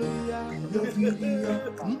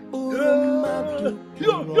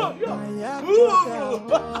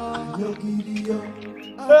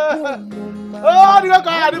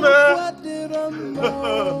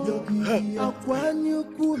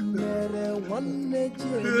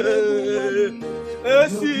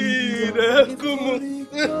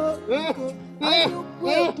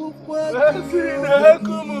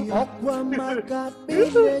Ọkwa maka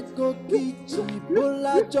bile kokichi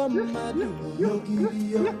bola jọmmadụ yogiri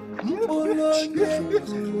yo. Mkpụrụ onye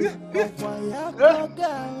kwuru ọkwa ya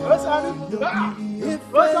kọga yogiri.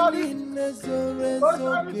 Ife niile zoro ezo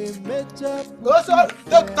ga-emecha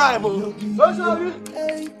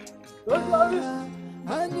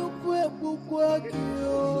anyụkwu egbukwa gị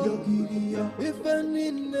yogiri yo. Ife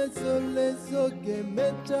niile zoro ezo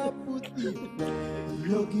ga-emecha pụta ife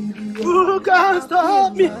yogiri yo. Who can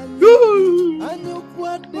stop me? Anyụkwu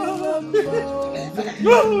adịghị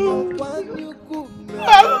mma ọkwa anyụkwu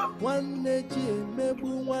nwanne ji emegbu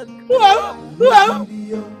nwanne yogiri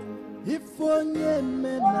yo. Ife onye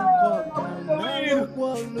mena ka ọ ga-arụkwa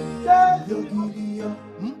ọrụ ya yogiri yo.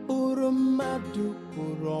 Mkpụrụ mmadụ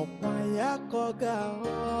kụrụ ọkwa ya ka ọ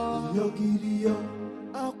ga-aghọ yogiri yo.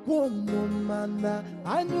 Akwa ọmụma na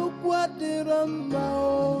anyụkwu adịrọ mma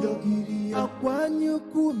o yogiri yo. Akwa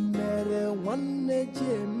anyụkwu mere nwanne ji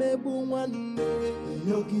emegbu nwanne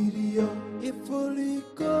yogiri yo. Ifuru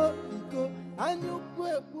iko anyụkwu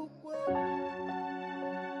egbukwe.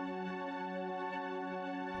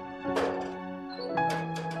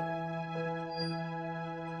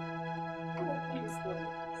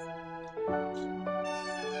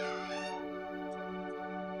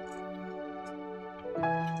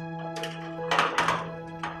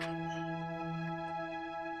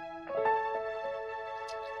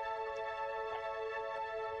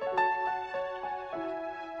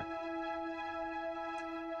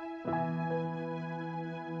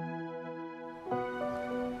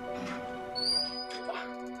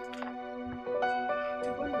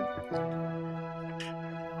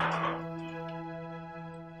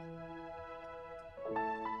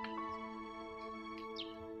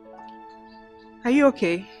 Are you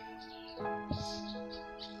okay?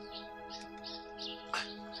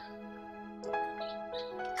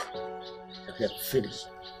 Okay, finished.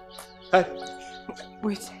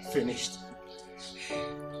 Wait. Finished.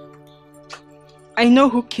 I know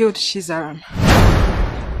who killed Shizaram.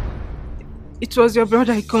 It was your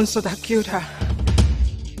brother Ikonso that killed her.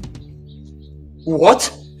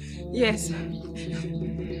 What? Yes.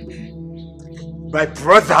 My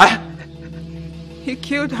brother? He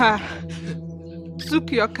killed her,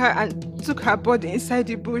 took your car and took her body inside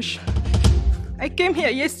the bush. I came here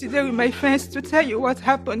yesterday with my friends to tell you what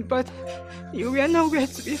happened, but you were nowhere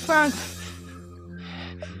to be found.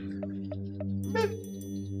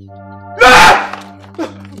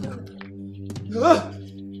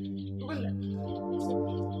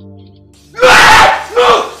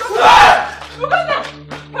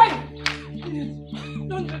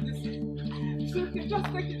 Don't do this. It's okay, just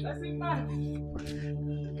take it as a man.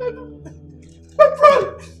 My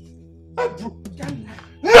brother!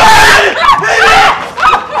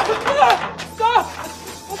 Stop!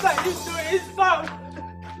 What are you doing? Stop!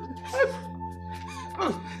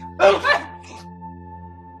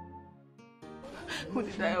 Who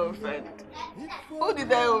did I offend? Who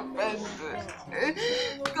did I offend?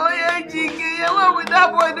 Go here, Jiggy. Why would that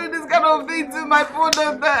boy do this kind of thing to my poor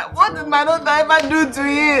daughter? What did my daughter ever do to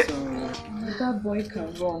him? That boy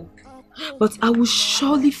can run. But I will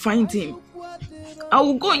surely find him. I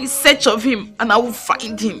will go in search of him and I will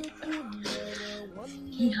find him.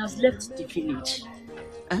 He has left the village.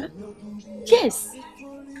 Huh? Yes.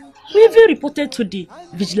 We even reported to the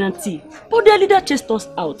vigilante, but their leader chased us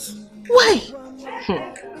out. Why?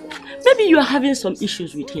 Maybe you are having some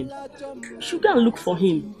issues with him. You should go and look for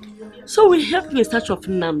him. So we help you in search of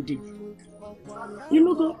Nnamdi. You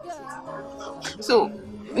know, go. So,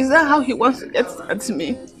 is that how he wants to get at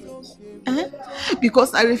me?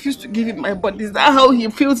 Because I refuse to give him my body. Is that how he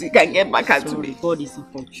feels he can get back at me? God is in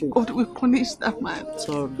control. God will punish that man.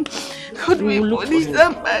 Sorry. God will punish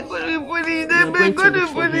that man. God will punish that man. God will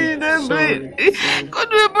punish that man. God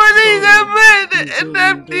will punish that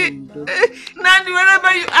man. Nandi,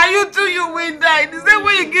 wherever you are, you too, you will die. The same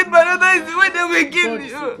way you kill my daughter is the way they will kill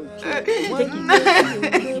you.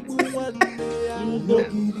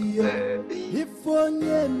 If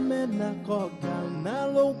onye mena koga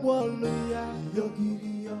nalo ya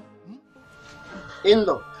yogiri yo.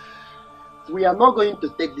 In-law, we are not going to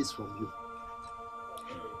take this from you.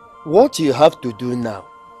 What you have to do now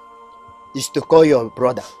is to call your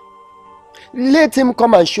brother. Let him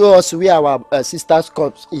come and show us where our sister's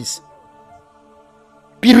corpse is.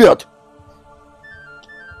 Period.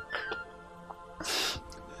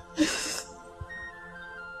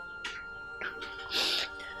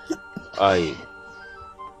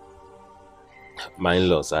 My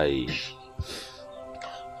in-laws, I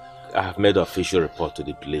have made official report to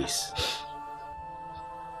the police.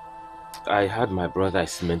 I heard my brother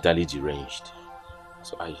is mentally deranged.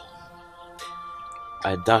 So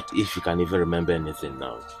I doubt if you can even remember anything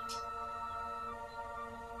now.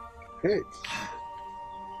 Hey.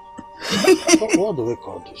 What do we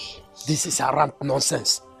call this? This is a ramp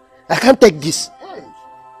nonsense. I can't take this.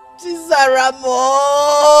 Tizaramo!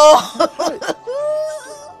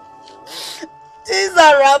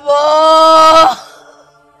 Tizaramo!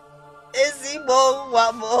 Ezimo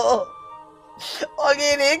wamo!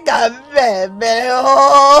 Ogini kambebe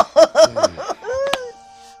o!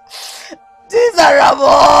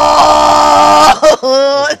 Tizaramo!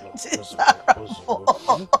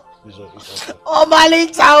 Tizaramo!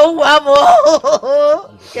 Omali chau wamo!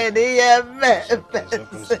 Kedi yeme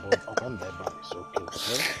pese!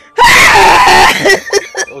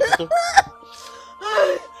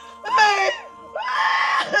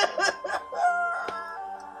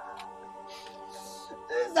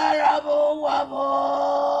 Zarabo wamo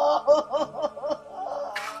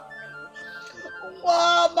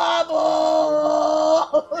wamamo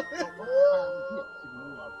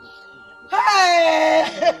hey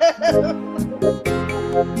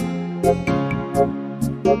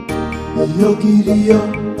Yogirio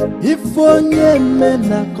ifonye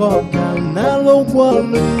mena koga nalo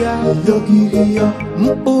ya Yogirio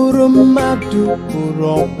mpuru madu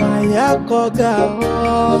puro ya koga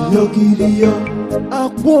Yogirio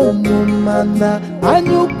akwomu mana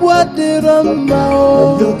anyukwu adịrọ mma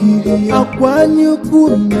o Yogirio akwa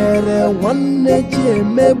anyukwu mere nwanne ji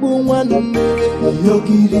emegbu nwanne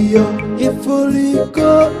Yogirio ifuriko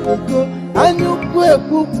iko anyukwu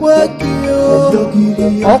ekwukwe gị o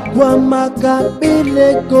Yogirio ọkwa maka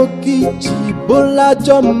bilego gị ji bụla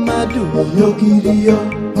jọ mmadụ Yogirio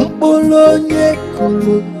mkpụrụ onye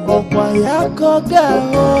kụrụ ọkwa ya kọga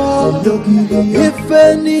ahụ Yogirio ife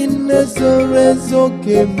niile zoro ezo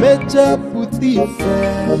ga-emecha pụta ife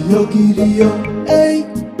Yogirio ei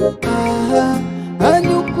aha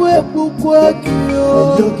anyukwu ekwukwe gị o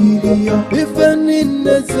Yogirio ife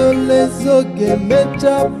niile zoro ezo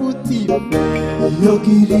ga-emecha pụta ife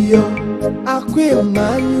Yogirio akwa ịma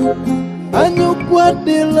anyukwu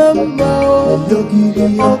adịla mma o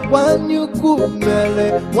Yogirio ọkwa anyukwu mere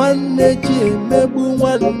nwanne ji emegbu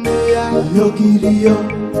nwanne ya Yogirio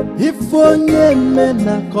ife onye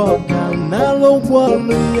mena ka ọ ga nara ụgwọ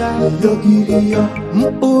ọrụ ya Yogirio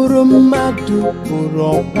mkpụrụ mmadụ pụrụ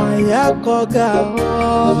ọkwa ya ka ọ ga-aghọ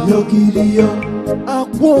Yogirio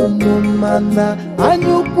akwa ọmụma na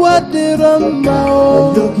anyukwu adịrọ mma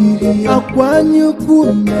o Yogirio akwa anyukwu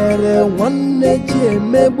mere nwanne ji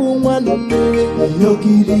emegbu nwanne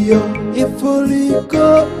Yogirio ifuriko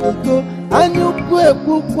iko anyukwu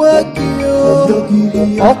ekwukwe gị o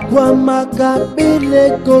Yogirio ọkwa maka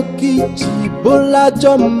bilego gị ji bụla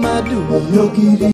jọ mmadụ Yogirio